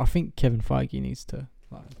 I think Kevin Feige needs to,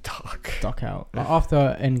 like, duck out. Like,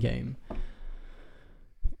 after Endgame,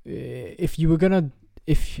 if you were gonna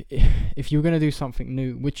do something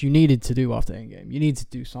new, which you needed to do after Endgame, you need to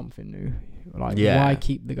do something new. Like, why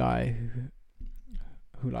keep the guy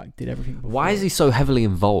who like did everything before? Why is he so heavily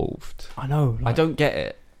involved? I know. Like, I don't get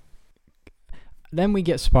it. Then we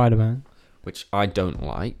get Spider-Man, which I don't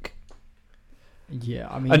like. Yeah,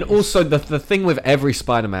 I mean, And also the thing with every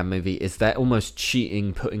Spider-Man movie is they're almost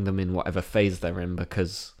cheating putting them in whatever phase they're in,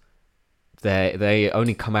 because they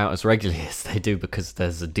only come out as regularly as they do because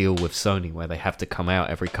there's a deal with Sony where they have to come out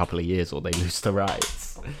every couple of years or they lose the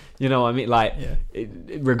rights. You know what I mean? Like,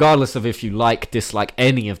 regardless of if you dislike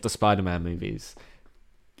any of the Spider-Man movies,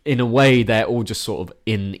 in a way they're all just sort of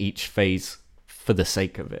in each phase for the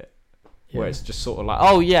sake of it. Where it's just sort of like,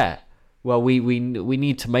 oh yeah, well we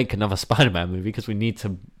need to make another Spider-Man movie because we need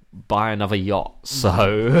to buy another yacht.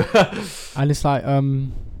 So and it's like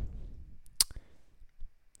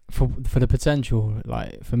for the potential,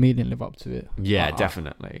 like for me, it didn't live up to it. Yeah,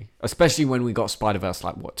 definitely. Especially when we got Spider-Verse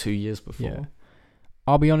 2 years before. Yeah.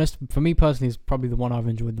 I'll be honest, for me personally, it's probably the one I've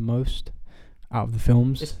enjoyed the most out of the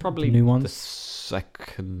films. It's probably the new ones. The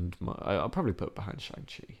second. I'll probably put it behind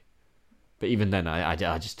Shang-Chi. But even then, I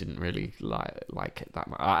just didn't really like it that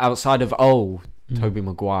much. Outside of Tobey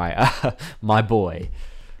Maguire, my boy,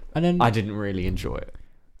 and then I didn't really enjoy it.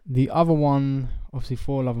 The other one, obviously,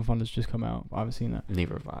 Thor: Love and Thunder's just come out. I haven't seen that.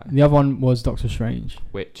 Neither have I. The other one was Doctor Strange,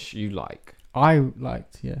 which you like. I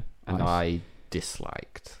liked, yeah, and I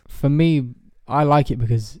disliked. For me, I like it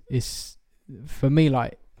because it's the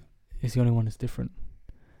only one that's different.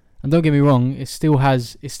 And don't get me wrong, it's still an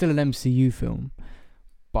MCU film,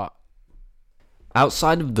 but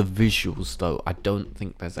outside of the visuals, though, I don't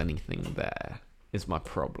think there's anything there. Is my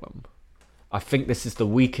problem. I think this is the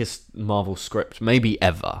weakest Marvel script maybe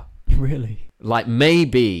ever. Really? Like,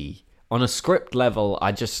 maybe on a script level,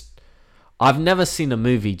 I've never seen a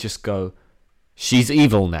movie just go, she's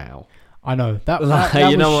evil now. I know that.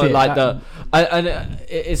 You know what? Like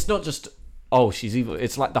it's not just she's evil.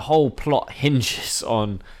 It's like the whole plot hinges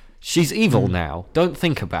on she's evil now. Don't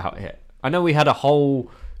think about it. I know we had a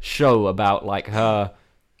whole show about like her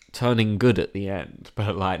turning good at the end,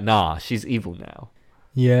 but like, nah, she's evil now.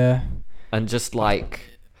 Yeah. And just like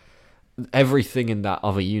everything in that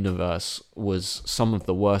other universe was some of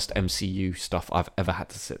the worst MCU stuff I've ever had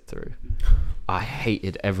to sit through. I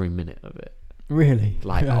hated every minute of it. Really?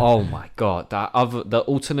 Like, oh my god, the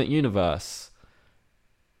alternate universe.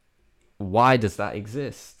 Why does that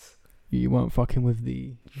exist? You weren't fucking with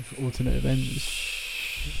the alternate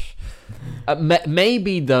Avengers.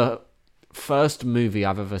 Maybe the first movie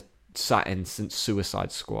I've ever sat in since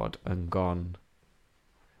Suicide Squad and gone,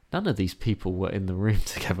 none of these people were in the room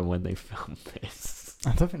together when they filmed this.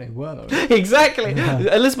 I don't think they were, though. Exactly.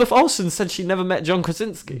 Yeah. Elizabeth Olsen said she never met John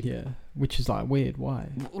Krasinski. Yeah, which is like weird. Why?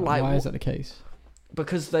 Why is that the case?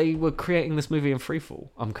 Because they were creating this movie in freefall.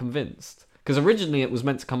 I'm convinced. Because originally it was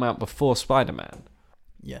meant to come out before Spider-Man.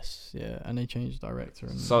 Yes, yeah, and they changed director.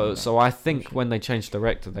 And so I think when they changed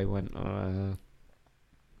director, they went,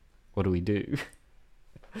 what do we do?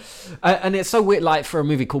 And it's so weird, like for a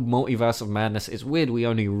movie called Multiverse of Madness, it's weird we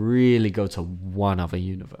only really go to one other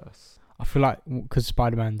universe. I feel like because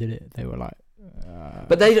Spider-Man did it, they were like...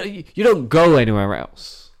 but you don't go anywhere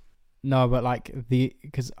else. No, but like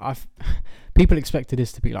because people expected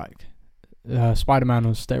this to be like Spider-Man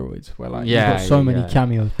on steroids, where like you've got so many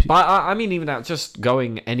cameos. But I mean, even out just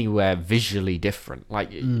going anywhere visually different,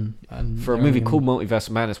 like for a movie called Multiverse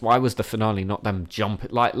of Madness, why was the finale not them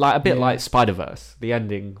jumping like a bit like Spider-Verse, the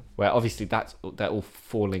ending where obviously they're all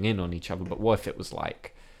falling in on each other, but what if it was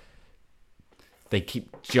like they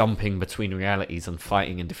keep jumping between realities and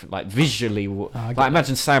fighting in different, like visually,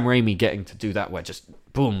 imagine Sam Raimi getting to do that where just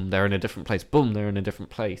boom, they're in a different place, boom, they're in a different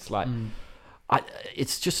place, like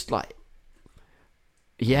it's just like.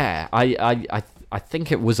 Yeah, I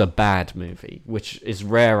think it was a bad movie, which is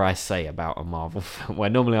rare I say about a Marvel film,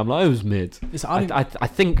 where normally I'm like, it was mid. I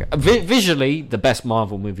think visually the best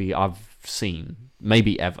Marvel movie I've seen,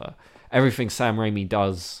 maybe ever. Everything Sam Raimi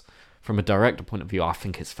does from a director point of view, I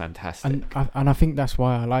think is fantastic. And I think that's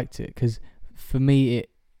why I liked it, because for me, it,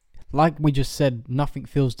 like we just said, nothing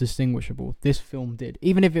feels distinguishable. This film did,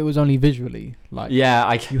 even if it was only visually. Like, yeah,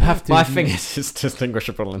 you have to. My thing is just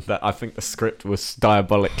distinguishable in that I think the script was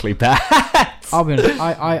diabolically bad. I'll be honest,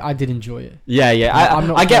 I did enjoy it. Yeah.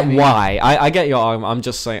 I get why. I get your argument. I'm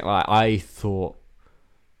just saying, like, I thought,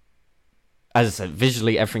 as I said,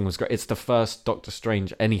 visually everything was great. It's the first Doctor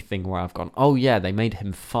Strange anything where I've gone, oh yeah, they made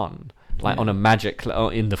him fun, like on a magic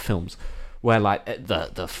in the films, where like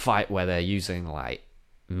the fight where they're using like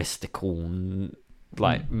mystical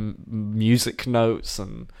like music notes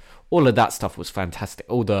and all of that stuff was fantastic.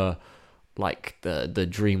 All the like the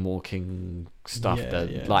dream walking stuff,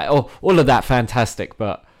 like all of that fantastic.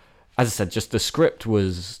 But as I said, just the script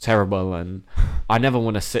was terrible, and I never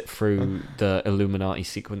want to sit through the Illuminati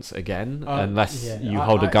sequence again unless you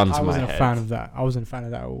hold a gun to my head. I wasn't a fan of that. I wasn't a fan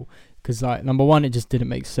of that at all, because like number one, it just didn't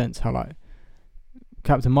make sense how like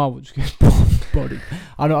Captain Marvel just gets bodied.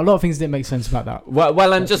 I know a lot of things didn't make sense about that.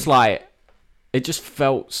 Well, and just like it just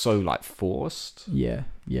felt so like forced. Yeah.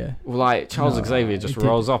 Like Charles Xavier just it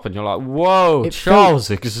rolls up, and you're like, "Whoa, It Charles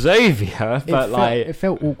Xavier!" But it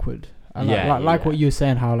felt awkward. And like what you were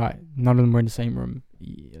saying, how like none of them were in the same room.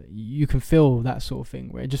 You can feel that sort of thing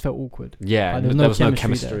where it just felt awkward. Yeah, like, there was no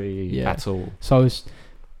chemistry at all. So it's.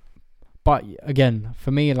 But again,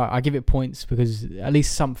 for me, like I give it points because at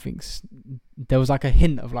least there was like a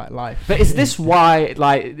hint of like life. But is this why?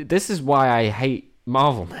 Like, this is why I hate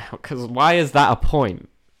Marvel now. Because why is that a point?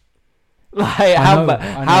 Like,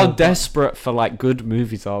 how desperate for like good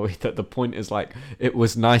movies are we that the point is like it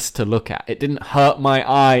was nice to look at. It didn't hurt my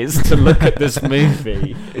eyes to look at this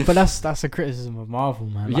movie. But that's a criticism of Marvel,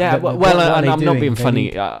 man. Like, yeah, and I'm not being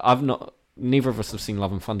funny. Neither of us have seen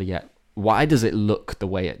Love and Thunder yet. Why does it look the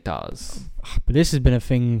way it does? But this has been a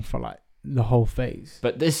thing for like the whole phase.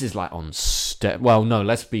 But this is like on well, no,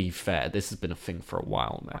 let's be fair. This has been a thing for a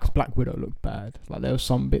while now. Like Black Widow looked bad. Like there were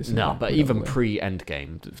some bits. No, but even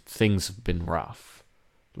pre-Endgame, things have been rough.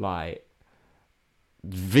 Like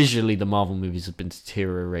visually, the Marvel movies have been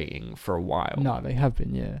deteriorating for a while. No, they have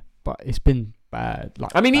been, yeah. But it's been bad.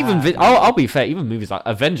 Like, I mean, I'll be fair. Even movies like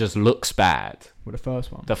Avengers looks bad. With the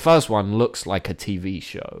first one. The first one looks like a TV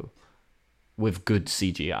show with good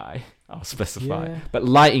CGI. I'll specify. Yeah. But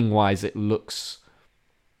lighting-wise, it looks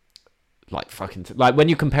like fucking... like when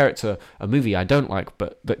you compare it to a movie I don't like,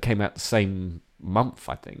 but that came out the same month,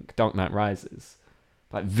 I think, Dark Knight Rises.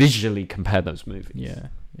 Like, visually compare those movies. Yeah.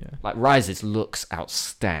 Like, Rises looks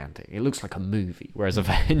outstanding. It looks like a movie, whereas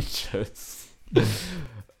Avengers...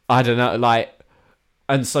 I don't know, like...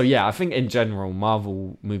 And so, yeah, I think in general,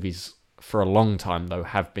 Marvel movies, for a long time, though,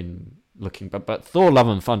 have been looking... But Thor Love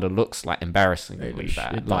and Thunder looks, like, embarrassingly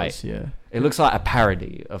bad. It does, yeah. It looks like a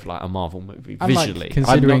parody of, like, a Marvel movie, and visually. Like,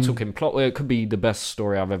 I'm not talking plot. It could be the best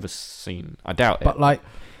story I've ever seen. I doubt it. But, like,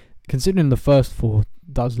 considering the first four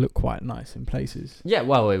does look quite nice in places. Yeah,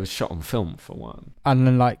 well, it was shot on film, for one. And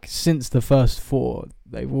then, like, since the first four,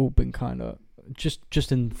 they've all been kind of...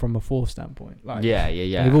 Just in from a Thor standpoint. Like, yeah.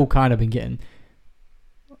 They've all kind of been getting...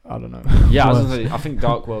 I don't know. Yeah, I think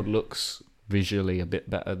Dark World looks visually a bit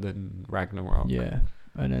better than Ragnarok. Yeah.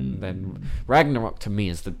 And then Ragnarok to me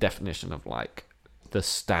is the definition of like the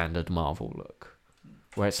standard Marvel look,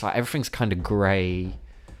 where it's like everything's kind of grey,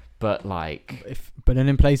 but like but then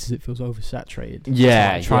in places it feels oversaturated.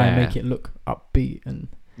 Yeah, like try and make it look upbeat and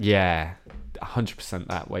 100%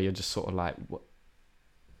 that way. You're just sort of like,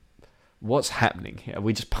 what's happening here? Are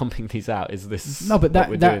we just pumping these out? Is this no? But what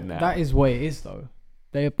we're doing now? That is what it is though.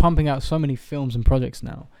 They're pumping out so many films and projects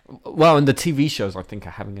now. Well, and the TV shows, I think, are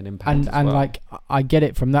having an impact and like, I get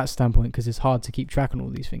it from that standpoint because it's hard to keep track on all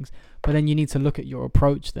these things. But then you need to look at your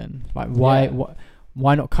approach then. Like,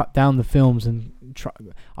 why not cut down the films and try...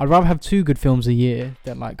 I'd rather have 2 good films a year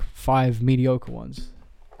than, like, 5 mediocre ones.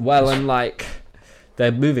 Well, and, like,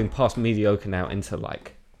 they're moving past mediocre now into,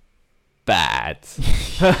 like, bad.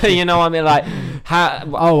 You know what I mean? Like,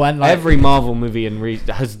 and like, every Marvel movie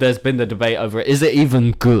there's been the debate over it. Is it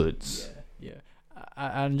even good? Yeah.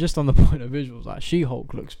 And just on the point of visuals, like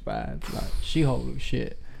She-Hulk looks bad. Like She-Hulk looks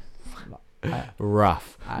shit.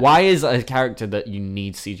 Rough. Why is a character that you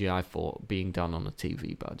need CGI for being done on a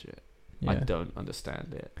TV budget? Yeah. I don't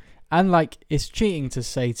understand it. And like, it's cheating to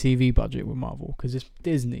say TV budget with Marvel because it's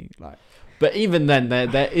Disney. Like. But even then,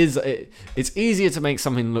 it's easier to make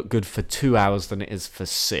something look good for 2 hours than it is for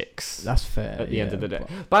 6. That's fair. At the end of the day.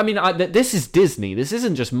 But I mean, this is Disney. This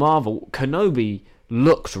isn't just Marvel. Kenobi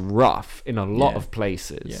looked rough in a lot of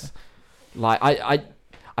places. Yeah. Like,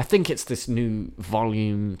 I think it's this new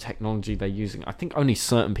volume technology they're using. I think only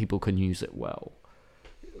certain people can use it well.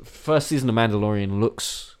 First season of Mandalorian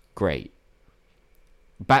looks great.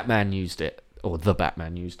 Batman used it, or the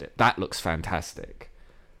Batman used it. That looks fantastic.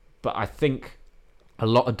 But I think a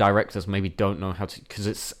lot of directors maybe don't know how to... because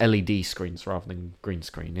it's LED screens rather than green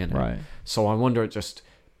screen, you know? Right. So I wonder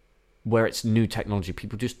where it's new technology,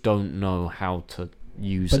 people just don't know how to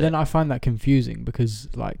use it. But then I find that confusing because,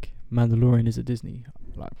 like, Mandalorian is a Disney...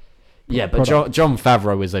 like. Yeah, but Jon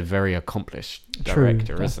Favreau is a very accomplished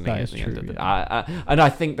director, isn't he? At the end of the day, and I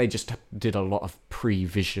think they just did a lot of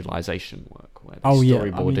pre-visualization work where they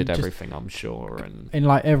storyboarded everything. I'm sure, and in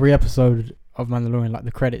like every episode of Mandalorian, like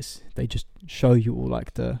the credits, they just show you all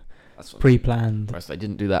like the pre-planned. Whereas they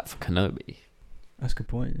didn't do that for Kenobi. That's a good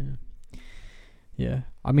point. Yeah.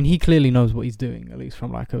 I mean, he clearly knows what he's doing, at least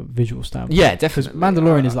from like a visual standpoint. Yeah, definitely.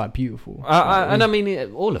 Mandalorian is like beautiful. And I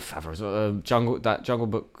mean, all of Favreau's Jungle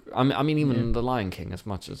Book. I mean, even The Lion King. As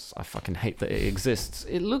much as I fucking hate that it exists,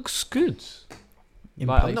 it looks good. in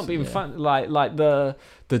Like, I'm place, not being yeah. fun. Like the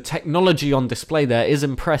technology on display there is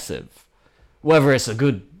impressive. Whether it's a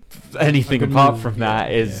good anything A good apart move, from yeah,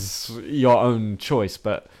 that is your own choice.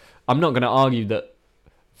 But I'm not going to argue that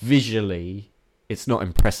visually it's not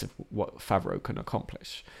impressive what Favreau can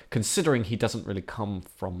accomplish, considering he doesn't really come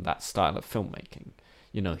from that style of filmmaking.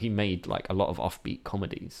 You know, he made like a lot of offbeat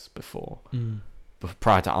comedies before,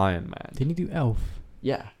 prior to Iron Man. Didn't he do Elf?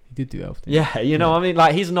 Yeah. He did do Elf. Didn't he? Yeah, you know, I mean,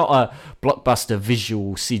 like, he's not a blockbuster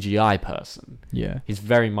visual CGI person. Yeah. He's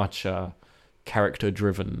very much a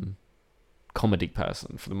character-driven comedy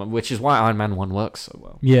person for the moment, which is why Iron Man 1 works so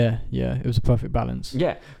well. Yeah, yeah. It was a perfect balance.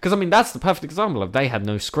 Yeah, because, I mean, that's the perfect example of they had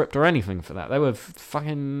no script or anything for that. They were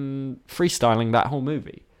fucking freestyling that whole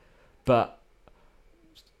movie. But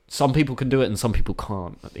some people can do it and some people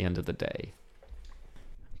can't at the end of the day.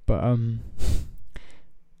 But,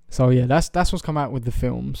 so yeah, that's what's come out with the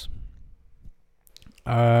films.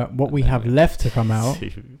 What we have left to come out.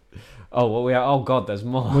 Oh god, there's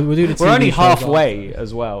more. We'll do the TV We're only shows halfway after.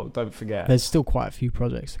 as well. Don't forget. There's still quite a few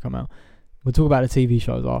projects to come out. We'll talk about the TV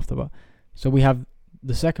shows after, but so we have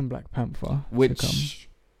the second Black Panther, to come. Which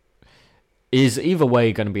is either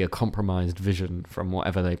way going to be a compromised vision from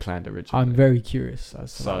whatever they planned originally. I'm very curious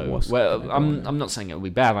as to So, what's well, gonna go on there. I'm not saying it'll be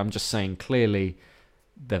bad. I'm just saying clearly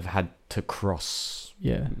they've had to cross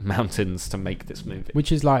mountains to make this movie.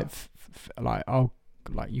 Which is like,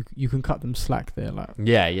 you can cut them slack there, like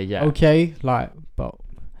Yeah. okay, like, but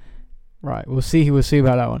right, we'll see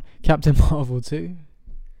about that one. Captain Marvel 2.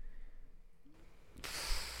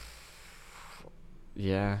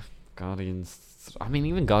 Yeah, Guardians. I mean,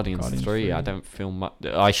 even Guardians 3, 3. I don't feel much.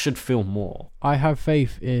 I should feel more. I have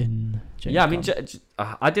faith in James Yeah, I mean, Gunn.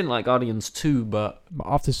 I didn't like Guardians 2, but But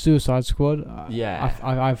after Suicide Squad, yeah,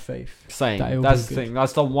 I have faith. same. that it'll That's be the good. thing.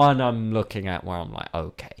 That's the one I'm looking at where I'm like,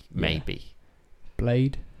 okay, maybe.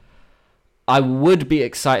 Blade. I would be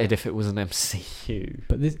excited if it was an MCU.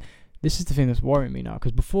 But this is the thing that's worrying me now,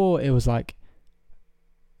 because before it was like,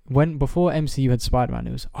 before MCU had Spider-Man,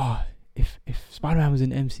 it was if Spider-Man was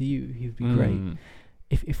in MCU, he would be great.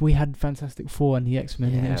 If we had Fantastic Four and the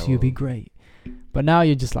X-Men in MCU, it'd be great. But now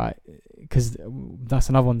you're just like, because that's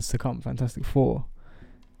another one that's to come, Fantastic Four.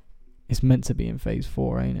 It's meant to be in Phase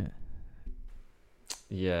 4, ain't it?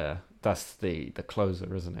 Yeah, that's the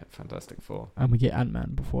closer, isn't it? Fantastic Four. And we get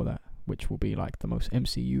Ant-Man before that, which will be like the most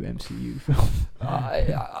MCU film.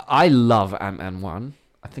 I love Ant-Man 1.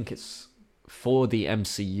 I think it's, for the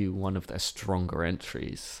MCU, one of their stronger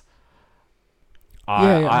entries.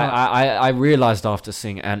 I realized after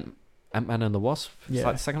seeing Ant-Man and the Wasp, is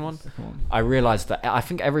that the second one? I realized that I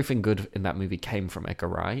think everything good in that movie came from Edgar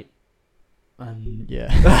Wright. And yeah,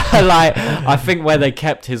 like, I think where they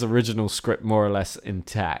kept his original script more or less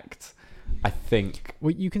intact, I think.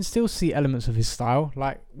 Well, you can still see elements of his style.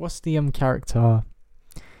 Like, what's the character?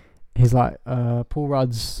 He's like Paul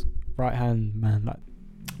Rudd's right hand man. Like,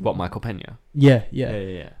 what, Michael Pena? Yeah.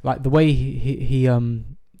 Like the way he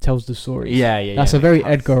tells the story. Yeah. That's a very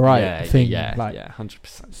Edgar Wright thing. Yeah, like,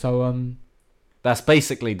 100%. So that's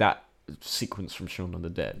basically that sequence from Shaun of the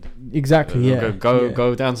Dead. Exactly.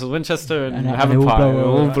 Go down to Winchester and have and a party. blow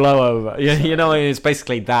All over. blow over. Yeah, you know, it's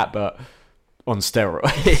basically that, but on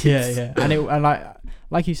steroids. Yeah. And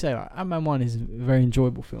like you say, like, Ant-Man 1 is a very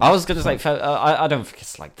enjoyable film. I was going to say, I don't think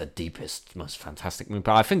it's like the deepest, most fantastic movie,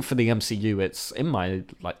 but I think for the MCU, it's in my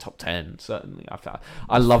like top 10, certainly.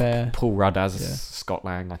 I love Paul Rudd as Scott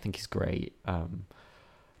Lang. I think he's great.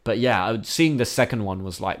 But yeah, seeing the second one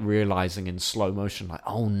was like realizing in slow motion, like,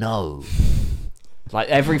 oh no. Like,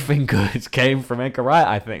 everything good came from Edgar Wright,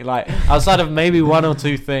 I think. Like, outside of maybe one or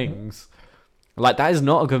two things. Like, that is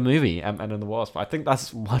not a good movie, Ant-Man and the Wasp. I think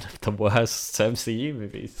that's one of the worst MCU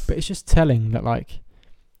movies. But it's just telling that, like,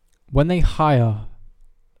 when they hire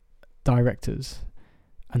directors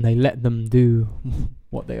and they let them do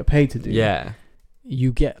what they are paid to do,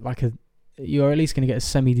 you get like you're at least going to get a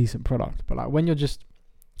semi-decent product. But like, when you're just,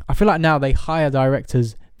 I feel like now they hire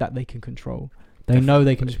directors that they can control. They know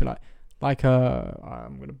they can just be like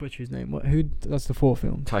I'm going to butcher his name. Who that's the fourth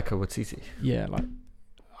film? Taika Waititi. Yeah, like,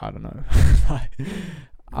 I don't know. Like,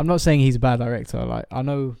 I'm not saying he's a bad director. Like, I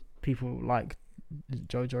know people like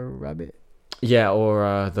Jojo Rabbit. Yeah,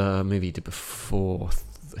 or the movie he did before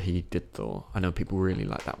he did Thor. I know people really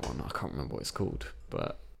like that one. I can't remember what it's called,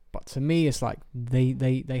 but to me, it's like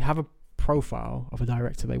they have a profile of a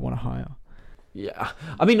director they want to hire. Yeah,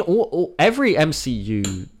 I mean, every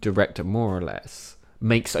MCU director, more or less,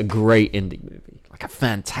 makes a great indie movie, like a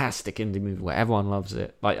fantastic indie movie where everyone loves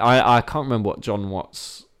it. Like, I can't remember what John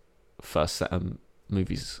Watts' first set of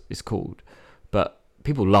movies is called, but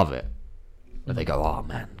people love it. But they go, oh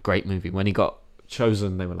man, great movie. When he got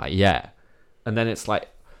chosen, they were like, yeah. and then it's like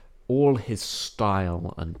all his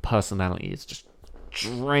style and personality is just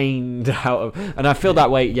drained out of, and I feel that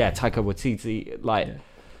way. Yeah, Taika Waititi,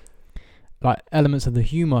 like elements of the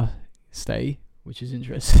humor stay, which is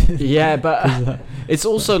interesting. Yeah, but it's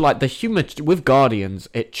also like the humor with Guardians,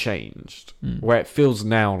 it changed, where it feels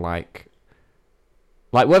now like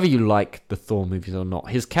whether you like the Thor movies or not,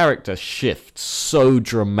 his character shifts so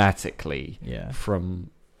dramatically from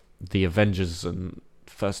the Avengers and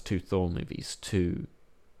first 2 Thor movies to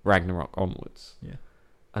Ragnarok onwards. Yeah.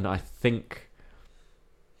 And I think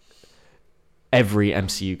every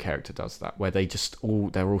MCU character does that, where they're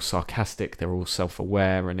all sarcastic, they're all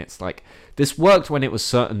self-aware, and it's like, this worked when it was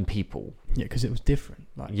certain people. Yeah, because it was different.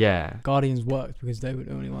 Like, Guardians worked because they were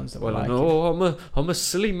the only ones that were like, I'm a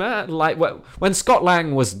silly man. Like, when Scott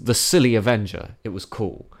Lang was the silly Avenger, it was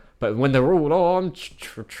cool. But when they're all, I'm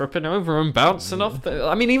tripping over and bouncing off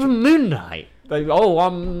even Moon Knight.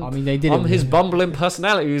 I'm his bumbling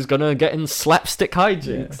personality who's gonna get in slapstick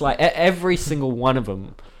hijinks. Like, every single one of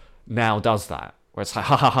them now does that, where it's like,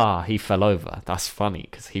 ha ha ha, he fell over. That's funny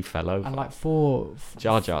because he fell over. And like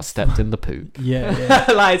Jar Jar stepped in the poop. Yeah.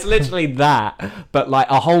 Like, it's literally that, but like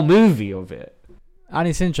a whole movie of it. And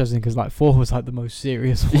it's interesting because like Thor was like the most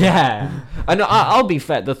serious one. Yeah, and I'll be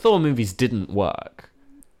fair, the Thor movies didn't work.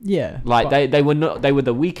 Yeah, like they were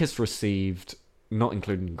the weakest received, not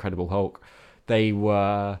including Incredible Hulk. They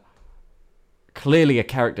were clearly a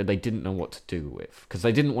character they didn't know what to do with, because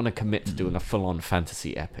they didn't want to commit to doing a full-on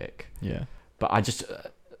fantasy epic. Yeah. But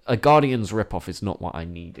a Guardians ripoff is not what I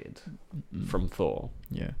needed from Thor.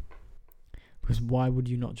 Yeah. Because why would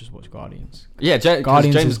you not just watch Guardians? Yeah,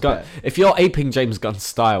 Guardians James Gunn. If you're aping James Gunn's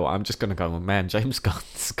style, I'm just gonna go, well, man, James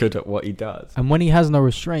Gunn's good at what he does. And when he has no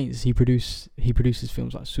restraints, he produces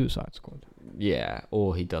films like Suicide Squad. Yeah,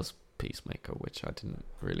 or he does Peacemaker, which I didn't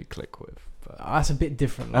really click with. But that's a bit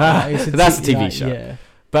different. Like, that's a TV show. Yeah.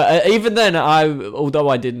 But even then, although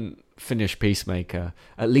I didn't finish Peacemaker,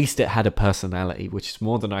 at least it had a personality, which is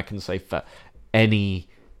more than I can say for any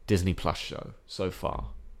Disney Plus show so far.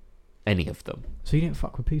 Any of them. So you didn't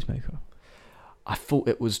fuck with Peacemaker? I thought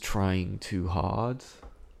it was trying too hard.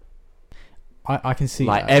 I can see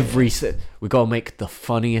like that, we gotta make the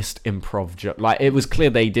funniest improv joke. Like, it was clear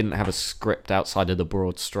they didn't have a script outside of the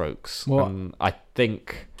broad strokes. Well, and I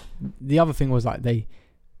think the other thing was like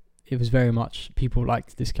it was very much people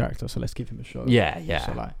liked this character, so let's give him a show. Yeah.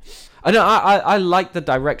 So like, I know I like the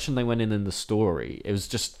direction they went in the story. It was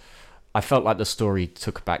just, I felt like the story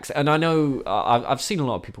took a back. And I know I've seen a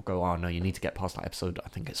lot of people go, oh no, you need to get past that episode, I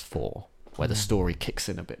think it's 4, where the story kicks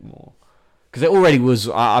in a bit more. Because it already was,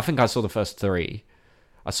 I think I saw the first 3.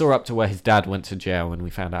 I saw up to where his dad went to jail and we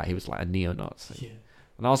found out he was like a neo-Nazi. Yeah.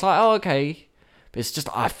 And I was like, oh, okay. But it's just,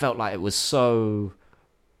 I felt like it was so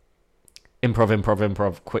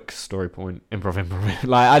improv, quick story point, improv.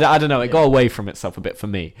 Like, I don't know, it got away from itself a bit for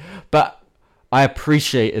me. But I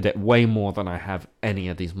appreciated it way more than I have any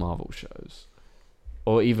of these Marvel shows.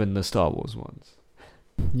 Or even the Star Wars ones.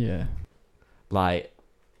 Yeah. Like,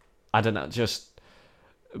 I don't know, just,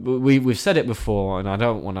 we've said it before, and I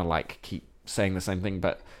don't want to like keep saying the same thing,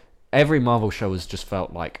 but every Marvel show has just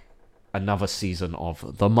felt like another season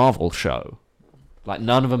of the Marvel show. Like,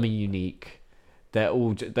 none of them are unique. They're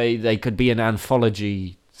all they could be an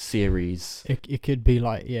anthology series. It could be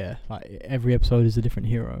like every episode is a different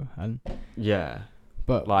hero, and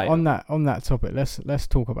But like, on that topic, let's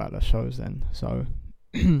talk about the shows then. So,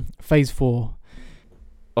 Phase 4.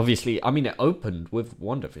 Obviously, I mean, it opened with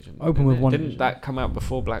WandaVision. Didn't that come out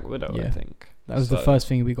before Black Widow, I think? That was the first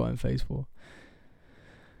thing we got in Phase 4.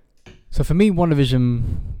 So for me,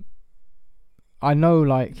 WandaVision, I know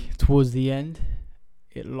like towards the end,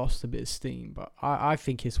 it lost a bit of steam, but I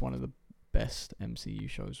think it's one of the best MCU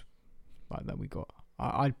shows like that we got.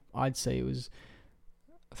 I'd say it was,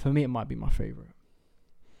 for me, it might be my favourite.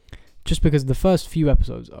 Just because the first few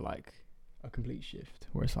episodes are like a complete shift,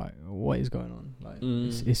 where it's like, what is going on? Like,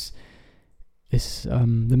 it's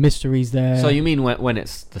the mysteries there. So you mean when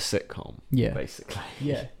it's the sitcom? Yeah, basically.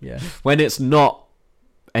 Yeah. When it's not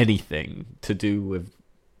anything to do with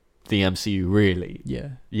the MCU, really.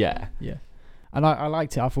 Yeah. And I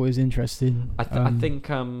liked it. I thought it was interesting. I think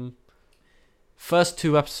first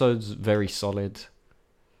 2 episodes very solid.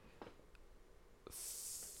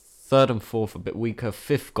 3rd and 4th a bit weaker.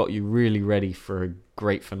 5th got you really ready for a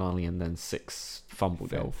great finale, and then 6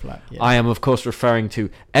 fumbled it. Flat, yeah. I am of course referring to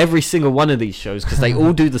every single one of these shows because they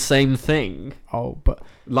all do the same thing. Oh, but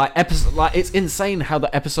like it's insane how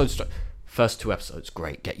the episodes. First 2 episodes,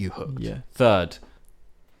 great, get you hooked. Yeah. 3rd,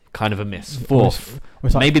 kind of a miss. 4th,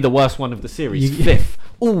 like, maybe the worst one of the series. 5th,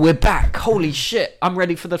 oh, we're back. Holy shit, I'm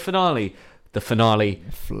ready for the finale. The finale,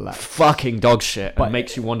 Flat. fucking dog shit, But- and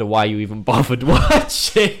makes you wonder why you even bothered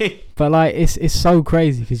watching. But like, it's so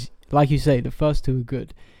crazy because, like you say, the first two are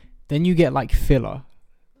good. Then you get like filler,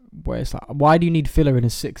 where it's like, why do you need filler in a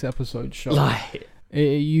 6-episode show? Like,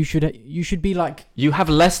 You should be like, you have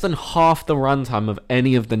less than half the runtime of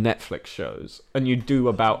any of the Netflix shows, and you do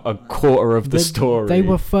about a quarter of the story. They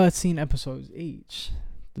were 13 episodes each,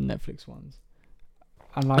 the Netflix ones.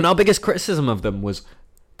 And our biggest criticism of them was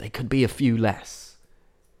they could be a few less.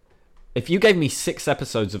 If you gave me 6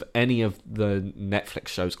 episodes of any of the Netflix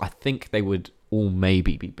shows, I think they would all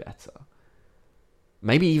maybe be better.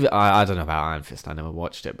 Maybe even, I don't know about Iron Fist, I never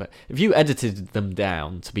watched it, but if you edited them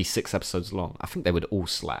down to be 6 episodes long, I think they would all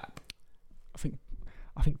slap.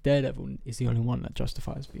 I think Daredevil is the only one that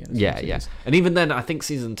justifies being a Yeah. series. And even then, I think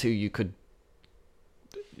season 2, you'd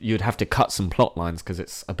have to cut some plot lines because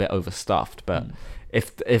it's a bit overstuffed, but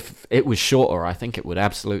if it was shorter, I think it would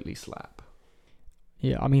absolutely slap.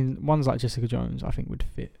 Yeah, I mean, ones like Jessica Jones, I think would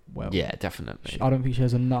fit well. Yeah, definitely. I don't think she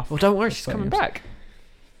has enough. Well, don't worry, she's coming back.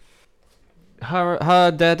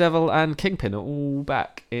 Her Daredevil and Kingpin are all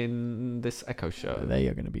back in this Echo show. They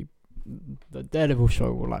are going to be. The Daredevil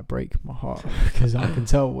show will like break my heart because I can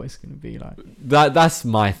tell what it's going to be like. That's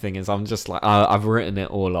my thing. Is I'm just like I've written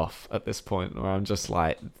it all off at this point, where I'm just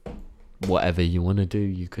like, whatever you want to do,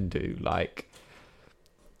 you can do. Like,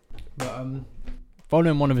 But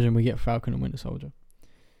following WandaVision, we get Falcon and Winter Soldier.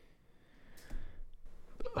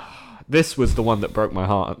 this was the one that broke my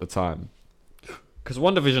heart at the time. Because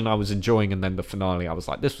WandaVision I was enjoying, and then the finale I was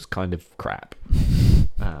like, this was kind of crap.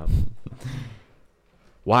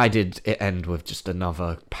 Why did it end with just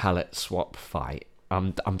another palette swap fight?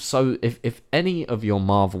 I'm so... If any of your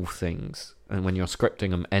Marvel things, and when you're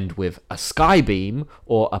scripting them, end with a skybeam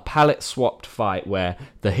or a palette swapped fight where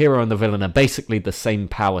the hero and the villain are basically the same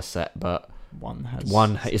power set, but one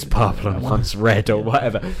is purple and one's red or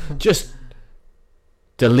whatever. Just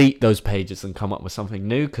delete those pages and come up with something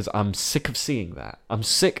new, because I'm sick of seeing that. I'm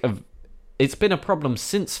sick of... It's been a problem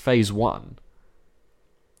since Phase 1.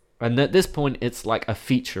 And at this point, it's like a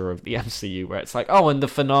feature of the MCU, where it's like, oh, and the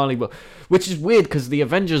finale... Which is weird, because the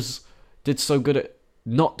Avengers did so good at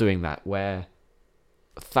not doing that, where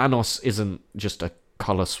Thanos isn't just a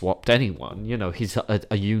colour-swapped anyone. You know, he's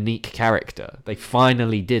a unique character. They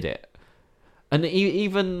finally did it. And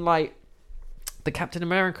even, like, the Captain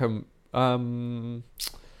America...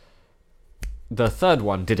 the third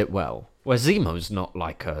one did it well, where Zemo's not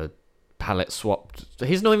like a palette swapped.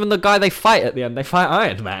 He's not even the guy they fight at the end. They fight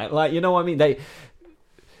Iron Man. Like, you know what I mean?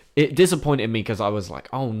 It disappointed me because I was like,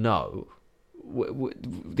 oh no,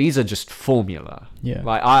 these are just formula. Yeah.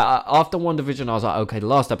 Like I after WandaVision, I was like, okay, the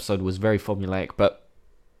last episode was very formulaic, but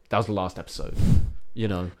that was the last episode. You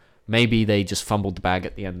know, maybe they just fumbled the bag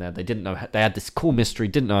at the end there. They didn't know. They had this cool mystery,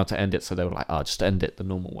 didn't know how to end it, so they were like, oh, just end it the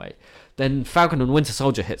normal way. Then Falcon and Winter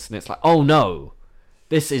Soldier hits, and it's like, oh no,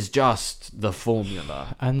 this is just the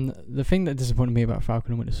formula. And the thing that disappointed me about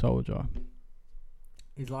Falcon and Winter Soldier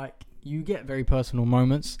is, like, you get very personal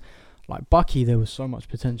moments. Like Bucky, there was so much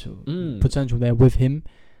potential there with him.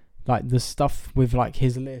 Like the stuff with like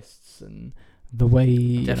his lists and the way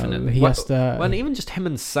he has to. Well, and even just him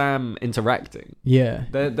and Sam interacting. Yeah,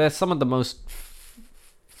 they're some of the most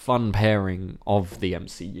fun pairing of the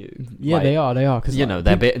MCU. Yeah, like, they are. Cause, you know,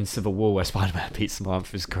 their bit in Civil War where Spider-Man beats them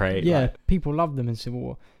up is great. Yeah, like, people love them in Civil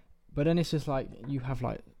War. But then it's just like, you have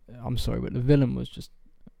like, I'm sorry, but the villain was just...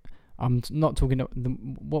 I'm not talking about...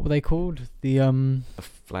 what were they called? The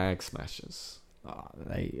Flag Smashers. I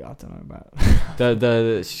don't know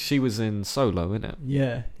about... She was in Solo, innit?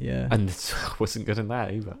 Yeah. And wasn't good in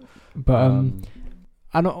that either. But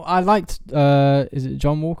I liked... is it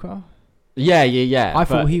John Walker? Yeah. I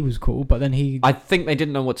thought he was cool, but then he... I think they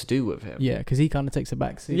didn't know what to do with him. Yeah, because he kind of takes a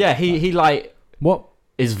backseat. Yeah, he like... What?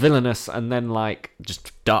 Is villainous and then like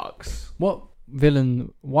just ducks. What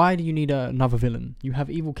villain? Why do you need another villain? You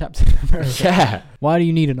have evil Captain America. Yeah. Why do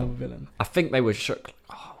you need another villain? I think they were shook.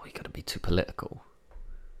 Oh, we got to be too political.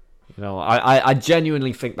 You know, I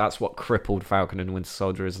genuinely think that's what crippled Falcon and Winter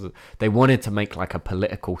Soldier, is that they wanted to make like a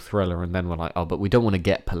political thriller, and then were like, oh, but we don't want to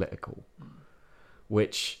get political,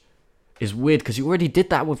 which is weird because you already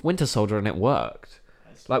did that with Winter Soldier and it worked.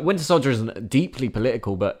 Like, Winter Soldier isn't deeply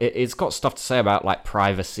political, but it's got stuff to say about, like,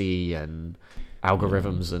 privacy and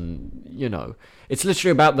algorithms and, you know. It's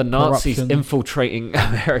literally about the Nazis infiltrating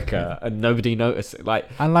America and nobody noticed it.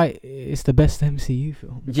 And, like, it's the best MCU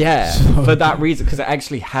film. Yeah, for that reason, because it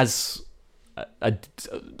actually has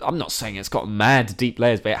I'm not saying it's got mad deep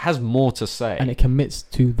layers, but it has more to say, and it commits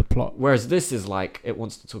to the plot. Whereas this is like, it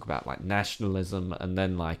wants to talk about like nationalism, and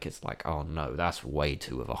then like it's like, oh no, that's way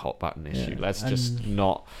too of a hot button issue. Let's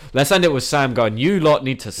end it with Sam going, you lot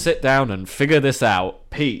need to sit down and figure this out.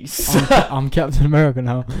 Peace. I'm Captain America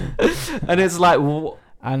now. And it's like,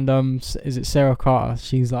 and is it Sarah Carter?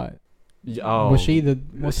 She's like, was she the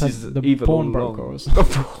pawnbroker?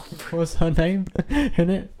 What's her name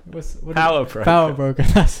in it? Power Broker. Power Broker.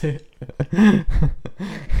 That's it.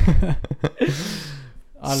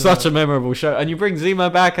 Such a memorable show, and you bring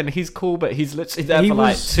Zemo back, and he's cool, but he's literally there for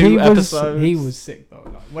like 2 episodes. He was sick though.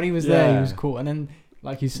 Like, when he was there, he was cool, and then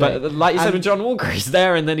like you said, but like you said with John Walker, he's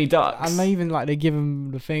there, and then he ducks. And they even like they give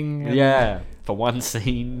him the thing. For one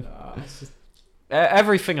scene.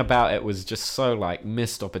 Everything about it was just so like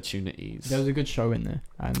missed opportunities. There was a good show in there,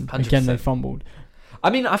 and 100%. Again they fumbled. I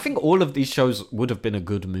mean, I think all of these shows would have been a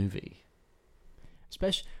good movie,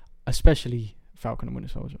 especially Falcon and Winter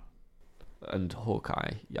Soldier and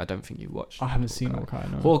Hawkeye. I don't think you watched. I haven't seen Hawkeye.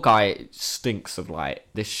 No. Hawkeye stinks of like,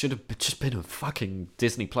 this should have just been a fucking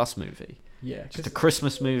Disney Plus movie. Yeah, just a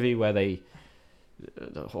Christmas movie where they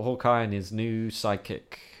Hawkeye and his new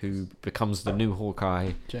sidekick, who becomes the new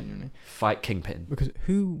Hawkeye, genuinely fight Kingpin. Because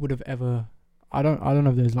who would have ever? I don't know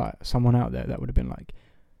if there's like someone out there that would have been like,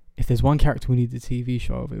 if there's one character we need a TV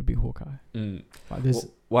show of, it would be Hawkeye. Like this.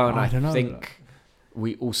 Well, and I think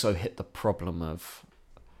we also hit the problem of,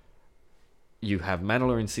 you have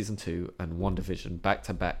Mandalorian season 2 and WandaVision back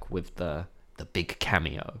to back with the big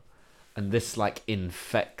cameo. And this like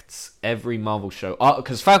infects every Marvel show.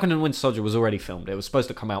 Because Falcon and Winter Soldier was already filmed. It was supposed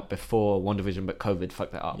to come out before WandaVision, but COVID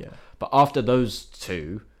fucked it up. Yeah. But after those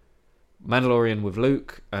two, Mandalorian with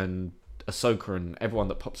Luke and Ahsoka and everyone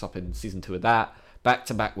that pops up in season 2 of that, back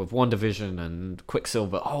to back with WandaVision and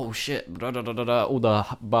Quicksilver. Oh shit! Da, da, da, da, da, all the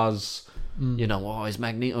buzz. You know, is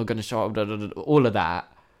Magneto going to show up? Da, da, da, da, all of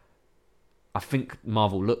that. I think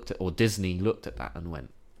Marvel looked at, or Disney looked at that and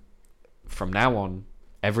went, from now on,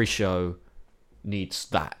 every show needs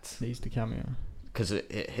that. Needs the cameo. Because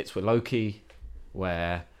it hits with Loki,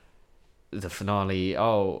 where the finale,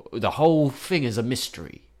 the whole thing is a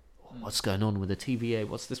mystery. What's going on with the TVA?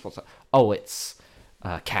 What's this? What's that? Oh, it's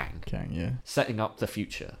Kang. Kang, yeah. Setting up the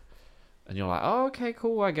future. And you're like, oh, okay,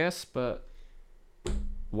 cool, I guess, but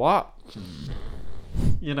what?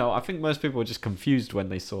 You know, I think most people were just confused when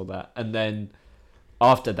they saw that. And then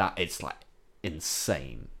after that, it's like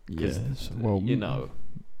insane. Yes. Well, you know,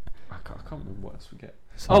 I can't remember what else we get.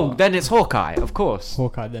 So, then it's Hawkeye, of course.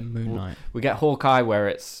 Hawkeye, then Moon Knight. We get Hawkeye, where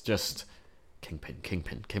it's just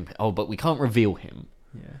Kingpin. Oh, but we can't reveal him.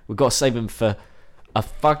 Yeah. We've got to save him for a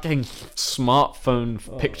fucking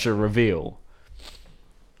smartphone picture reveal.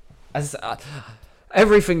 As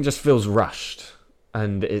everything just feels rushed,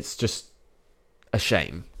 and it's just a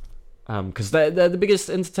shame. Because they're the biggest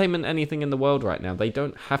entertainment anything in the world right now. They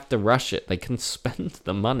don't have to rush it. They can spend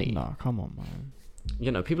the money. No, come on, man.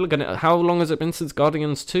 You know, people are gonna. How long has it been since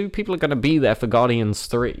Guardians 2? People are gonna be there for Guardians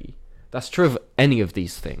 3. That's true of any of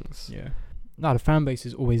these things. Yeah. No, the fan base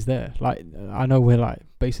is always there. Like, I know we're like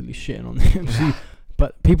basically shitting on the MCU,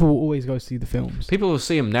 but people will always go see the films. People will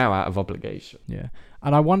see them now out of obligation. Yeah,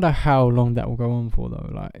 and I wonder how long that will go on for though.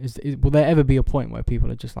 Like, will there ever be a point where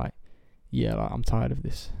people are just like, yeah, like, I'm tired of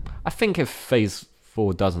this? I think if Phase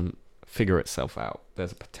 4 doesn't figure itself out,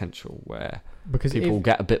 there's a potential where people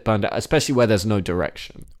get a bit burned out, especially where there's no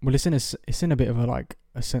direction. Well, it's in a bit of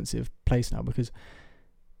a sensitive place now, because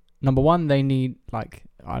number one, they need like,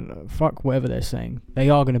 I don't know, fuck whatever they're saying,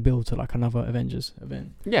 they are going to build to like another Avengers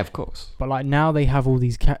event. Yeah, of course. But like now they have all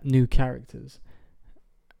these new characters,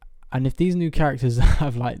 and if these new characters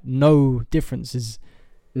have like no differences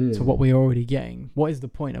to what we're already getting, what is the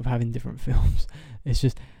point of having different films? It's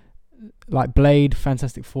just like Blade,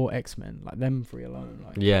 Fantastic Four, X-Men, like them three alone.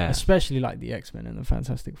 Like, yeah. Especially like the X-Men and the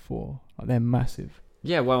Fantastic Four, like they're massive.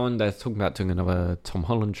 Yeah, well, and they're talking about doing another Tom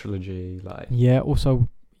Holland trilogy, like. Yeah. Also,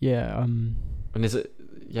 yeah. And is it?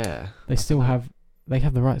 Yeah. They still have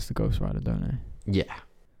the rights to Ghost Rider, don't they? Yeah.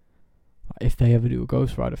 If they ever do a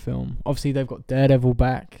Ghost Rider film, obviously they've got Daredevil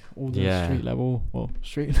back, all the street level.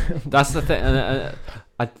 That's the thing.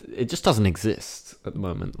 It just doesn't exist at the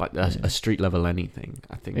moment, like a street level anything.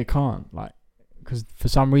 I think it can't, like, because for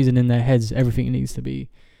some reason in their heads everything needs to be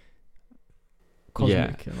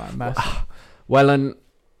cosmic and like massive. Well, and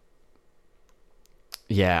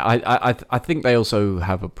yeah, I think they also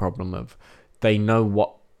have a problem of, they know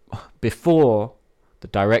what, before the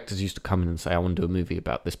directors used to come in and say, I want to do a movie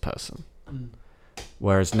about this person.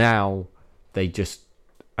 Whereas now they just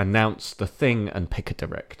announce the thing and pick a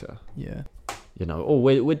director. Yeah. You know,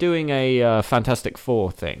 we're doing a Fantastic Four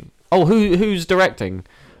thing. Oh, who's directing?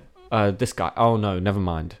 This guy. Oh no, never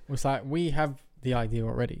mind. It's like we have the idea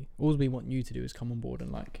already. All we want you to do is come on board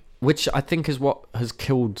and like. Which I think is what has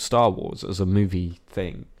killed Star Wars as a movie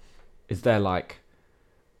thing. Is they're like,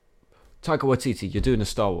 Taika Waititi, you're doing a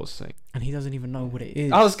Star Wars thing, and he doesn't even know what it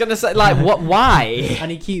is. I was gonna say, like, what? Why?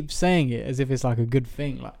 And he keeps saying it as if it's like a good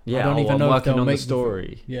thing. Like, Yeah, I don't even I'm know if working they'll on the make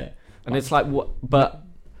story. Yeah, And it's like, what? But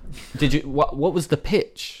did you? What was the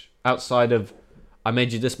pitch outside of? I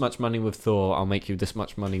made you this much money with Thor. I'll make you this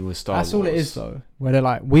much money with Star Wars. that's all it is, though. Where they're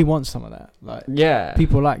like, we want some of that. Like, Yeah.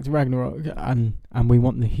 people liked Ragnarok, and we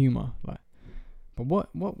want the humor. Like, but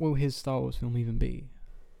what will his Star Wars film even be?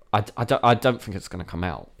 I don't think it's going to come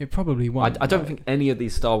out. It probably won't. I don't think any of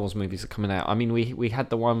these Star Wars movies are coming out. I mean, we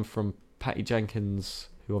had the one from Patty Jenkins,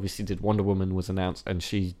 who obviously did Wonder Woman, was announced, and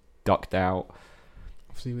she ducked out.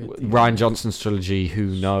 Ryan Johnson's trilogy, who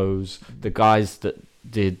knows? The guys that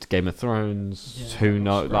did Game of Thrones, who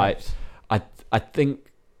knows? Like, I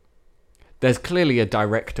think there's clearly a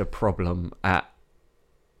director problem at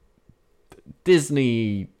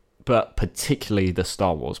Disney, but particularly the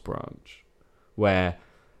Star Wars branch, where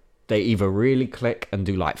they either really click and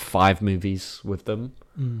do like 5 movies with them,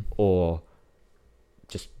 or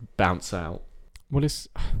just bounce out. Well, it's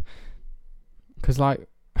because like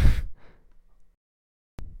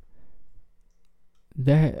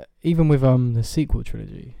there, even with the sequel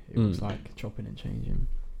trilogy, it was like chopping and changing.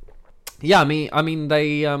 Yeah, I mean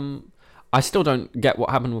they I still don't get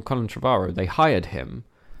what happened with Colin Trevorrow. They hired him,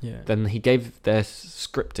 then he gave their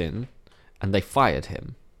script in, and they fired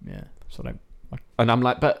him. Yeah, so like. And I'm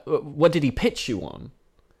like, but what did he pitch you on?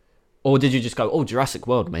 Or did you just go, oh, Jurassic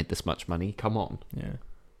World made this much money, come on. Yeah.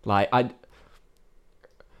 Like,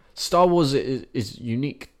 Star Wars is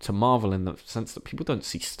unique to Marvel in the sense that people don't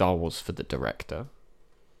see Star Wars for the director.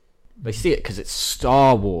 They see it because it's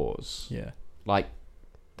Star Wars. Yeah. Like,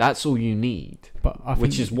 that's all you need. But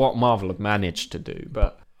which is what Marvel have managed to do.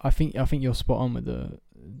 But I think you're spot on with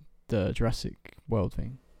the Jurassic World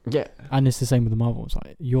thing. Yeah. And it's the same with the Marvel. It's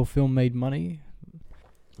like, your film made money.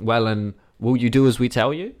 Well, and will you do as we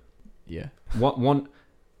tell you? Yeah. Want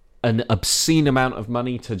an obscene amount of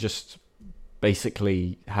money to just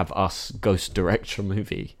basically have us ghost direct your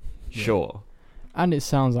movie? Yeah. Sure. And it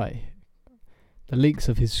sounds like the leaks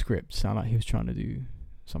of his script sound like he was trying to do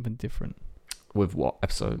something different. With what?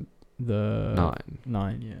 Episode 9?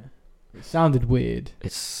 9, yeah. It sounded weird.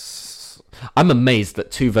 I'm amazed that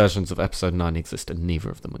 2 versions of episode 9 exist and neither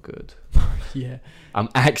of them are good. Yeah. I'm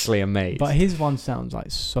actually amazed. But his one sounds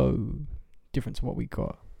like so different to what we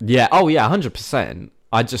got. Yeah. Oh, yeah, 100%.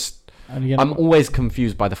 I'm always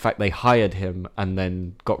confused by the fact they hired him and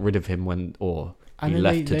then got rid of him he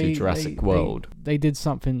left to do Jurassic World. They did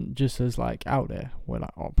something just as like out there where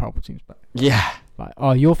like, oh, Palpatine's back. Yeah. Like,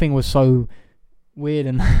 oh, your thing was so weird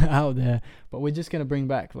and out there, but we're just going to bring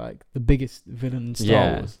back like the biggest villain in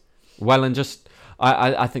Star Wars. Well, and just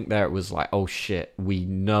I think there it was like, oh shit, we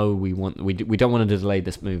know we don't want to delay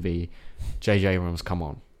this movie. J.J. Abrams, come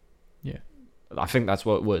on. Yeah. I think that's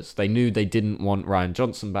what it was. They knew they didn't want Ryan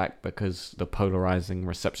Johnson back because the polarizing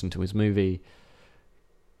reception to his movie.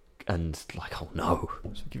 And like, oh no.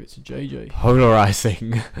 So give it to J.J.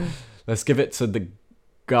 Polarizing. Let's give it to the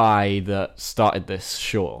guy that started this,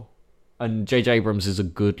 sure. And J.J. Abrams is a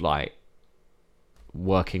good, like,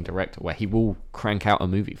 working director where he will crank out a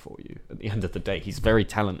movie for you at the end of the day. He's very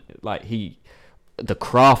talented. Like, the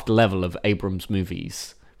craft level of Abrams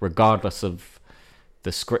movies, regardless of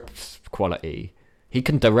the script quality, he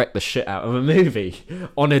can direct the shit out of a movie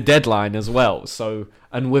on a deadline as well. So,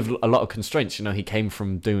 and with a lot of constraints, he came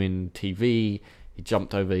from doing TV, he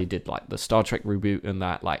jumped over, he did like the Star Trek reboot and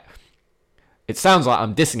that. Like, it sounds like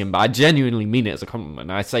I'm dissing him, but I genuinely mean it as a compliment.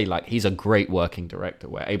 I say, like, he's a great working director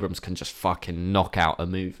where Abrams can just fucking knock out a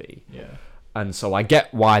movie. Yeah. And so I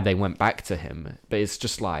get why they went back to him, but it's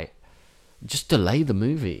just like, just delay the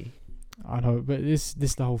movie. I know, but this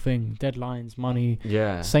the whole thing. Deadlines, money.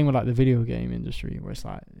 Yeah. Same with like the video game industry where it's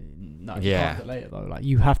like, no, you can't delay it though. Like,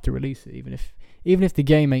 you have to release it even if the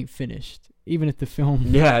game ain't finished. Even if the film...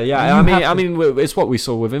 Yeah. I mean, it's what we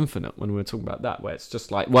saw with Infinite when we were talking about that, where it's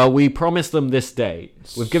just like, well, we promised them this date.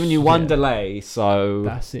 We've given you one delay, so...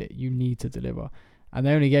 That's it. You need to deliver. And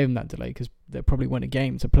they only gave them that delay because they probably want a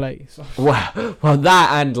game to play. So. Well, that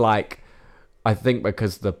and, like, I think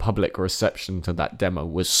because the public reception to that demo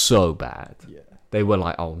was so bad. Yeah. They were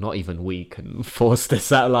like, oh, not even we can force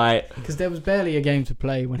this out, like... Because there was barely a game to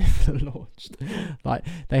play when it launched. Like,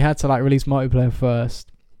 they had to, like, release multiplayer first.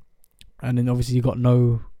 And then obviously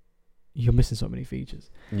you're missing so many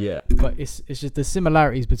features. Yeah. But it's just the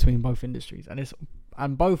similarities between both industries,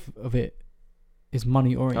 and both of it is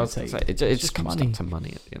money I was gonna oriented. say, it just comes down to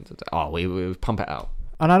money at the end of the day. Oh, we pump it out.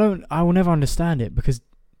 And I will never understand it because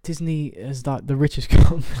Disney is like the richest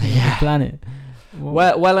company on the planet.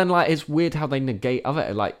 Well, and like it's weird how they negate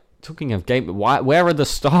other, like, talking of game. Where are the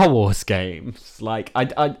Star Wars games? Like,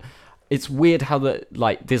 it's weird how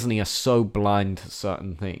like Disney are so blind to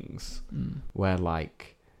certain things. Where,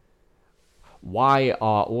 like, why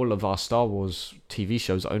are all of our Star Wars TV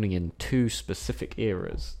shows only in 2 specific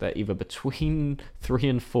eras? They're either between 3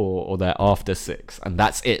 and 4, or they're after 6, and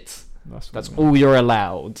that's it. That's all you're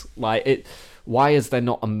allowed. Like, it. Why is there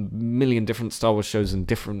not a million different Star Wars shows in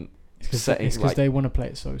different settings? It's because they want to play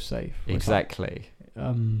it so safe. Exactly.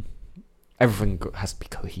 Like, everything has to be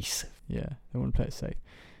cohesive. Yeah, they want to play it safe.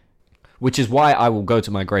 Which is why I will go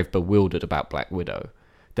to my grave bewildered about Black Widow.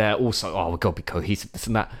 They're also, we've got to be cohesive, this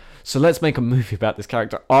and that. So let's make a movie about this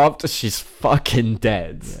character after she's fucking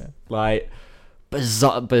dead. Yeah. Like,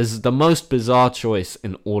 bizarre, the most bizarre choice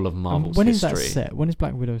in all of Marvel's when history. When is that set? When is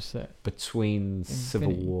Black Widow set? Between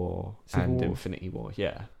Civil War and Infinity War,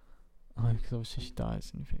 yeah. Oh, because obviously she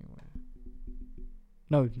dies in Infinity War.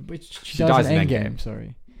 No, she dies in Endgame,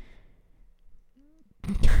 sorry.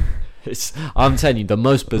 I'm telling you, the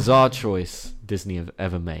most bizarre choice Disney have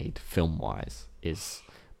ever made, film-wise, is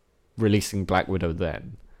releasing Black Widow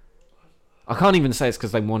then. I can't even say it's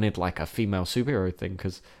because they wanted, like, a female superhero thing,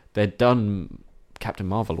 because they'd done Captain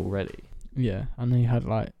Marvel already. Yeah, and they had,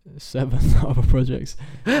 like, 7 other projects.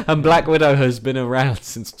 And Black Widow has been around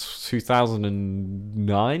since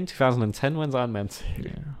 2009, 2010, when's Iron Man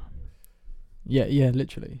 2? Yeah,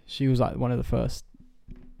 literally. She was, like, one of the first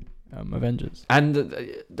Avengers.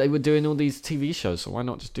 And they were doing all these TV shows, so why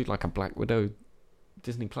not just do, like, a Black Widow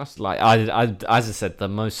Disney Plus? Like, I as I said, the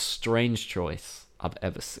most strange choice I've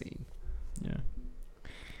ever seen. Yeah.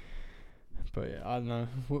 But yeah, I don't know.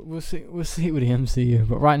 We'll see with the MCU.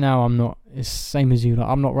 But right now, I'm not. It's same as you. Like,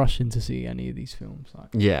 I'm not rushing to see any of these films. Like,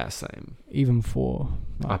 yeah, same. Even 4.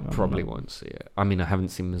 Like, I probably won't see it. I mean, I haven't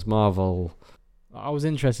seen Ms. Marvel. I was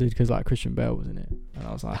interested because, like, Christian Bale was in it, and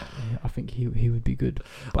I was like, yeah, I think he would be good.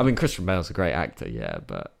 But I mean, Christian Bale's a great actor, yeah,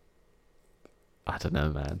 but I don't know,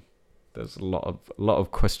 man. There's a lot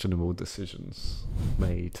of questionable decisions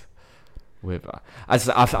made with. I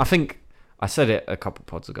think. I said it a couple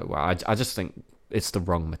pods ago where I just think it's the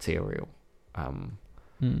wrong material.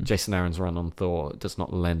 Jason Aaron's run on Thor does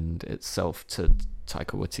not lend itself to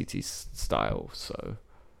Taika Waititi's style, so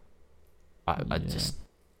I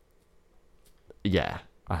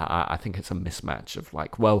think it's a mismatch of,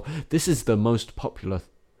 like, well, this is the most popular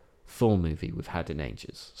Thor movie we've had in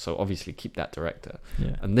ages, so obviously keep that director.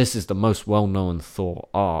 Yeah. And this is the most well-known Thor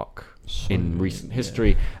arc in recent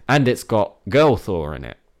history, and it's got girl Thor in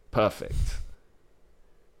it. Perfect.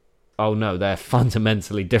 Oh no, they're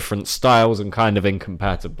fundamentally different styles and kind of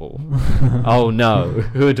incompatible. Oh no,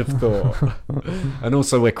 who'd have thought? And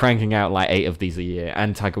also we're cranking out like 8 of these a year,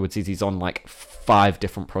 and Taika Waititi's on like 5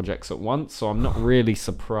 different projects at once, so I'm not really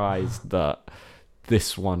surprised that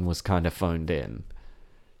this one was kind of phoned in,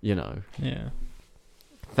 you know. Yeah.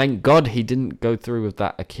 Thank God he didn't go through with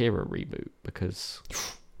that Akira reboot, because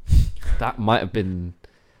that might have been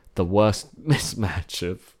the worst mismatch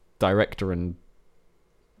of director and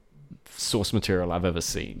source material I've ever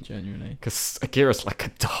seen. Genuinely. Because Akira's like a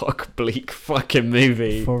dark, bleak fucking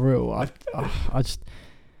movie. For real. I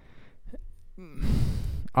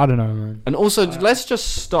don't know, man. And also, let's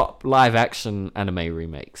just stop live action anime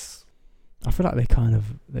remakes. I feel like they've kind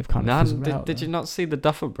of did you not see the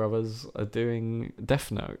Duffer Brothers are doing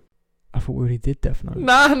Death Note? I thought we already did Death Note.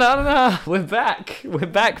 No. We're back,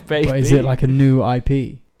 baby. But is it like a new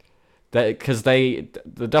IP? Because the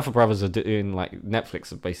Duffer Brothers are doing, like, Netflix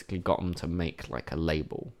have basically got them to make like a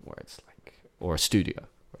label where it's like, or a studio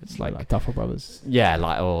where it's like Duffer Brothers. Yeah,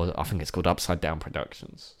 like, or I think it's called Upside Down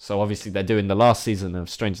Productions. So obviously they're doing the last season of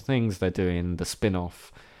Stranger Things. They're doing the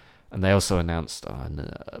spin-off, and they also announced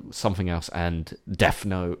something else and Death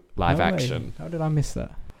Note live action. How did I miss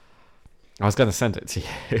that? I was going to send it to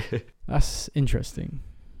you. That's interesting.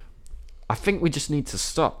 I think we just need to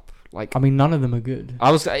stop. Like, I mean, none of them are good.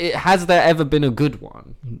 Has there ever been a good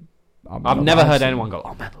one? I've never heard anyone go,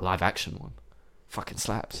 "Oh man, the live action one fucking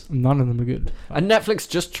slaps." None of them are good. And Netflix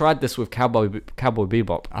just tried this with Cowboy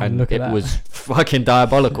Bebop, and it was fucking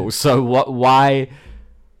diabolical. So why?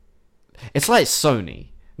 It's like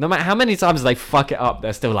Sony. No matter how many times they fuck it up,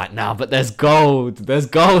 they're still like, "Nah, but there's gold. There's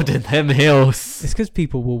gold in them hills." It's because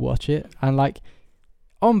people will watch it, and like,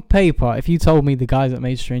 on paper, if you told me the guys that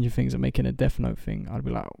made Stranger Things are making a Death Note thing, I'd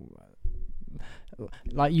be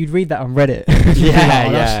like, you'd read that on Reddit.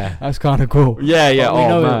 That's kind of cool. Yeah.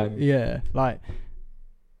 Oh man. Yeah, like,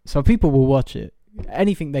 so people will watch it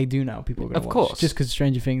anything they do now, people are going to Of watch. course. Just because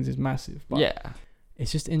Stranger Things is massive. But Yeah.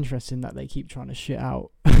 it's just interesting that they keep trying to shit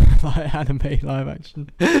out like anime live action.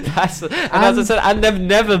 As I said, and they've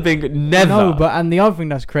never been No, and the other thing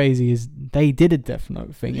that's crazy is they did a Death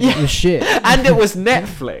Note thing. And it was shit. And it was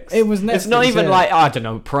Netflix. It was Netflix. It's not even yeah. like, I don't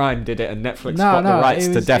know, Prime did it and Netflix got the rights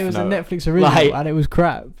to Death Note. It was a Netflix original and it was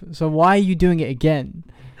crap. So why are you doing it again?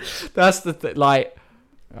 That's the thing. Like,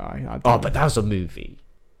 but that was a movie.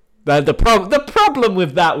 The problem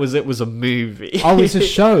with that was it was a movie. Oh, it's a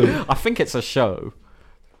show. I think it's a show.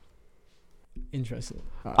 Interesting.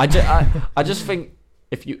 I just think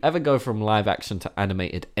if you ever go from live action to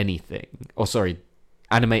animated anything,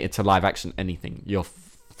 animated to live action anything, you're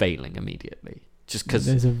failing immediately. Just because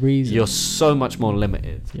there's a reason. You're so much more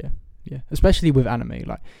limited. Yeah. Especially with anime,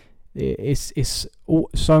 like it's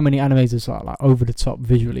so many animators are like over the top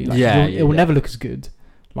visually. Like, it will never look as good.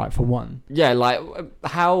 Like for one. Yeah, like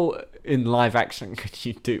how in live action could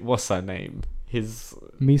you do? What's her name?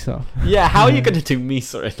 Misa. Yeah, how are you going to do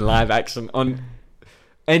Misa in live action on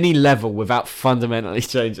any level without fundamentally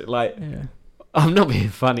changing? Like, I'm not being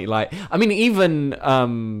funny. Like, I mean, even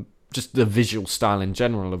just the visual style in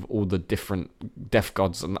general of all the different death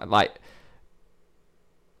gods and like,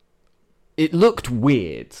 it looked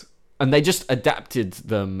weird, and they just adapted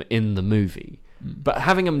them in the movie. But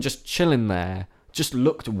having them just chilling there just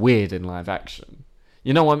looked weird in live action.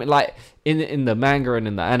 You know what I mean? Like in the manga and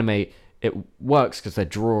in the anime, it works because they're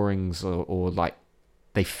drawings or like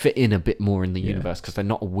they fit in a bit more in the universe because they're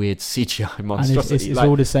not a weird CGI monstrosity. And it's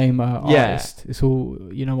all the same artist. It's all,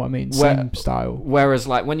 you know what I mean? Same style. Whereas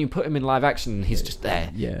like when you put him in live action, he's just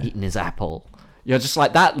there eating his apple. You're just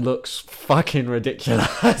like, that looks fucking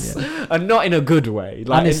ridiculous. And not in a good way.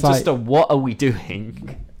 Like, it's just what are we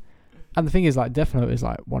doing? And the thing is, like, Death Note is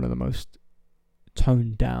like one of the most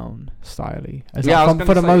toned down styly.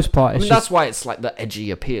 For the most part, it's that's why it's like the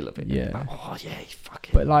edgy appeal of it. Yeah. Like, oh yeah,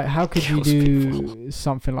 fucking. But like, how could you do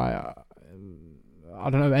something like I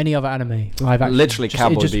don't know, any other anime live action? Literally,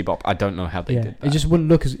 Cowboy Bebop. I don't know how they did that. It just wouldn't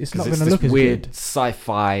look as. It's not going to look as weird good.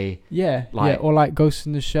 Sci-fi. Or like Ghost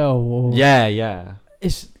in the Shell. Or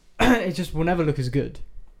It's it just will never look as good.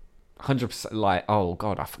 100%. Like, oh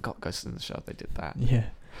god, I forgot Ghost in the Shell. They did that. Yeah.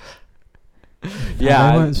 They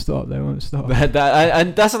won't stop.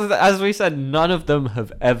 And that's, as we said, none of them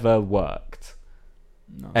have ever worked.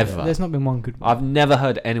 No, ever. There's not been one good one. I've never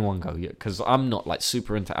heard anyone go yet, because I'm not like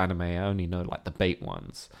super into anime. I only know like the bait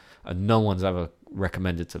ones, and no one's ever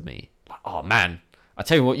recommended to me like, oh man, I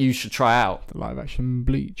tell you what, you should try out the live action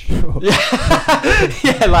Bleach.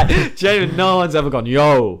 Yeah, like genuinely, no one's ever gone,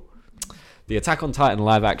 yo, the Attack on Titan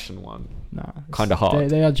live action one. Nah, kind of hard.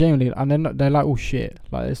 They are genuinely, and they're like all shit.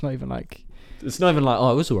 Like it's not even like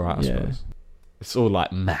oh, it was alright. I suppose it's all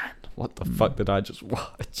like, man, what the fuck did I just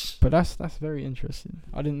watch? But that's very interesting.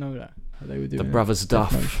 I didn't know that they were doing the Brothers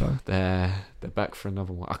Duff. They're back for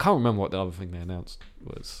another one. I can't remember what the other thing they announced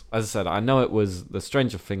was. As I said, I know it was the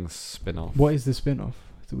Stranger Things spin-off. What is the spin-off?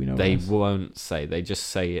 Do we know? They won't say. They just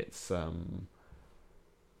say it's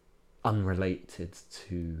unrelated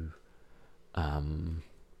to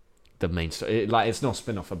the main story. Like, it's not a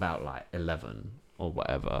spin-off about like 11 or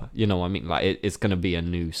whatever. You know what I mean? Like, it's going to be a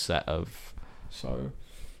new set of. So,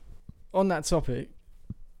 on that topic,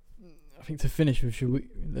 I think to finish with,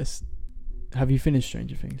 have you finished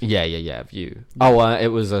Stranger Things? Yeah. Have you? Oh, it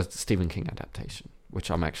was a Stephen King adaptation,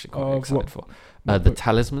 which I'm actually quite excited for. The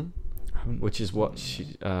Talisman, which is what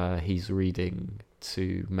he's reading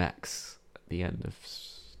to Max at the end of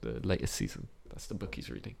the latest season. That's the book he's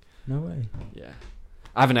reading. No way. Yeah.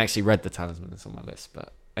 I haven't actually read The Talisman. It's on my list,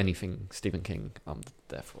 but anything Stephen King, I'm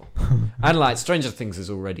there for. And like Stranger Things is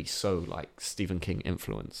already so like Stephen King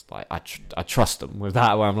influenced. Like I trust him with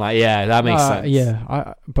that. Where I'm like, yeah, that makes sense.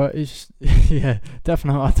 Yeah, but it's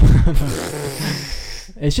definitely. I don't know.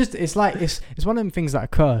 It's one of them things that are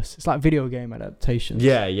cursed. It's like video game adaptations.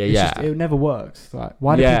 Yeah. It never works. Like,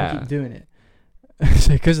 why do people keep doing it?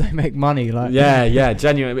 Because they make money. Like,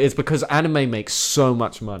 genuinely, it's because anime makes so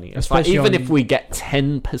much money. It's like, even if we get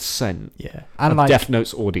 10% and of like, Death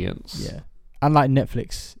Note's audience, and like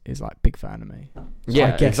Netflix is like big for anime. So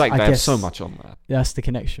exactly. They have so much on there. That's the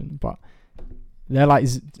connection, but they're like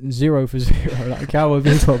 0 for 0. Like Cowboy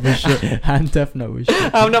Bebop was shit and Death Note was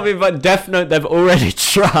shit. I'm not being, but Death Note they've already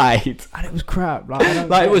tried, and it was crap. Like, I don't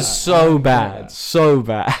like, it was that. so bad, so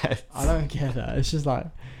bad. I don't get that. It's just like,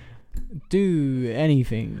 do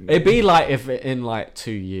anything. It'd be like if in like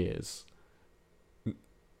 2 years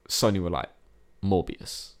Sony were like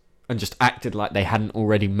Morbius and just acted like they hadn't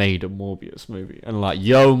already made a Morbius movie and like,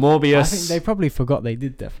 yo, Morbius. I think they probably forgot they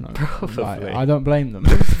did Death Note. Probably. Like, I don't blame them.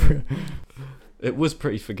 It was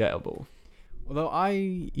pretty forgettable. Although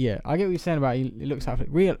I get what you're saying about it looks like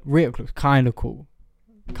Ryuk looks kind of cool.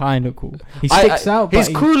 He sticks out. He's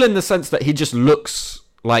cool in the sense that he just looks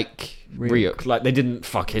like Ryuk. Ryuk. Like they didn't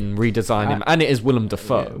fucking redesign him, and it is Willem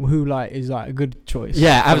Dafoe, who like is like a good choice.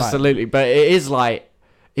 Yeah, absolutely. But it is like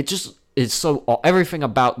it just is so everything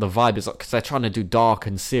about the vibe is like because they're trying to do dark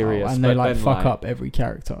and serious, and they like fuck up every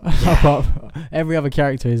character. Yeah. Every other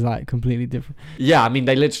character is like completely different. Yeah, I mean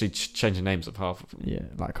they literally change the names of half of them. Yeah,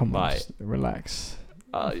 like come on, just relax.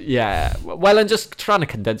 Yeah, well, and just trying to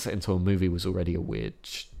condense it into a movie was already a weird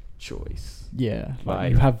choice. Yeah,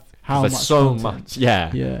 like you have how much so content. much.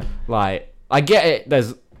 Yeah. Like I get it.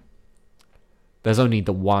 There's only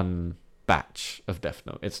the one batch of Death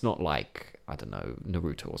Note. It's not like I don't know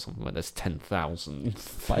Naruto or something where there's 10,000.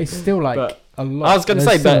 But it's still like a lot. I was gonna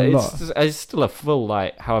say, but it's still a full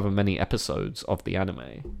like however many episodes of the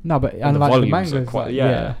anime. No, but and like the manga, quite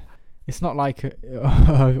yeah. It's not like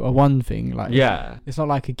a one thing. Like it's not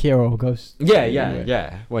like Akira or Ghost.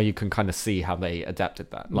 Yeah. Where you can kind of see how they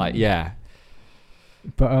adapted that. Like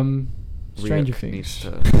But Stranger Things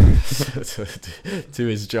needs to do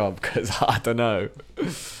his job because I don't know.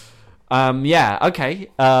 Okay.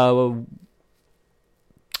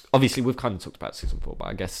 Obviously, we've kind of talked about season 4, but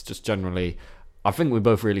I guess just generally, I think we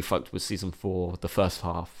both really fucked with season 4, the first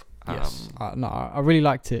half. Yes. No, I really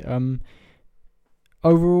liked it.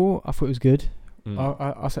 Overall, I thought it was good.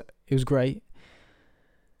 I said it was great.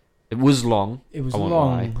 It was long. It was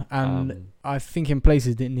long, and I think in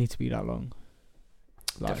places didn't need to be that long.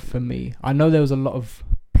 Like for me, I know there was a lot of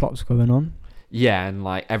plots going on. Yeah, and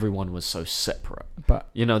like everyone was so separate. But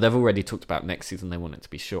they've already talked about next season. They want it to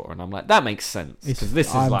be shorter, and I'm like, that makes sense because this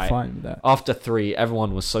is like fine with that. After 3,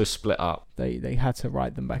 everyone was so split up. They had to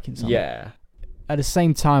write them back in something. Yeah. At the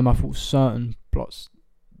same time, I thought certain plots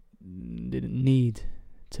didn't need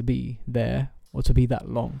to be there or to be that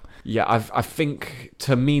long. Yeah, I think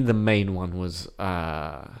to me the main one was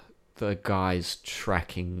the guys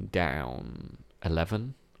tracking down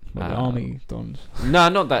 11. The army dons. No,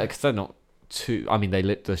 not that because they're not too. I mean,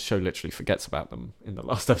 the show literally forgets about them in the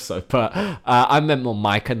last episode. But I meant more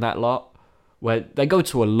Mike and that lot, where they go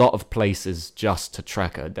to a lot of places just to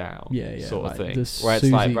track her down. Yeah, sort like of thing. Where it's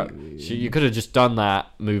like, you could have just done that,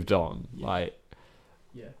 moved on. Yeah. Like,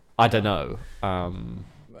 I don't know.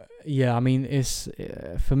 Yeah, I mean, it's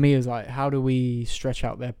for me. It's like, how do we stretch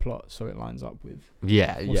out their plot so it lines up with?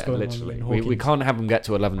 Literally. We can't have them get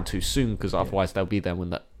to 11 too soon because otherwise they'll be there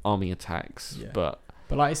when the army attacks. Yeah. But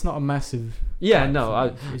like, it's not a massive. Yeah,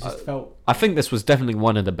 no. It just felt. I think this was definitely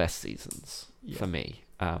one of the best seasons for me.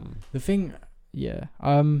 The thing,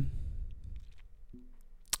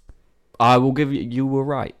 I will give you. You were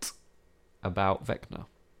right about Vecna.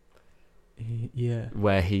 Yeah,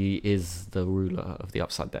 where he is the ruler of the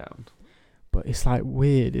Upside Down. But it's like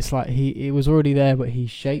weird. It's like it was already there, but he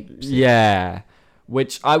shapes it. Yeah,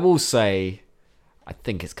 which I will say, I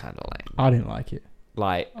think it's kind of lame. I didn't like it.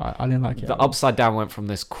 Like I didn't like it. The Upside Down went from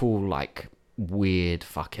this cool, like weird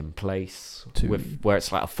fucking place where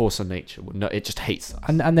it's like a force of nature. No, it just hates us.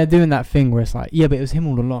 And they're doing that thing where it's like, yeah, but it was him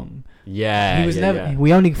all along. Yeah, he was never. Yeah.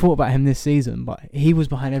 We only thought about him this season, but he was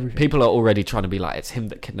behind everything. People are already trying to be like, it's him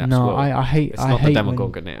that kidnaps. No, I hate. It's not the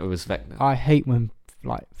Demogorgon. It was Vecna. I hate when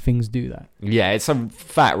like things do that. Yeah, it's some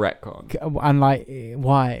fat retcon. And like,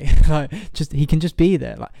 why? Like, just he can just be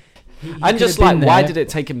there. Like, and just like, why did it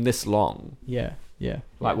take him this long? Yeah. Yeah.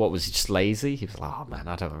 Like, what was he just lazy? He was like, oh man,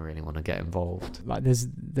 I don't really want to get involved. Like, there's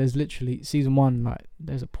literally season 1, like,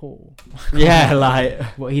 there's a portal. Yeah, like,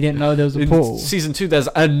 well, he didn't know there was a portal. Season 2, there's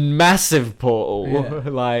a massive portal.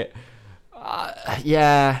 Yeah. Like,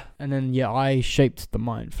 yeah. And then I shaped the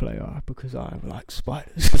Mind Flayer because I like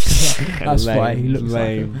spiders. That's lame, why he looks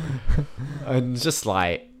lame. Like and just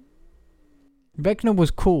like. Vecna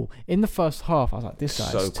was cool. In the first half, I was like, this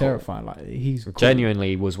guy's so terrifying. Cool. Like, he's cool.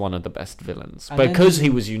 Genuinely was one of the best villains. And because he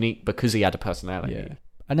was unique, because he had a personality. Yeah.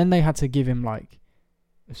 And then they had to give him, like,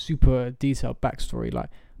 a super detailed backstory. Like,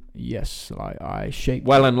 yes, like, I shaped...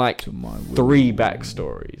 Well, and, like, 3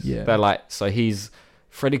 backstories. Yeah. They're like, so he's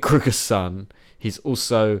Freddy Krueger's son. He's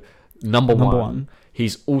also number one.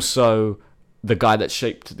 He's also... the guy that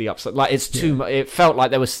shaped the Upside, like it's too much. It felt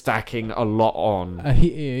like they were stacking a lot on. Like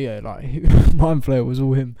Mind Flayer was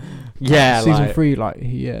all him. Yeah, season 3, like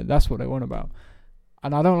that's what they want about,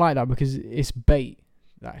 and I don't like that because it's bait.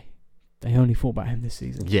 Like they only thought about him this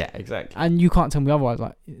season. Yeah, exactly. And you can't tell me otherwise.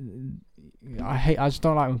 Like I just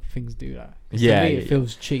don't like when things do that. Yeah, it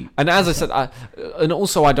feels cheap. And as I said, and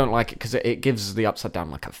also I don't like it because it gives the Upside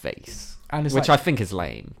Down like a face, and which I think is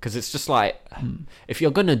lame because it's just like if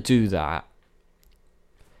you're gonna do that.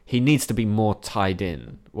 He needs to be more tied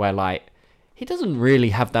in, where like he doesn't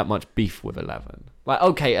really have that much beef with 11. Like,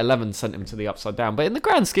 okay, 11 sent him to the Upside Down, but in the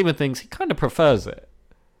grand scheme of things, he kind of prefers it.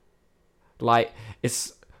 Like,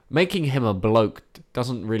 it's making him a bloke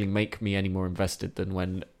doesn't really make me any more invested than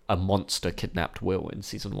when a monster kidnapped Will in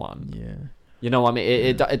season 1. Yeah. You know, I mean,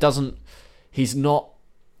 it doesn't. He's not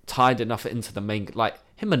tied enough into the main. Like,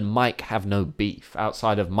 him and Mike have no beef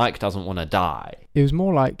outside of Mike doesn't want to die. It was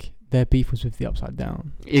more like their beef was with the Upside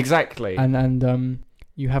Down. Exactly. And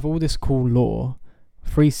you have all this cool lore,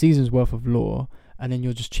 3 seasons worth of lore, and then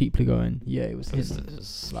you're just cheaply going, yeah, it was him.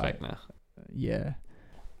 It's like, fake now. Yeah.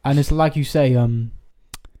 And it's like you say,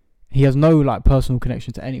 he has no like personal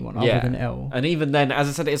connection to anyone other than Elle. And even then, as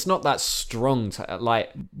I said, it's not that strong to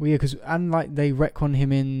like. Well, yeah, and like they retcon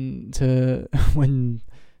him into when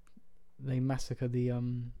they massacre the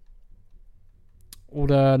all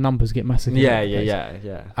the numbers get massacred. Yeah.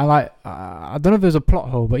 And like I don't know if there's a plot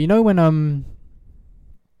hole, but you know when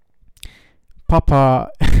Papa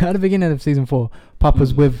at the beginning of season 4,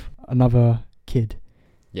 Papa's with another kid.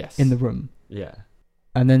 Yes. In the room. Yeah.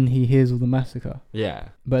 And then he hears all the massacre. Yeah.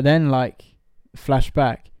 But then, like,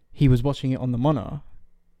 flashback, he was watching it on the monitor.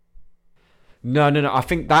 No. I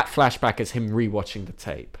think that flashback is him rewatching the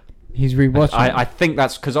tape. He's rewatching. I think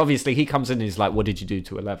that's because obviously he comes in and he's like, "What did you do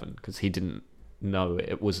to 11?" Because he didn't know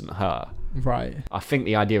it wasn't her. Right. I think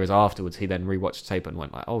the idea is afterwards he then rewatched the tape and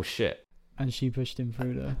went like, "Oh shit." And she pushed him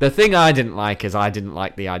through there. The thing I didn't like is I didn't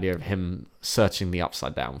like the idea of him searching the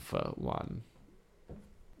Upside Down for one.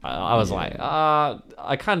 I was like,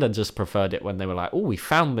 I kind of just preferred it when they were like, oh, we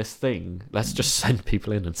found this thing. Let's just send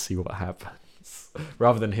people in and see what happens.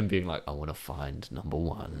 Rather than him being like, I want to find number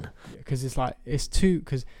 1. Because it's like, it's too,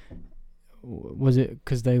 because, was it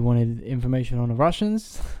because they wanted information on the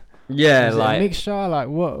Russians? Yeah, was like. it a mixture? Like,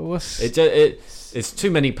 what's. It's too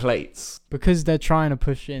many plates. Because they're trying to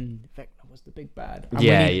push in, Vecna was the big bad. And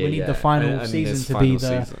we need the final season to be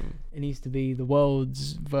the. Season. It needs to be the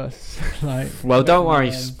world's verse. Like, well, don't worry.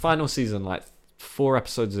 Final season, like 4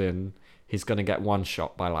 episodes in, he's gonna get one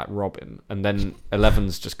shot by like Robin, and then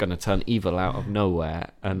 11's just gonna turn evil out of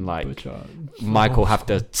nowhere, and like Michael have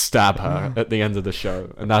to stab her at the end of the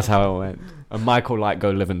show, and that's how it'll end. And Michael like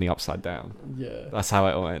go live in the Upside Down. Yeah, that's how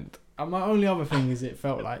it'll end. And my only other thing is, it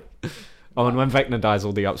felt like. Oh, and when Vecna dies,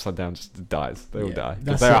 all the Upside Down just dies. They all die. Because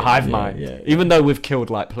That's they're a it. hive Yeah, mind. yeah. Even though we've killed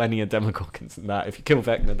like plenty of Demogorgons and that, if you kill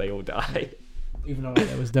Vecna, they all die. Even though like,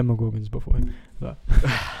 there was Demogorgons before him.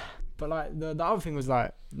 But like the other thing was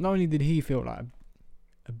like, not only did he feel like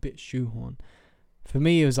a bit shoehorn, for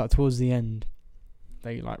me it was like towards the end,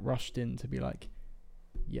 they like rushed in to be like,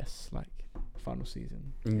 yes, like final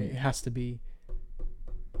season. It has to be.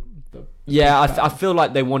 I feel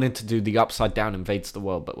like they wanted to do the Upside Down invades the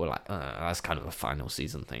world, but we're like, that's kind of a final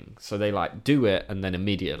season thing. So they like do it, and then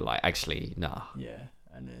immediately like, actually, nah. Yeah,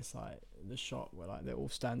 and it's like the shot where like they're all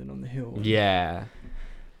standing on the hill. Yeah,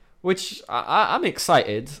 which I'm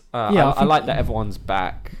excited. I like that everyone's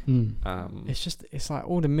back. It's like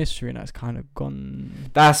all the mystery and that's kind of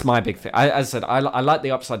gone. That's my big thing. As I said, I like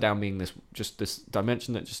the Upside Down being this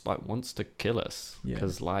dimension that just like wants to kill us,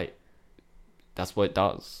 because like. That's what it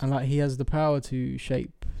does. And like he has the power to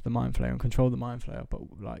shape the Mind Flayer and control the Mind Flayer, but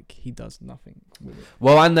like he does nothing with it.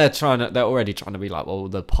 Well, and they're already trying to be like, well,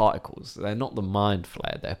 the particles. They're not the Mind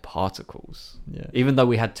Flayer, they're particles. Yeah. Even though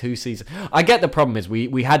we had 2 seasons. I get the problem is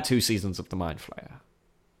we had 2 seasons of the Mind Flayer.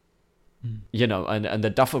 You know, and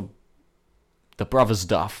the brothers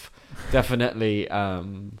Duff definitely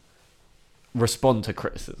respond to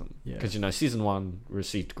criticism. Because, you know, season 1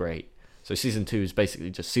 received great. So season 2 is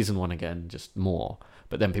basically just season 1 again, just more.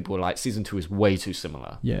 But then people were like, season 2 is way too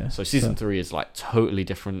similar. Yeah. So season 3 is like totally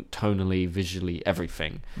different, tonally, visually,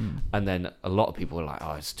 everything. And then a lot of people were like,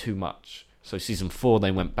 oh, it's too much. So season 4,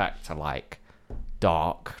 they went back to like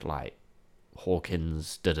dark, like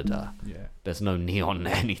Hawkins, da-da-da. Yeah. There's no neon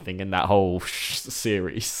anything in that whole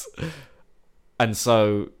series. And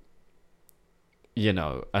so, you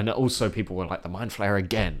know, and also people were like, the Mind Flayer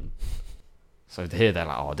again. So here they're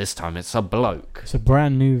like, oh, this time it's a bloke. It's a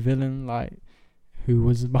brand new villain, like, who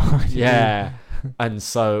was behind it. Yeah. And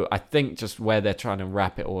so I think just where they're trying to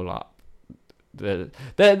wrap it all up, they're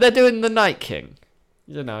doing the Night King,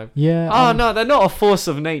 you know. Yeah. Oh, no, they're not a force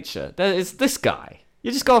of nature. It's this guy.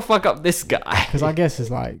 You just gotta fuck up this guy. Because I guess it's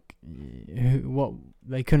like, what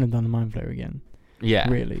they couldn't have done the Mind Flayer again. Yeah.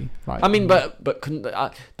 Really. Like, I mean, but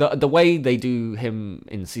the way they do him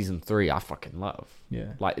in season 3, I fucking love.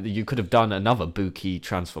 Yeah. Like, you could have done another Buki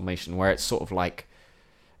transformation where it's sort of like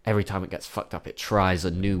every time it gets fucked up, it tries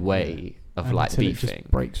a new way of and like beefing. It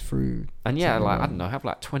just breaks through. And yeah, like, I don't know, have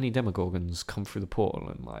like 20 Demogorgons come through the portal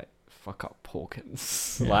and like fuck up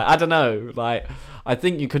Hawkins. Yeah. Like, I don't know. Like, I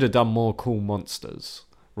think you could have done more cool monsters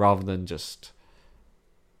rather than just.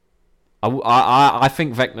 I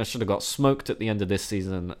think Vecna should have got smoked at the end of this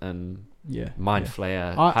season, and Mind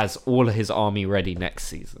Flayer has all of his army ready next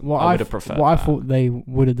season. I would have preferred what that. I thought they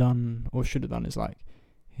would have done or should have done is like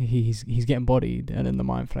he's getting bodied, and then the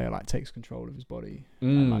Mind Flayer like takes control of his body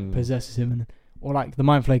and like possesses him, and or like the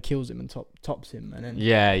Mind Flayer kills him and tops him, and then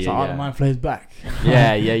the Mind Flayer's back.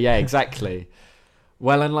 yeah, exactly.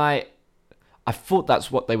 Well, and like I thought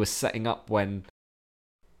that's what they were setting up when.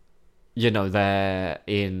 They're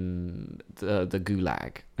in the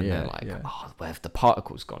gulag, and they're like, oh, where have the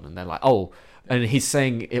particles gone? And they're like, oh, and he's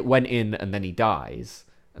saying it went in and then he dies.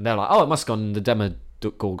 And they're like, oh, it must have gone in the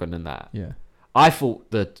Demogorgon and that. Yeah. I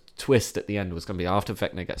thought the twist at the end was going to be after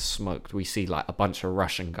Vecna gets smoked, we see like a bunch of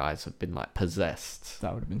Russian guys have been like possessed.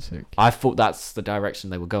 That would have been sick. I thought that's the direction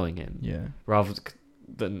they were going in. Yeah. Rather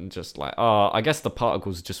than just like, oh, I guess the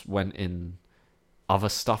particles just went in other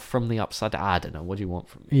stuff from the upside. I don't know. What do you want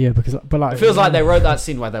from me? Yeah, but like it feels like they wrote that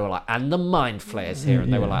scene where they were like, and the Mind Flayer's here,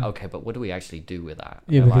 and they were like, okay, but what do we actually do with that?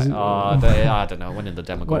 Yeah, because I don't know. When in the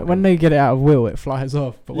Demogorgon, when they get it out of Will, it flies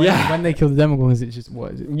off. But when they kill the Demogorgons, it's just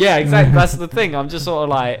what is it? Yeah, exactly. That's the thing. I'm just sort of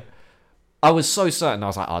like, I was so certain. I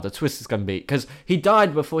was like, the twist is gonna be because he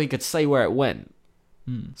died before he could say where it went.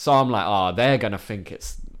 So I'm like, they're gonna think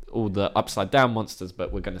it's all the upside down monsters,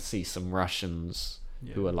 but we're gonna see some Russians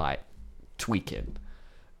who are like tweaking,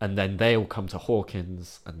 and then they'll come to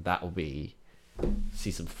Hawkins, and that'll be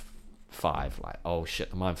season 5. Like, oh shit,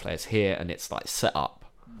 the Mind Flayer's here, and it's like set up.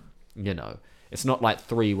 It's not like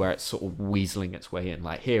 3 where it's sort of weaseling its way in.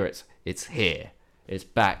 Like here, it's here, it's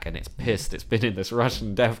back, and it's pissed. It's been in this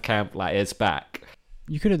Russian death camp. Like it's back.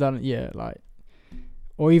 You could have done it, like,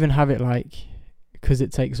 or even have it like, because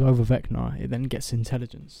it takes over Vecna, it then gets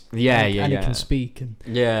intelligence. And it can speak, and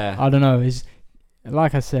I don't know. It's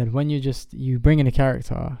like I said, when you bring in a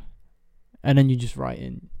character, and then you just write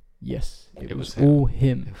in, yes, it was all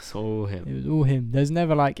him. It was all him. It was all him. There's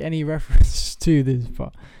never like any reference to this,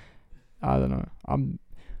 but I don't know. I'm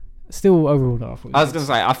still overall though. I was gonna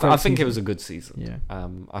say, I think it was a good season. Yeah.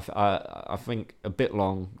 I think a bit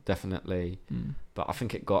long, definitely, but I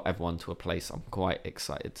think it got everyone to a place. I'm quite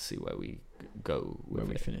excited to see where we go with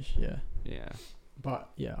we it. Finish. Yeah. Yeah. But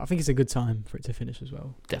yeah, I think it's a good time for it to finish as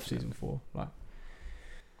well. Definitely. Season 4, like.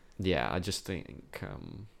 Yeah, I just think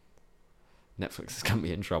Netflix is gonna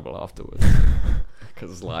be in trouble afterwards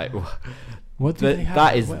because like, what do they have?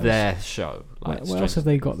 That is their show. Like, what else have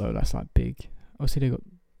they got though? That's like big. Obviously, they got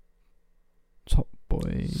Top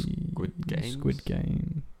Boy, Squid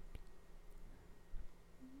Game.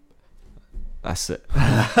 That's it.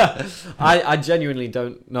 I genuinely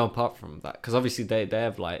don't know apart from that, because obviously they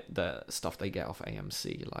have like the stuff they get off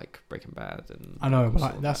AMC, like Breaking Bad, and I know, but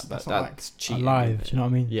like that's like cheating, alive. Do you know what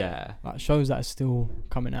I mean? Yeah, like shows that are still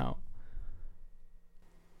coming out.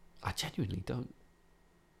 I genuinely don't.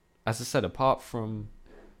 As I said, apart from,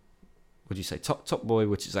 would you say Top Boy,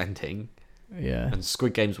 which is ending, and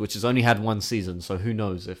Squid Games, which has only had 1 season, so who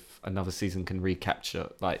knows if another season can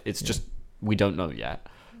recapture? Like it's just we don't know yet.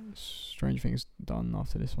 Stranger Things done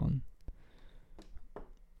after this one.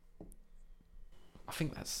 I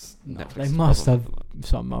think that's Netflix. They must have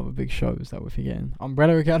some other big shows that we're forgetting.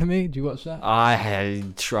 Umbrella Academy, do you watch that? I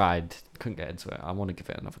had tried, couldn't get into it. I want to give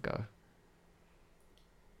it another go.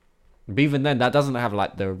 But even then, that doesn't have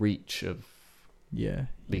like the reach of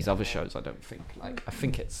these other shows. I don't think. Like I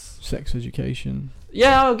think it's Sex Education.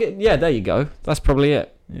 Yeah, there you go. That's probably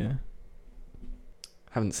it. Yeah.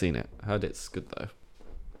 Haven't seen it. Heard it's good though.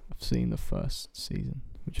 I've seen the first season,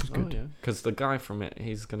 which is good. Because the guy from it,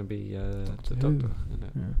 he's going to be the Doctor. Isn't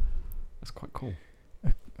it? Yeah. That's quite cool.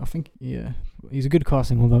 I think, he's a good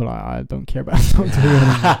casting, although like, I don't care about Doctor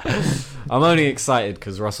Who. I'm only excited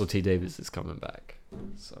because Russell T Davies is coming back,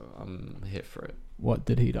 so I'm here for it. What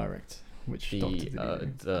did he direct? Which Doctor did he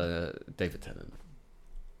direct? David Tennant,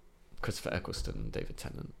 Christopher Eccleston, and David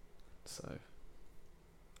Tennant. So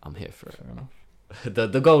I'm here for it. Fair enough.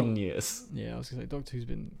 the golden years. Yeah, I was gonna say Doctor Who's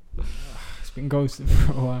been it's been ghosted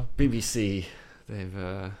for a while. BBC, they've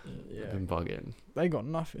been bugging. They got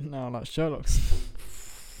nothing now. Like Sherlock's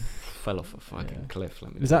fell off a fucking cliff.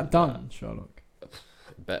 Let me. Is that done, Sherlock?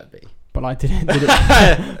 It better be. But like, did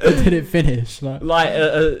it finish? Like,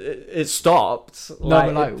 it stopped. No,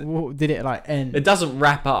 but like, did it like end? It doesn't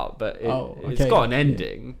wrap up, but it's got an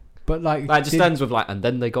ending. Yeah. But like it just ends with like, and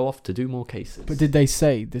then they go off to do more cases. But did they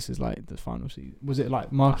say this is like the final season? Was it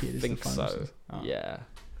like marketed? I think as the final so. Season? Oh. Yeah.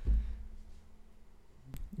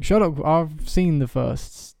 Sherlock, I've seen the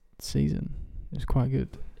first season. It's quite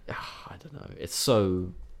good. I don't know. It's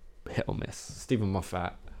so hit or miss. Stephen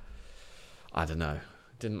Moffat. I don't know.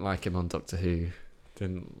 Didn't like him on Doctor Who.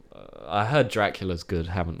 Didn't. I heard Dracula's good.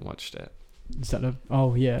 Haven't watched it. Is that the?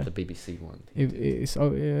 Oh yeah. The BBC one. It's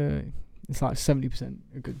like 70%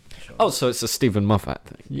 a good show. Oh, so it's a Stephen Moffat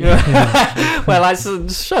thing. Yeah. Well, I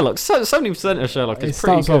said Sherlock. 70% of Sherlock is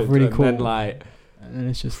pretty good. It starts off really cool, and then, like, and then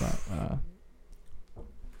it's just like.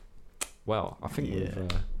 Well, I think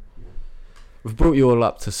we've brought you all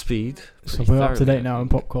up to speed. So we're up to date now in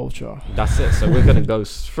pop culture. That's it. So we're gonna go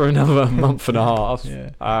for another month and a half.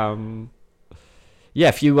 Yeah. Yeah.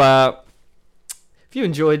 If you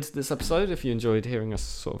enjoyed this episode, if you enjoyed hearing us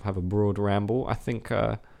sort of have a broad ramble, I think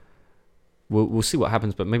we'll see what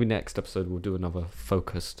happens. But maybe next episode we'll do another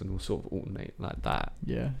focused, and we'll sort of alternate like that.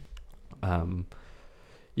 Yeah.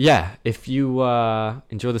 Yeah. If you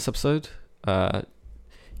enjoy this episode,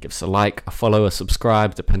 give us a like, a follow, a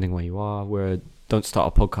subscribe, depending where you are. We don't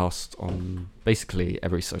start a podcast on basically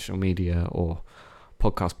every social media or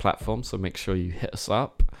podcast platform, so make sure you hit us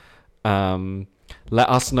up. Let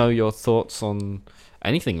us know your thoughts on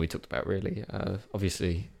anything we talked about, really.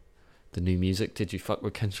 Obviously, the new music. Did you fuck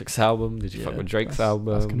with Kendrick's album? Did you fuck with Drake's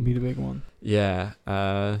album? That's going to be the big one. Yeah.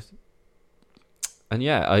 And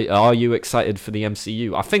yeah, are you excited for the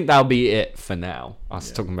MCU? I think that'll be it for now. Us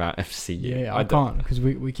talking about FCU. Yeah, I can't because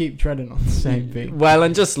we keep treading on the same thing. Well,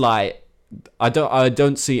 and just like I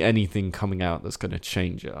don't see anything coming out that's going to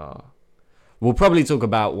change it. We'll probably talk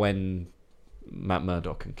about when Matt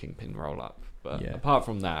Murdock and Kingpin roll up, but apart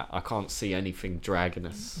from that, I can't see anything dragging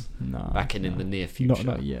us back in the near future.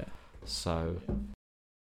 Not yet. So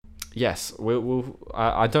yes,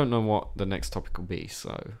 I don't know what the next topic will be,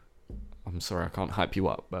 so. I'm sorry I can't hype you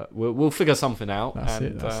up, but we'll figure something out. That's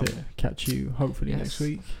it. Catch you hopefully next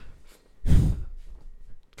week.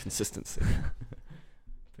 Consistency.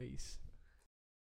 Peace.